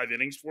 75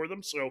 innings for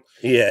them. So,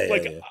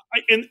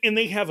 and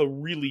they have a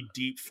really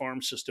deep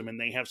farm system,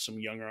 and they have some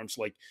young arms.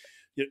 Like,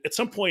 at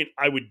some point,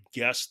 I would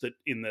guess that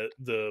in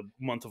the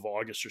month of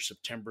August or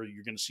September,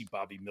 you're going to see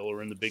Bobby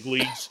Miller in the big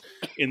leagues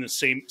in the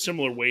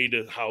similar way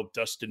to how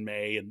Dustin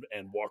May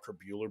and Walker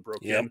Buehler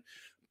broke in.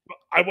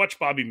 I watched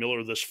Bobby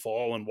Miller this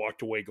fall and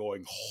walked away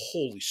going,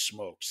 holy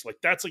smokes. Like,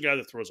 that's a guy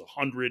that throws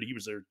 100. He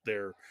was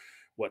their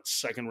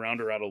second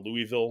rounder out of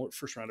Louisville, or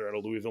first rounder out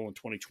of Louisville in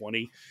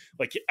 2020.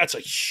 Like, that's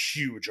a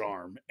huge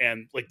arm.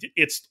 And like,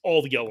 it's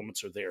all the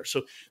elements are there.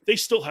 So they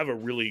still have a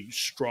really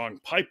strong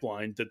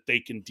pipeline that they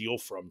can deal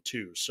from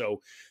too.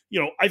 So,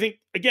 I think,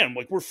 again,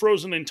 like, we're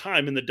frozen in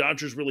time, and the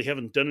Dodgers really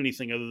haven't done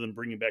anything other than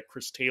bringing back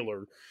Chris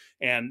Taylor.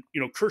 And,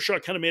 Kershaw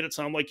kind of made it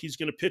sound like he's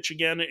going to pitch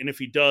again. And if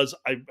he does,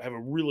 I have a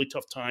really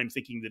tough time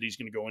thinking that he's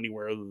going to go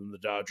anywhere other than the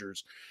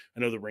Dodgers.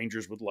 I know the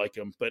Rangers would like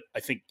him, but I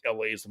think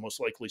LA is the most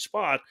likely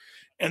spot.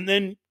 And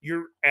then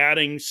you're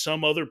adding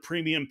some other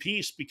premium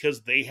piece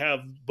because they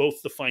have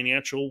both the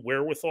financial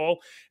wherewithal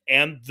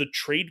and the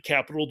trade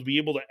capital to be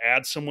able to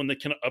add someone that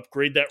can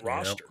upgrade that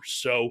roster.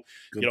 So,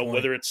 Good point.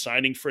 Whether it's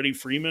signing Freddie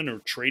Freeman or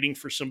trading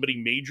for somebody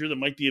major that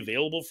might be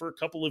available for a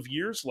couple of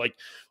years, like,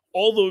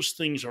 all those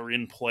things are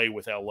in play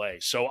with LA.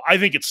 So I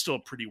think it's still a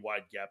pretty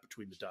wide gap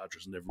between the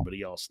Dodgers and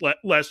everybody else.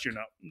 Last year,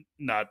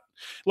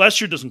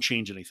 last year doesn't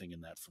change anything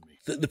in that for me.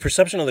 The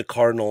perception of the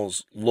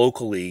Cardinals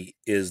locally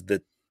is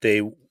that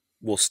they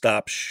will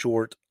stop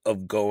short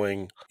of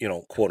going,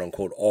 quote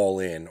unquote, all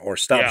in, or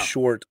stop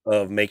short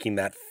of making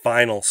that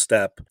final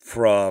step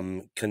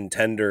from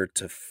contender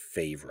to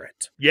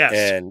favorite. Yes.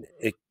 And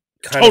it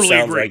kind of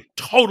sounds like.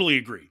 Totally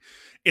agree.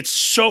 It's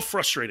so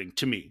frustrating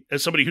to me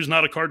as somebody who's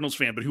not a Cardinals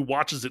fan, but who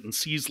watches it and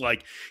sees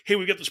like, hey,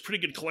 we've got this pretty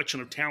good collection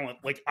of talent.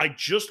 Like, I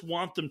just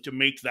want them to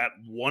make that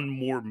one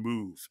more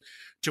move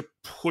to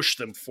push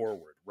them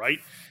forward, right?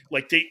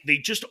 Like, they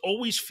just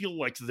always feel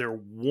like they're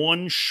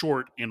one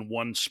short in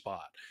one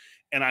spot.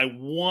 And I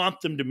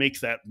want them to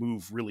make that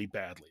move really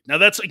badly. Now,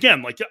 that's,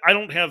 again, like, I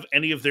don't have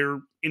any of their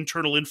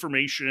internal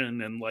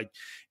information and like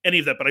any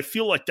of that, but I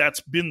feel like that's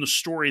been the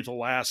story the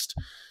last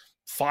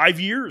 5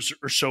 years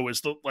or so,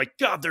 is the like,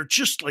 God, they're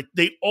just like,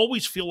 they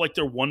always feel like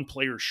they're one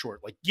player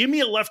short. Like, give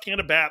me a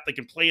left-handed bat that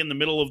can play in the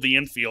middle of the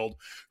infield,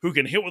 who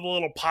can hit with a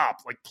little pop.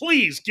 Like,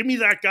 please give me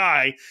that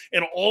guy.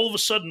 And all of a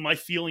sudden my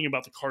feeling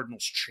about the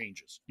Cardinals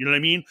changes. You know what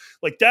I mean?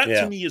 Like, that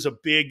to me is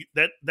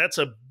that's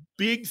a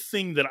big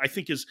thing that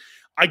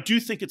I do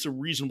think it's a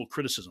reasonable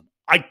criticism.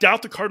 I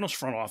doubt the Cardinals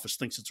front office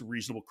thinks it's a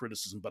reasonable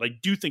criticism, but I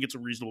do think it's a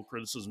reasonable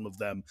criticism of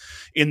them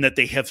in that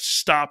they have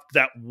stopped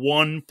that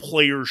one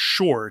player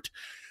short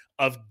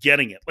of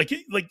getting it.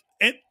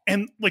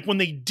 And when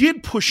they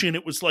did push in,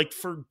 it was like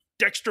for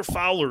Dexter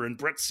Fowler and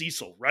Brett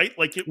Cecil, right?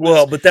 Like, it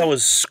was, but that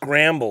was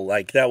scramble.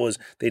 Like, they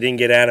didn't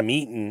get Adam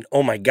Eaton.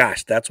 Oh my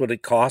gosh, that's what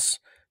it costs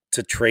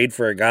to trade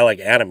for a guy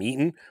like Adam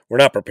Eaton. We're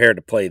not prepared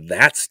to play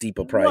that steep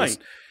a price.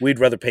 Right. We'd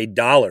rather pay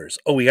dollars.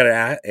 Oh, we got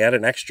to add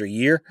an extra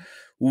year.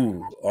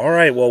 Ooh, all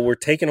right. Well, we're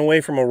taking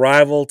away from a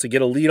rival to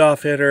get a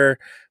leadoff hitter.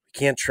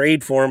 can't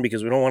trade for him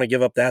because we don't want to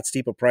give up that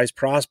steep a price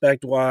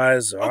prospect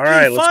wise. All Okay,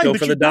 right, let's fine, go but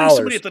for you're the getting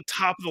somebody dollars. at the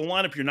top of the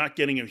lineup. You're not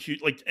getting a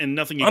huge and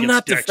nothing I'm against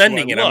not Dex, who I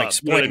defending it. I'm love.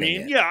 You know what I explaining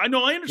mean? it. Yeah, I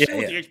know. I understand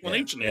what the Yeah.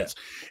 explanation is.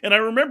 And I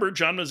remember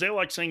John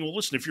Mozeliak saying, "Well,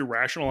 listen, if you're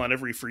rational on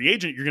every free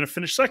agent, you're going to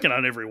finish second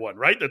on every one,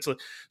 right?" That's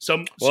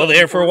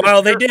there for a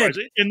while they did,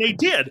 and they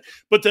did.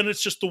 But then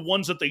it's just the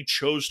ones that they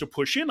chose to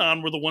push in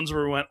on were the ones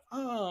where we went,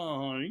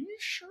 "Oh, are you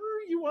sure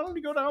you wanted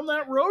to go down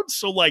that road?"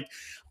 So like.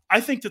 I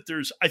think it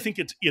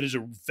is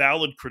a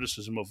valid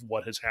criticism of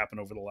what has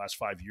happened over the last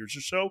 5 years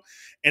or so,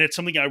 and it's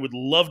something I would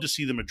love to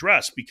see them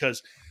address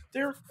because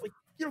they're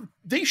like,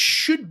 they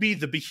should be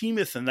the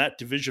behemoth in that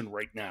division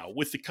right now,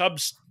 with the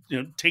Cubs,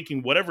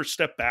 taking whatever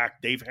step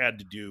back they've had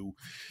to do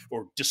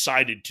or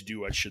decided to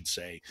do, I should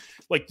say.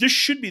 Like, this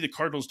should be the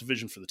Cardinals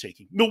division for the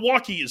taking.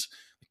 Milwaukee is.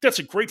 That's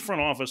a great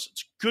front office.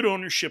 It's good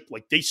ownership.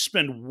 Like, they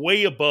spend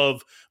way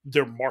above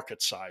their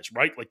market size,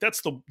 right? Like, that's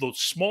the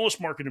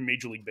smallest market in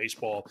Major League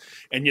Baseball,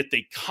 and yet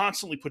they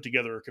constantly put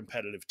together a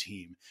competitive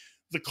team.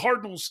 The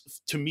Cardinals,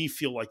 to me,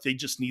 feel like they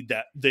just need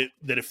that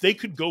if they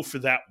could go for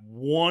that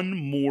one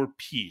more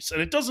piece,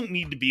 and it doesn't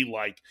need to be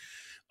like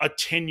a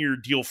 10-year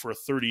deal for a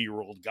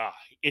 30-year-old guy.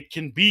 It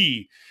can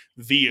be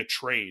via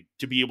trade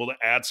to be able to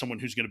add someone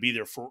who's going to be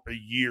there for a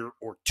year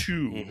or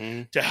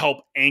two to help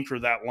anchor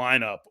that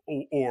lineup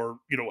or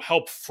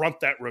help front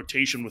that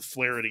rotation with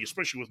clarity,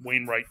 especially with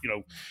Wainwright,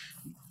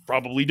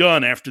 probably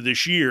done after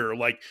this year.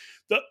 Like,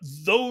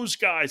 those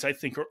guys, I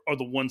think, are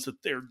the ones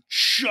that they're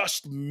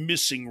just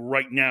missing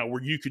right now,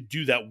 where you could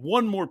do that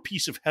one more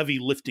piece of heavy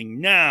lifting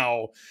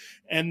now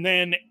and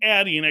then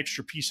adding in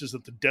extra pieces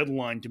at the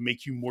deadline to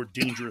make you more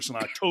dangerous in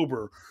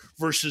October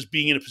versus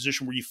being in a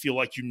position where you feel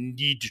like you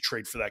need to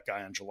trade for that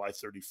guy on July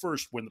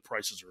 31st when the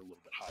prices are a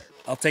little bit higher.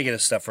 I'll take it a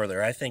step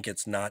further. I think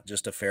it's not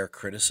just a fair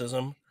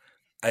criticism.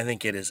 I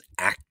think it is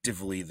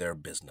actively their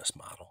business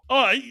model.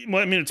 I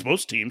mean, it's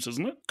most teams,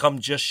 isn't it? Come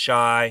just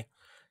shy,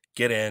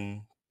 get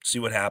in, see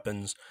what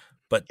happens,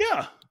 but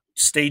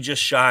stay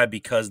just shy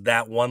because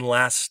that one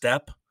last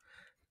step,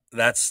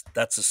 that's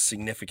a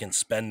significant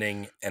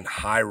spending and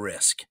high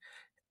risk.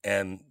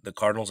 And the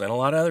Cardinals and a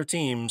lot of other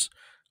teams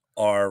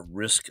are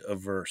risk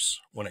averse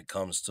when it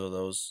comes to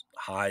those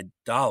high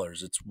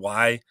dollars. It's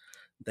why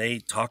they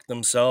talked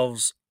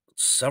themselves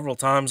several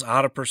times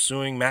out of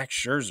pursuing Max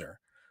Scherzer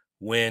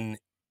when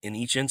in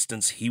each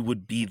instance he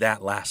would be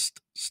that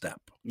last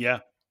step. Yeah.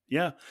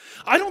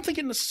 I don't think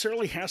it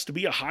necessarily has to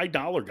be a high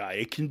dollar guy.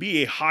 It can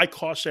be a high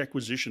cost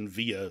acquisition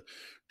via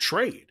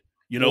trade.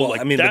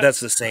 But that's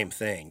the same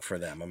thing for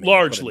them. I mean,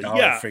 largely,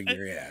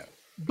 figure,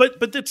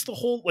 But that's the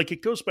whole, like,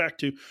 it goes back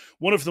to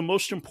one of the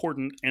most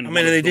important and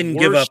they didn't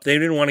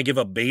want to give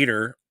up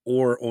Bader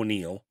or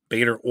O'Neill. They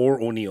didn't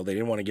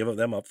want to give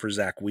them up for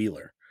Zach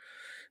Wheeler.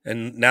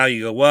 And now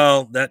you go,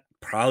 well, that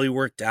probably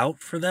worked out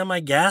for them,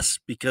 I guess,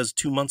 because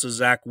 2 months of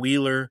Zach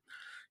Wheeler,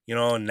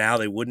 and now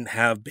they wouldn't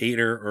have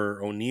Bader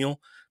or O'Neill.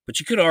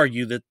 But you could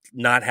argue that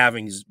not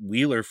having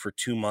Wheeler for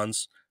 2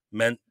 months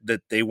meant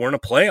that they weren't a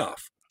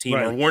playoff team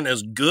or weren't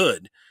as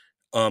good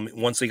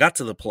once they got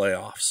to the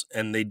playoffs,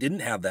 and they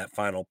didn't have that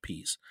final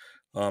piece.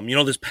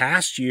 This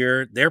past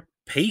year, their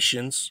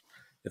patience,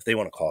 if they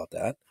want to call it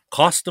that,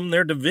 cost them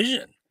their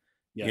division.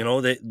 Yeah.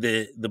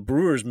 The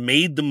Brewers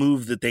made the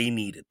move that they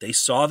needed. They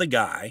saw the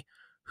guy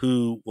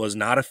who was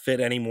not a fit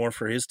anymore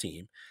for his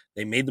team.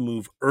 They made the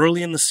move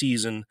early in the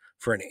season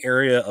for an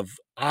area of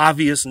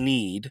obvious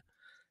need.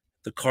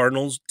 The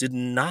Cardinals did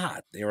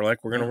not. They were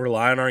like, we're going to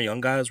rely on our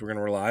young guys. We're going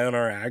to rely on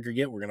our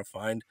aggregate. We're going to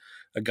find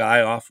a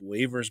guy off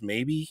waivers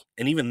maybe.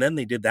 And even then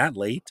they did that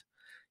late.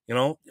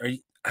 I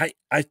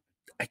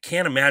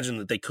can't imagine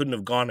that they couldn't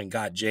have gone and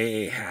got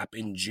J.A. Happ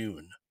in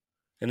June.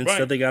 And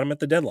instead they got him at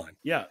the deadline.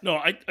 Yeah, no,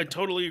 I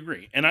totally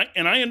agree. And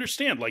I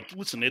understand. Like,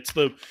 listen, it's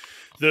the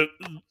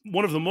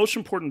one of the most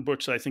important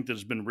books I think that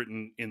has been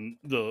written in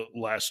the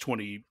last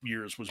 20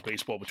 years was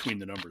Baseball Between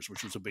the Numbers,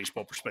 which was a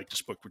baseball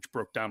prospectus book, which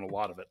broke down a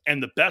lot of it.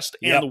 And the best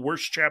and the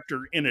worst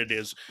chapter in it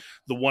is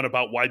the one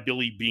about why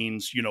Billy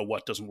Beane's,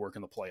 what doesn't work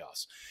in the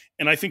playoffs.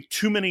 And I think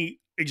too many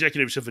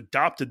executives have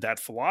adopted that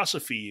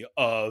philosophy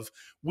of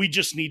we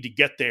just need to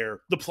get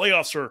there. The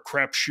playoffs are a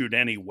crapshoot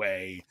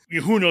anyway.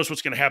 Who knows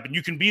what's going to happen?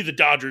 You can be the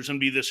Dodgers and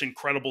be this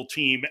incredible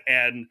team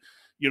and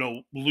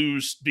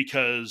lose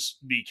because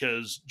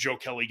Joe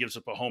Kelly gives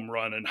up a home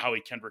run and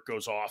Howie Kendrick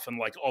goes off and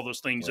like all those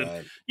things.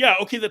 Right. And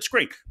okay, that's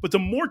great. But the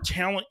more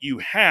talent you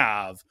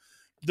have,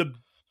 the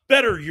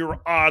better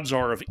your odds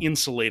are of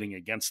insulating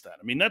against that.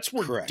 I mean, that's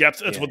where depth.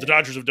 That's what the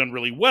Dodgers have done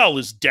really well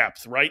is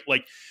depth, right?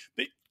 Like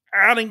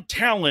adding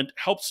talent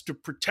helps to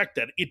protect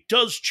that. It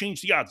does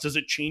change the odds. Does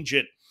it change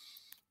it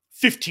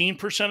 15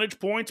 percentage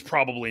points?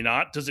 Probably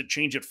not. Does it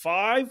change it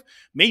 5?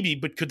 Maybe,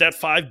 but could that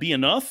 5 be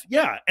enough?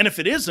 Yeah. And if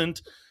it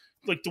isn't,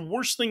 like the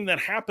worst thing that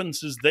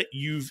happens is that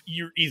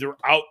you're either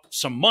out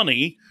some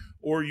money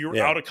or you're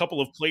out a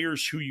couple of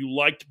players who you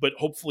liked, but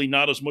hopefully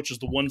not as much as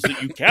the ones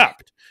that you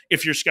capped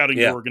if you're scouting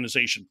your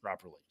organization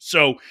properly.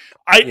 So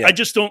I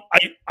just don't,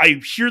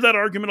 I hear that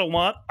argument a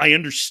lot. I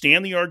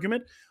understand the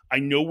argument. I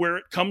know where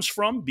it comes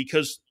from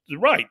because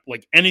right.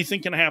 Like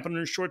anything can happen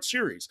in a short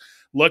series.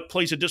 Luck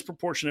plays a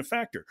disproportionate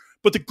factor,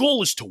 but the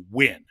goal is to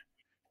win.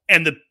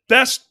 And the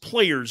best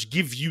players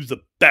give you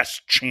the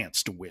best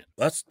chance to win.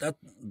 That's a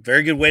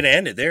very good way to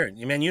end it there.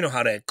 Man, you know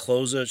how to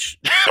close a show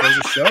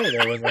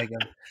there with like a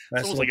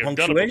nice little like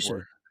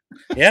punctuation.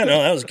 Yeah,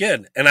 no, that was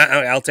good. And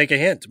I'll take a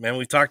hint, man.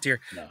 We've talked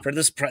here for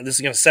this. This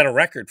is going to set a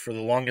record for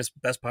the longest,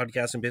 best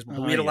podcast in baseball.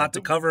 But we had a lot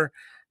to cover,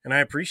 and I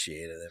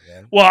appreciated it,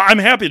 man. Well, I'm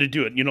happy to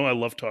do it. You know, I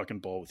love talking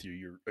ball with you.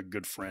 You're a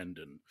good friend,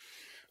 and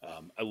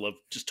I love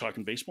just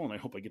talking baseball. And I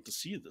hope I get to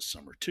see you this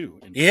summer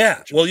too.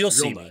 Yeah, well, you'll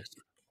see me.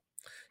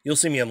 You'll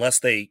see me unless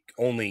they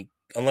only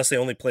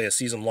play a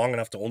season long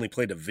enough to only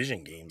play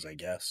division games, I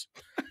guess.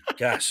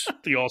 Gosh.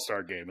 The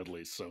All-Star game, at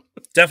least. So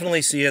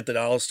definitely see you at the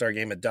All-Star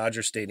game at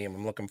Dodger Stadium.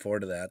 I'm looking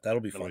forward to that.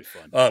 That'll be fun.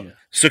 Yeah.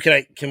 So can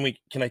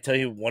I tell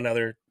you one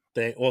other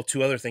thing? Well,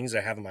 two other things I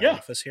have in my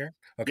office here.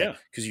 Okay.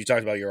 Because you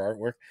talked about your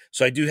artwork.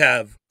 So I do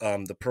have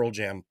the Pearl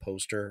Jam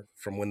poster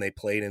from when they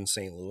played in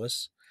St.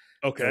 Louis.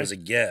 Okay. It was a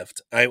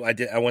gift. I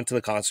went to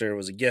the concert. It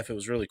was a gift. It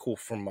was really cool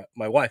from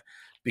my wife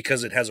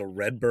because it has a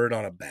red bird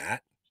on a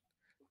bat,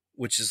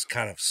 which is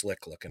kind of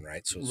slick looking,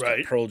 right? So it's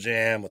got Pearl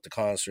Jam with the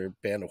concert,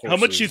 band of horses. How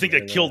much do you think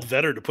that killed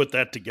Vetter to put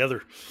that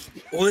together?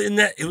 Well, in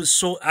that it was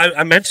so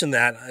I mentioned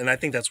that, and I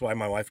think that's why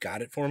my wife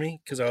got it for me,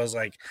 because I was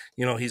like,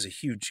 you know, he's a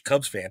huge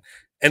Cubs fan.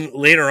 And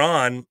later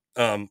on,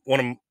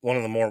 one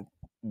of the more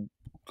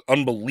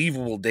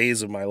unbelievable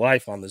days of my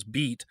life on this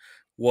beat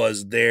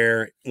was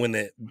there when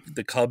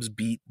the Cubs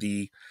beat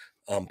the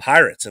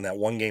Pirates in that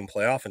 1-game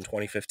playoff in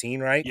 2015,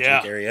 right?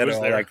 Yeah, Jake Arrieta,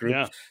 all that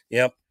group.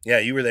 Yeah. Yeah,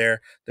 you were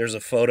there. There's a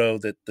photo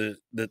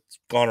that's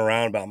gone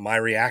around about my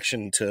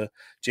reaction to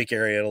Jake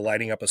Arrieta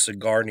lighting up a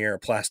cigar near a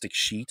plastic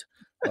sheet.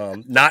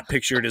 Not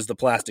pictured as the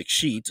plastic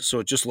sheet, so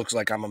it just looks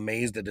like I'm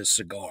amazed at his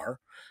cigar.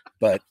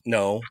 But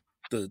no,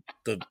 the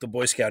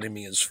Boy Scout in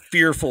me is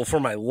fearful for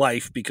my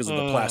life because of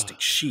the plastic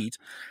sheet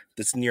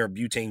that's near a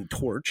butane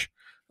torch.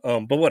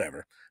 But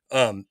whatever.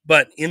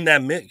 But in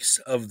that mix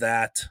of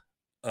that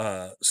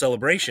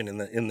celebration in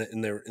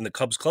the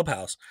Cubs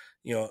clubhouse,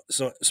 you know,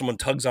 so someone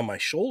tugs on my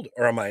shoulder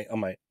or on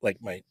my like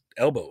my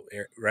elbow,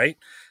 right,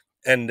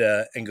 and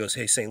goes,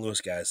 "Hey, St. Louis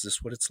guys, is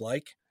this what it's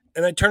like?"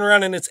 And I turn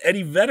around and it's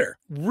Eddie Vedder.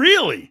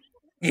 Really?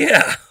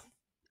 Yeah,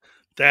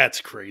 that's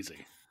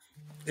crazy.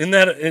 In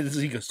that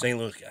he goes, "St.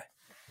 Louis guy."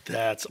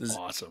 That's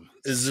awesome.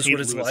 Is this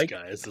what it's like?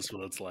 Guy, is this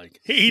what it's like?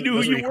 He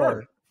knew who you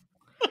were.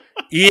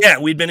 Yeah,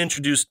 we'd been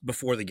introduced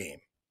before the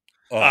game.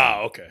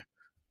 Okay.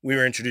 We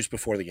were introduced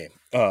before the game.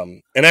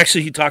 And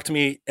actually he talked to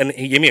me and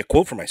he gave me a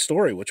quote from my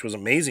story, which was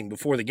amazing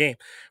before the game,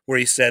 where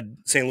he said,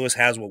 St. Louis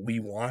has what we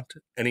want.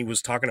 And he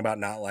was talking about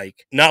not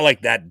like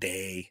that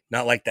day,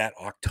 not like that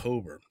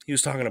October. He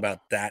was talking about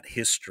that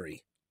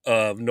history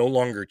of no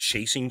longer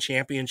chasing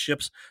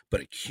championships,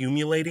 but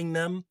accumulating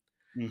them.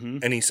 Mm-hmm.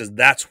 And he says,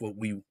 that's what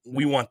we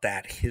want,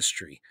 that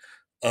history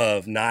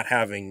of not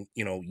having,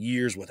 you know,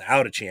 years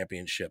without a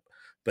championship,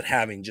 but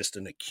having just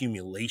an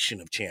accumulation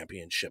of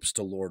championships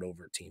to lord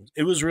over teams.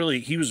 It was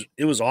really,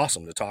 it was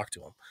awesome to talk to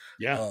him.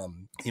 Yeah.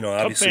 You know,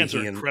 obviously Cub fans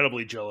are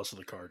incredibly jealous of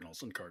the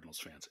Cardinals and Cardinals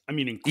fans. I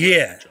mean,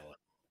 jealous.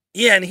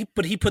 Yeah. And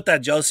he put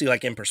that jealousy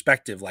like in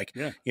perspective. Like,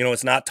 you know,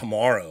 it's not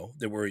tomorrow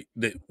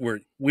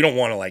we don't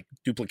want to like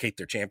duplicate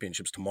their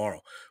championships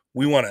tomorrow.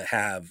 We want to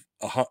have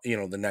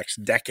the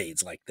next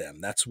decades like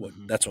them. That's what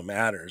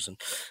matters. And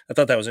I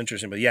thought that was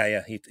interesting, but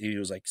he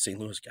was like St.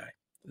 Louis guy.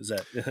 Is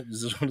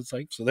this what it's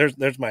like? So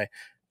there's my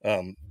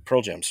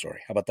Pearl Jam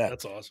story. How about that?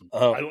 That's awesome.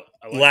 I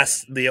like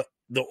that.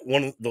 The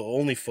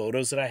only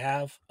photos that I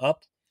have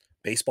up,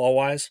 baseball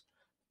wise,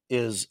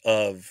 is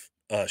of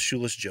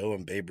Shoeless Joe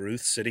and Babe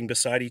Ruth sitting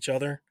beside each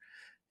other,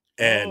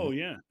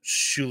 and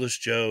Shoeless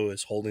Joe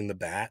is holding the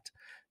bat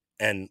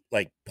and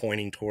like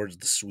pointing towards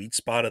the sweet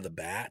spot of the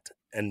bat,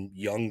 and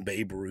young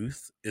Babe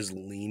Ruth is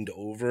leaned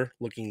over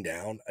looking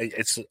down.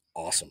 It's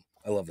awesome.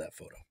 I love that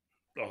photo.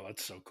 Oh,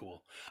 that's so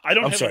cool.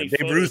 I'm sorry.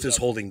 Babe Ruth is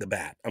holding the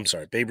bat. I'm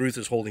sorry. Babe Ruth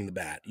is holding the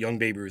bat. Young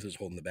Babe Ruth is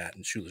holding the bat,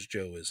 and Shoeless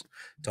Joe is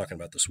talking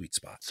about the sweet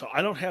spot. So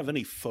I don't have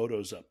any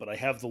photos up, but I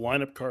have the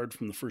lineup card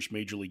from the first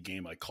Major League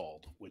game I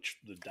called, which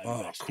the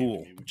Diamondbacks gave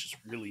me, which is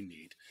really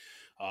neat.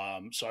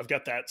 So I've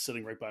got that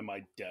sitting right by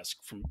my desk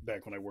from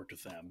back when I worked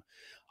with them.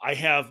 I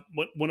have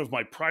one of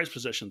my prized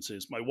possessions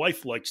is my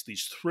wife likes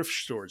these thrift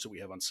stores that we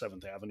have on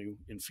 7th Avenue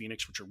in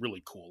Phoenix, which are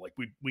really cool. Like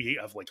we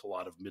have like a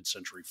lot of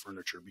mid-century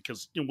furniture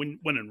because when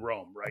in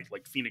Rome, right?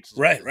 Like Phoenix is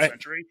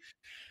mid-century.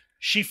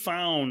 She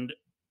found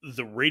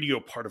the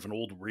radio part of an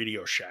old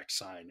Radio Shack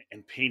sign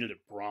and painted it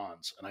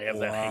bronze, and I have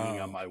that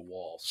hanging on my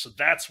wall. So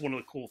that's one of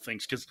the cool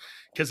things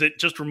because it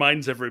just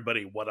reminds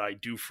everybody what I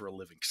do for a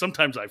living.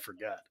 Sometimes I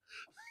forget.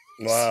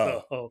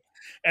 Wow. So,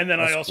 and then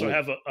That's I also cool.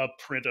 have a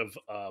print of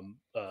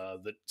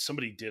that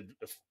somebody did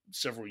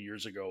several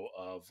years ago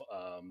of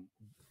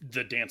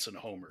the Dancing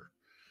Homer.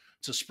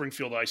 It's a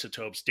Springfield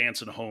Isotopes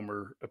Dancing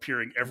Homer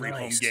appearing every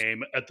home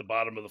game at the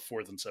bottom of the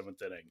 4th and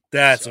 7th inning.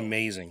 That's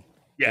amazing.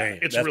 Yeah,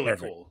 Great. it's That's really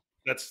perfect. cool.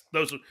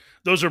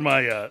 Those are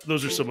my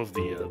those are some of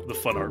the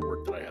fun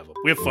artwork that I have.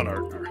 We have fun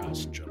art in our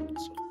house in general.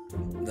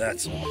 So.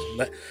 That's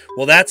awesome.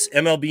 Well, that's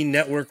MLB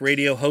Network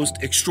Radio host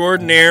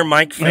extraordinaire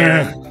Mike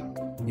Farron.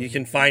 You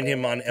can find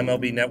him on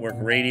MLB Network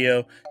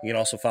Radio. You can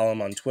also follow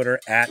him on Twitter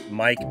at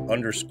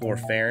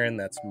Mike_Farron.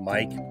 That's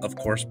Mike, of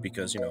course,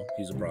 because,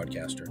 he's a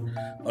broadcaster.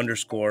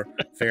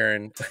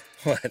 _Farron.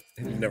 What?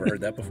 You've never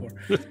heard that before?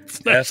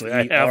 Actually,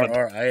 I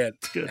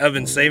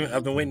haven't.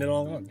 I've been waiting it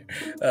all along.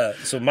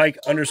 So Mike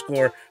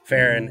 _Farron,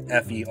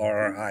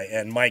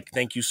 FERRIN. Mike,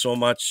 thank you so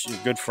much. You're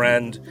a good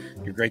friend.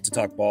 You're great to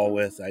talk ball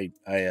with. I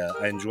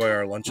enjoy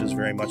our lunches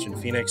very much in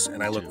Phoenix,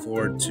 and I look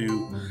forward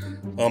to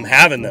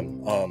having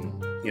them.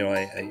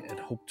 I had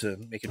hoped to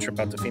make a trip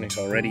out to Phoenix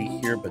already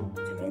here, but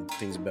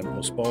things have been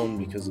postponed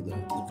because of the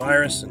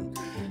virus, and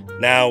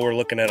now we're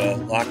looking at a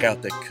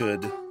lockout that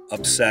could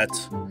upset,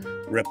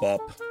 rip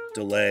up,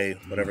 delay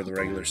whatever the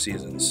regular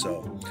season.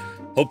 So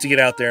hope to get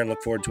out there and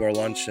look forward to our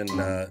lunch and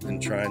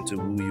trying to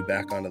woo you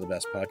back onto the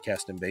best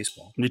podcast in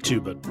baseball. Me too,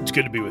 but it's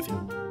good to be with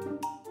you.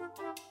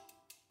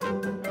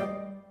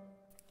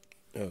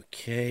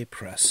 Okay,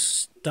 press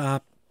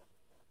stop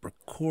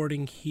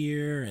recording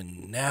here,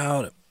 and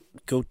now to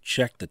go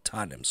check the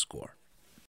Tottenham score.